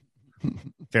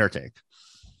 Fair take.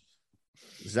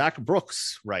 Zach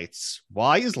Brooks writes,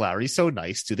 why is Larry so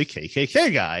nice to the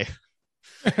KKK guy?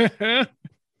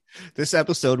 This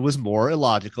episode was more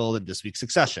illogical than this week's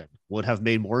Succession. Would have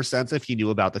made more sense if he knew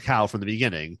about the cow from the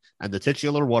beginning, and the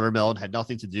titular watermelon had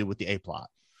nothing to do with the A-plot.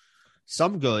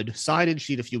 Some good. Sign-in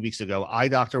sheet a few weeks ago. Eye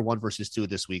Doctor 1 versus 2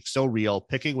 this week. So real.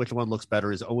 Picking which one looks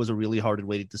better is always a really hard and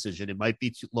weighted decision. It might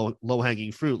be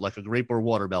low-hanging fruit like a grape or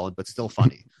watermelon, but still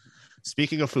funny.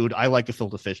 Speaking of food, I like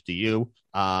gefilte fish. Do you?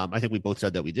 I think we both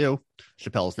said that we do.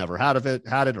 Chappelle's never had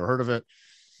it or heard of it.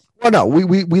 Oh no,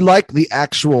 we like the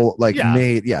actual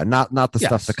made, not the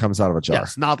stuff that comes out of a jar.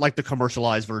 Yes, not like the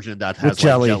commercialized version that has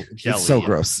jelly. Jelly. It's so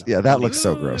gross. Yeah, that looks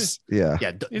so gross. Yeah.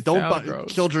 Don't buy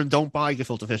children. Don't buy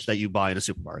gefilte fish that you buy in a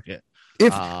supermarket.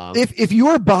 If you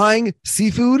are buying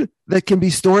seafood that can be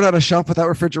stored on a shelf without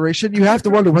refrigeration, you have to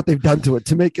wonder what they've done to it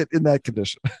to make it in that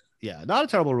condition. Yeah, not a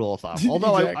terrible rule of thumb.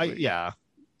 Although exactly.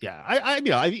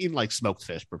 I've eaten like smoked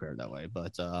fish prepared that way,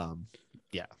 but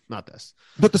yeah, not this.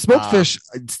 But the smoked fish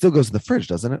still goes in the fridge,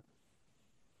 doesn't it?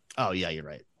 Oh yeah, you're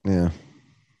right. Yeah.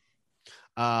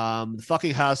 The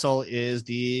fucking hassle is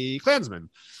the Klansman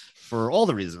for all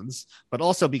the reasons, but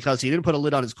also because he didn't put a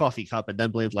lid on his coffee cup and then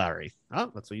blamed Larry.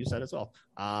 Oh, that's what you said as well.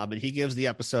 And he gives the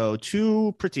episode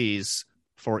 2 pretties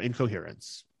for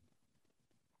incoherence.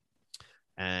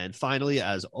 And finally,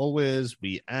 as always,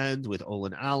 we end with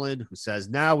Olin Allen, who says,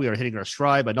 now we are hitting our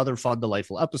stride. Another fun,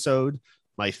 delightful episode.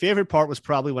 My favorite part was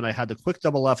probably when I had the quick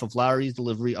double F of Larry's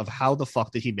delivery of how the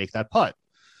fuck did he make that putt?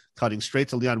 Cutting straight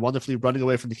to Leon wonderfully running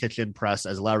away from the kitchen press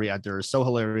as Larry enters. So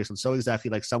hilarious and so exactly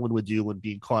like someone would do when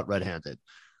being caught red-handed.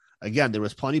 Again, there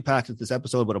was plenty packed into this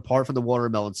episode, but apart from the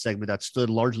watermelon segment that stood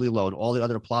largely alone, all the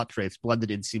other plot traits blended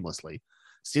in seamlessly.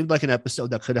 Seemed like an episode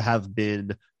that could have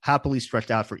been happily stretched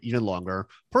out for even longer.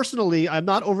 Personally, I'm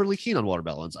not overly keen on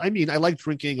watermelons. I mean, I like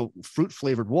drinking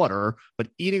fruit-flavored water, but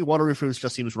eating watery fruits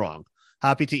just seems wrong.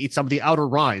 Happy to eat some of the outer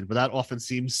rind, but that often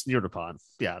seems sneered upon.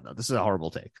 Yeah, no, this is a horrible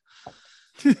take.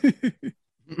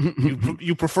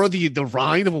 You prefer the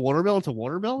rind of a watermelon to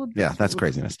watermelon? Yeah, that's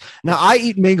craziness. Now, I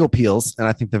eat mango peels, and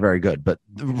I think they're very good, but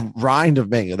the rind of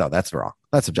mango, no, that's wrong.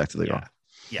 That's objectively wrong.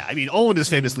 Yeah, I mean, Owen is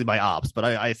famously my ops, but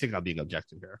I think I'm being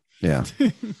objective here. Yeah.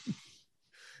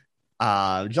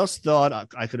 Just thought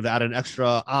I could have added an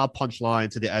extra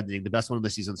punchline to the ending, the best one of the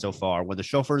season so far, when the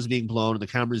chauffeur is being blown and the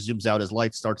camera zooms out as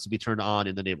light starts to be turned on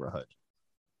in the neighborhood.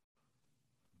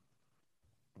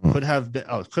 Could have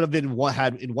been what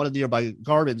had in one of the nearby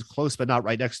gardens, close but not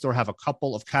right next door, have a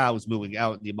couple of cows moving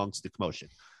out in amongst the commotion.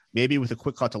 Maybe with a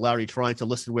quick cut to Larry trying to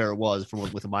listen where it was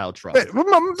with a mild shrug.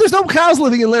 There's no cows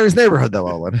living in Larry's neighborhood, though,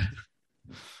 Owen.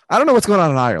 I don't know what's going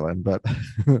on in Ireland, but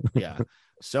yeah.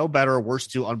 So better, worse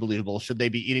too unbelievable. Should they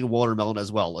be eating watermelon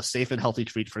as well? A safe and healthy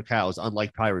treat for cows,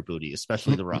 unlike pirate booty,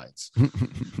 especially the rides.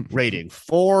 Rating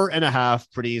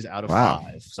 4.5 pretties out of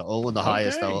 5. So Olin the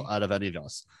highest out of any of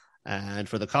us. And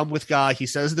for the come with guy, he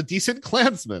says the decent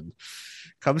Klansman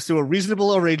comes to a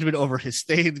reasonable arrangement over his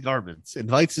stained garments,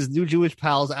 invites his new Jewish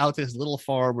pals out to his little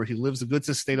farm where he lives a good,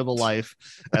 sustainable life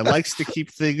and likes to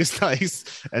keep things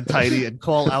nice and tidy and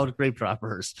call out grape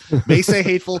trappers. May say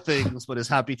hateful things, but is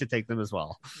happy to take them as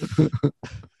well.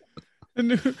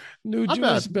 New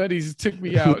Jewish buddies took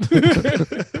me out.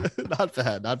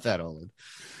 Not bad, Olin.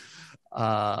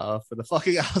 For the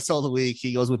fucking asshole of the week,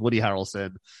 he goes with Woody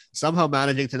Harrelson, somehow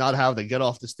managing to not have the get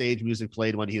off the stage music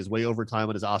played when he is way over time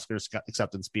on his Oscar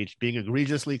acceptance speech, being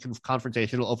egregiously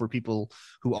confrontational over people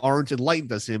who aren't enlightened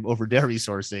as him over dairy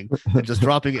sourcing, and just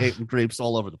dropping grapes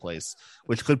all over the place,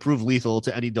 which could prove lethal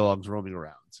to any dogs roaming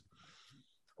around.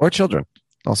 Or children.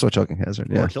 Also a choking hazard,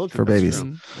 yeah, for babies.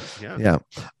 Yeah.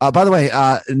 By the way,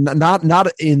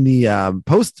 not in the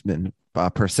Postman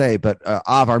per se, but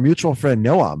of our mutual friend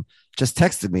Noam just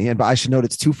texted me, and I should note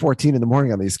it's 2:14 in the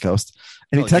morning on the East Coast,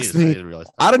 and he texted me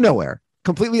out of nowhere,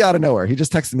 completely out of nowhere. He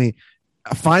just texted me,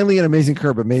 finally an amazing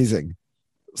curb, amazing.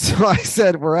 So I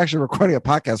said, we're actually recording a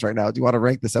podcast right now. Do you want to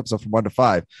rank this episode from 1 to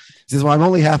 5? He says, well, I'm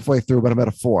only halfway through, but I'm at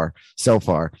a 4 so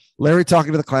far. Larry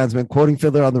talking to the Klansman, quoting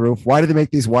Fiddler on the Roof. Why do they make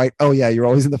these white? Oh, yeah, you're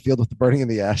always in the field with the burning in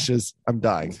the ashes. I'm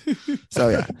dying. So,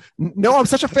 yeah. No, I'm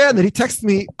such a fan that he texted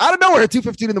me out of nowhere at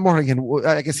 2:15 in the morning. And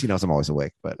I guess he knows I'm always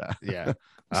awake. But yeah.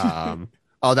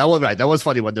 Oh, that was right. That was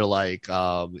funny when they're like,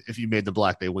 if you made them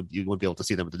black, you wouldn't be able to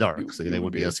see them in the dark. So they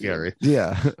wouldn't be as scary.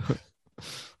 Yeah.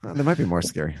 They might be more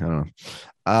scary. I don't know.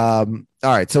 All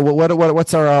right. So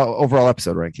what's our overall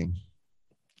episode ranking?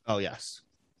 Oh yes.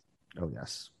 Oh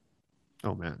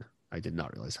man, I did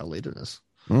not realize how late it is.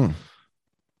 All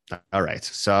right.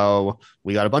 So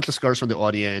we got a bunch of scores from the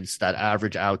audience that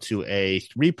average out to a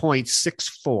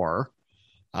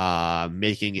 3.64,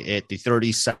 making it the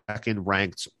 32nd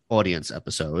ranked audience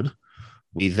episode.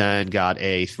 We then got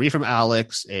a 3 from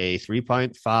Alex, a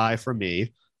 3.5 from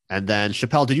me. And then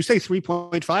Chappelle, did you say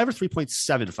 3.5 or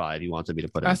 3.75 you wanted me to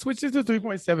put in? I switched it to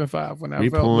 3.75 when I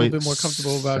felt a little bit more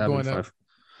comfortable about going up.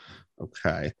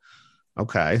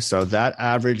 Okay. So that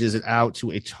averages it out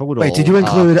to a total. Wait, did you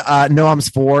include Noam's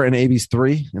 4 and AB's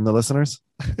 3 in the listeners?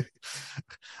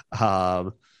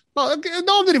 Well,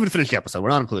 Noam didn't even finish the episode. We're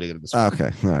not including it in this.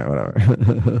 Okay. All right,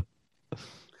 whatever.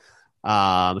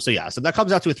 So that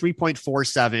comes out to a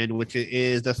 3.47, which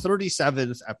is the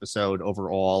 37th episode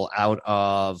overall out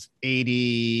of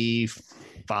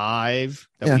 85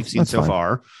 that we've seen so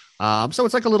far. So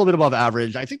it's like a little bit above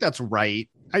average. I think that's right.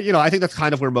 I think that's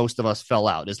kind of where most of us fell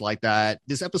out, is like that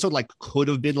this episode like could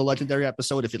have been a legendary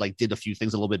episode if it like did a few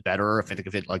things a little bit better. If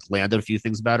it like landed a few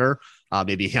things better,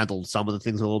 maybe handled some of the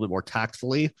things a little bit more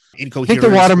tactfully. I think the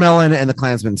Watermelon and the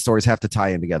Klansman stories have to tie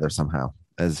in together somehow,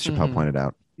 as Chappelle pointed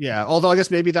out. Yeah, although I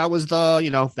guess maybe that was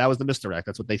the misdirect.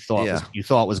 That's what they thought you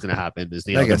thought was going to happen. Is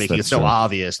they're making it so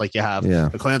obvious. Like you have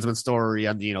the Klansman story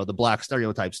and the black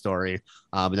stereotype story,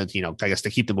 and then I guess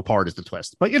to keep them apart is the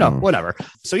twist. But whatever.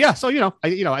 So I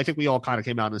think we all kind of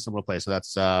came out in a similar place. So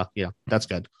that's that's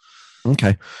good.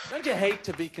 Okay. Don't you hate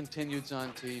to be continued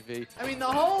on TV? I mean, the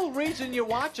whole reason you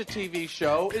watch a TV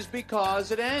show is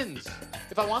because it ends.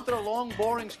 If I wanted a long,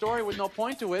 boring story with no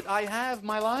point to it, I have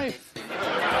my life.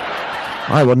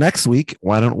 All right. Well, next week,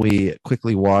 why don't we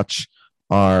quickly watch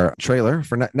our trailer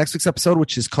for next week's episode,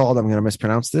 which is called, I'm going to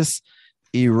mispronounce this,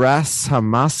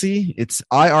 Irashamase. It's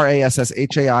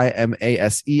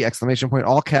IRASSHAIMASE !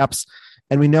 All caps.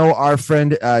 And we know our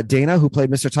friend Dana, who played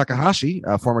Mr. Takahashi,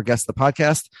 former guest of the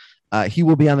podcast. He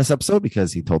will be on this episode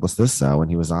because he told us this when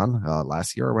he was on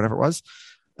last year or whatever it was.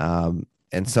 And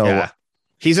so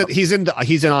he's on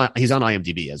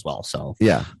IMDb as well. So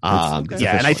yeah.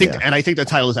 And I think the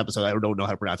title of this episode, I don't know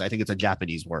how to pronounce it. I think it's a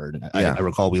Japanese word. I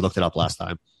recall we looked it up last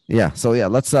time. Yeah. So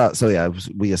let's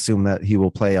we assume that he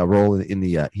will play a role in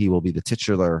the he will be the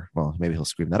titular. Well, maybe he'll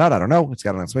scream that out. I don't know. It's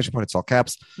got an exclamation point. It's all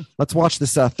caps. Let's watch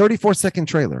this 34-second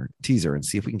trailer teaser and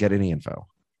see if we can get any info.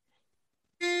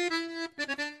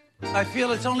 I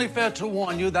feel it's only fair to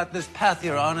warn you that this path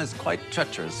you're on is quite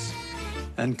treacherous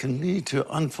and can lead to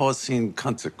unforeseen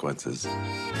consequences.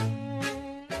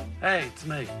 Hey, it's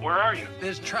me. Where are you?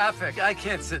 There's traffic. I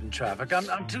can't sit in traffic.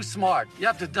 I'm too smart. You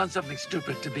have to have done something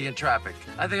stupid to be in traffic.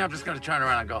 I think I'm just going to turn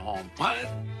around and go home. What?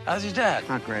 How's your dad?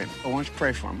 Not great. But why don't you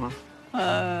pray for him, huh?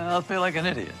 I'll feel like an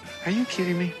idiot. Are you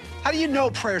kidding me? How do you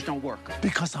know prayers don't work?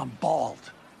 Because I'm bald.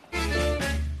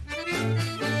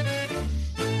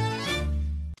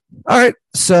 All right,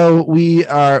 so we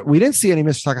didn't see any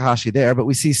Mr. Takahashi there, but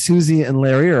we see Susie and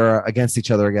Larry are against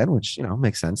each other again, which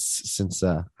makes sense since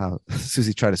how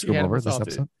Susie tried to screw him over this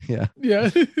episode. Yeah.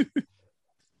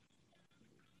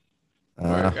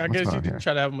 I guess you didn't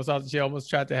try to have him assaulted. She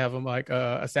almost tried to have him like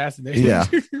assassinated. Yeah.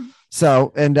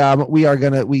 So and we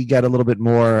get a little bit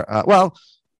more.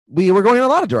 We were going in a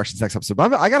lot of directions next episode,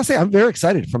 but I gotta say I'm very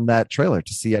excited from that trailer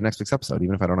to see next week's episode,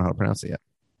 even if I don't know how to pronounce it yet.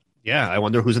 Yeah, I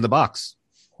wonder who's in the box.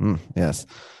 Yes.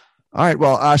 All right.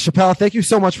 Well, Chappelle, thank you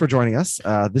so much for joining us.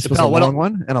 This was a long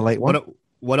one and a late one.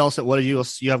 What else? What do you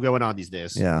have going on these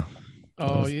days? Yeah.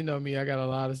 Oh, you know me. I got a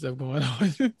lot of stuff going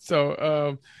on.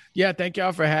 So, thank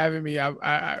y'all for having me.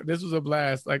 This was a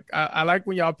blast. Like, I like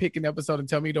when y'all pick an episode and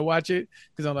tell me to watch it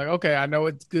because I'm like, okay, I know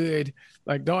it's good.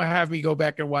 Like, don't have me go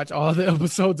back and watch all the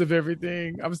episodes of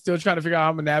everything. I'm still trying to figure out how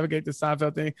I'm gonna navigate the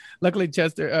Seinfeld thing. Luckily,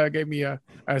 Chester gave me a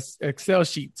Excel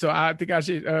sheet, so I think I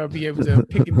should be able to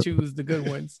pick and choose the good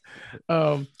ones.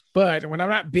 But when I'm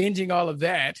not binging all of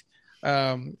that,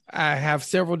 I have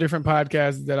several different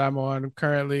podcasts that I'm on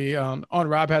currently. On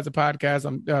Rob Has a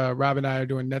Podcast. Rob and I are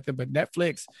doing Nothing But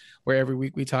Netflix, where every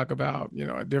week we talk about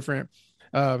a different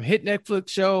hit Netflix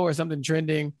show or something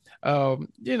trending.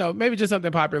 Maybe just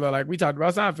something popular, like we talked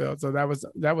about Seinfeld. So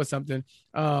that was something.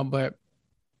 But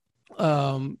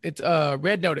It's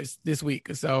Red Notice this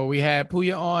week. So we had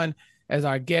Puya on as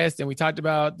our guest, and we talked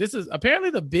about, this is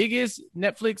apparently the biggest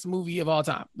Netflix movie of all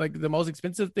time. Like the most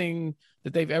expensive thing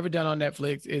that they've ever done on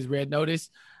Netflix is Red Notice.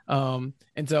 And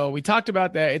so we talked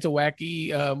about that. It's a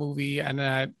wacky movie,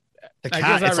 and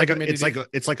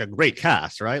it's like a great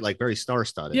cast, right? Like very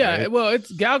star-studded. Yeah, right? well,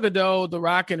 it's Gal Gadot, The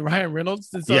Rock, and Ryan Reynolds.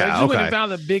 And so they went and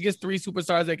found the biggest 3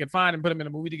 superstars they could find and put them in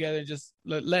a movie together and just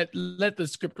let the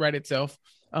script write itself.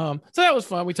 So that was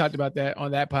fun. We talked about that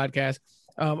on that podcast.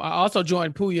 I also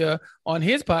joined Puya on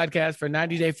his podcast for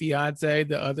 90 Day Fiance,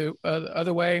 the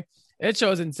other way. That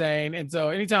show's insane. And so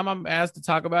anytime I'm asked to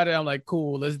talk about it, I'm like,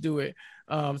 cool, let's do it.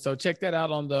 So check that out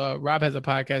on the Rob Has a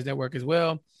Podcast network as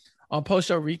well. On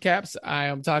post-show recaps, I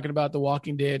am talking about The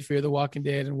Walking Dead, Fear the Walking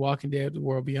Dead, and Walking Dead: The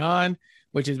World Beyond,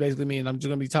 which is basically me, and I'm just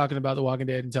going to be talking about The Walking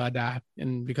Dead until I die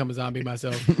and become a zombie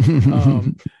myself.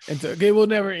 And so it will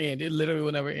never end. It literally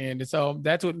will never end. And so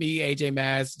that's with me, AJ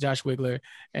Maz, Josh Wigler,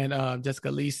 and Jessica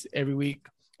Leese every week.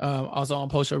 Also on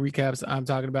post-show recaps, I'm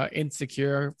talking about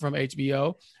Insecure from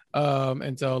HBO.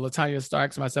 And so LaTanya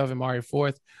Starks, myself, and Mari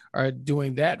Forth are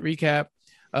doing that recap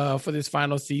for this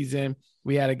final season.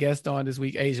 We had a guest on this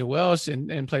week, Asia Welsh,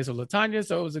 in place of LaTanya,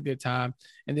 so it was a good time.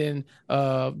 And then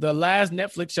the last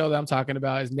Netflix show that I'm talking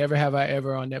about is Never Have I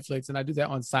Ever on Netflix, and I do that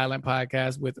on Silent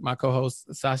Podcast with my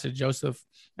co-host, Sasha Joseph.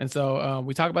 And so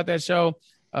we talk about that show.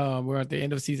 We're at the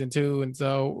end of season 2, and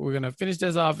so we're going to finish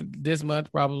this off this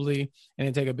month probably, and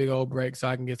then take a big old break so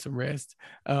I can get some rest.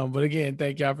 But again,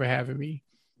 thank y'all for having me.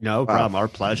 No problem. Our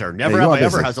pleasure. Never Have I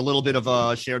Ever has a little bit of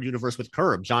a shared universe with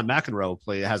Curb. John McEnroe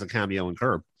has a cameo in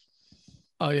Curb.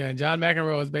 Oh yeah, and John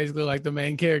McEnroe is basically like the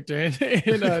main character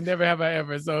in Never Have I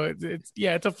Ever. So it's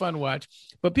a fun watch.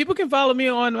 But people can follow me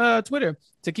on Twitter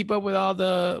to keep up with all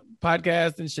the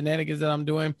podcasts and shenanigans that I'm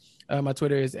doing. My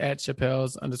Twitter is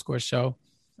 @Chappelle's_show.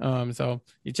 So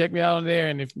you check me out on there,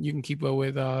 and if you can keep up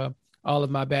with all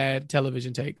of my bad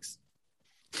television takes.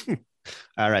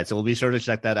 All right, so we'll be sure to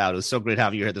check that out. It was so great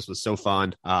having you here. This was so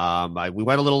fun. We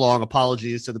went a little long.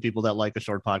 Apologies to the people that like a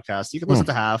short podcast. You can listen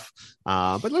to half,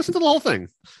 but listen to the whole thing.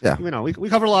 Yeah, we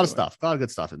covered a lot of stuff, a lot of good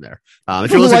stuff in there.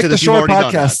 If you're listening to the short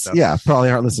podcast,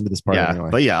 probably aren't listening to this part anyway.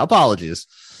 But yeah, apologies.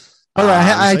 All right,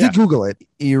 I did Google it.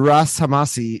 Iras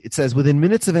Hamasi. It says within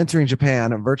minutes of entering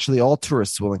Japan, virtually all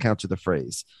tourists will encounter the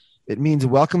phrase. It means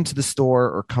welcome to the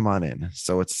store or come on in.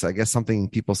 So it's, I guess, something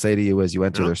people say to you as you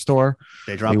enter their store.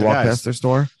 They drop you the walk guys. past their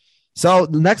store. So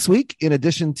next week, in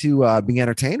addition to being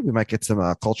entertained, we might get some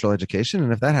cultural education.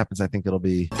 And if that happens, I think it'll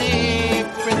be pretty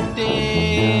good.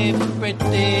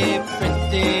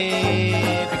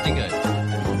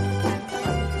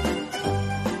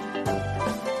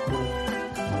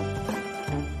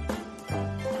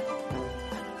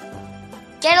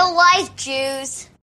 Get a life, Jews.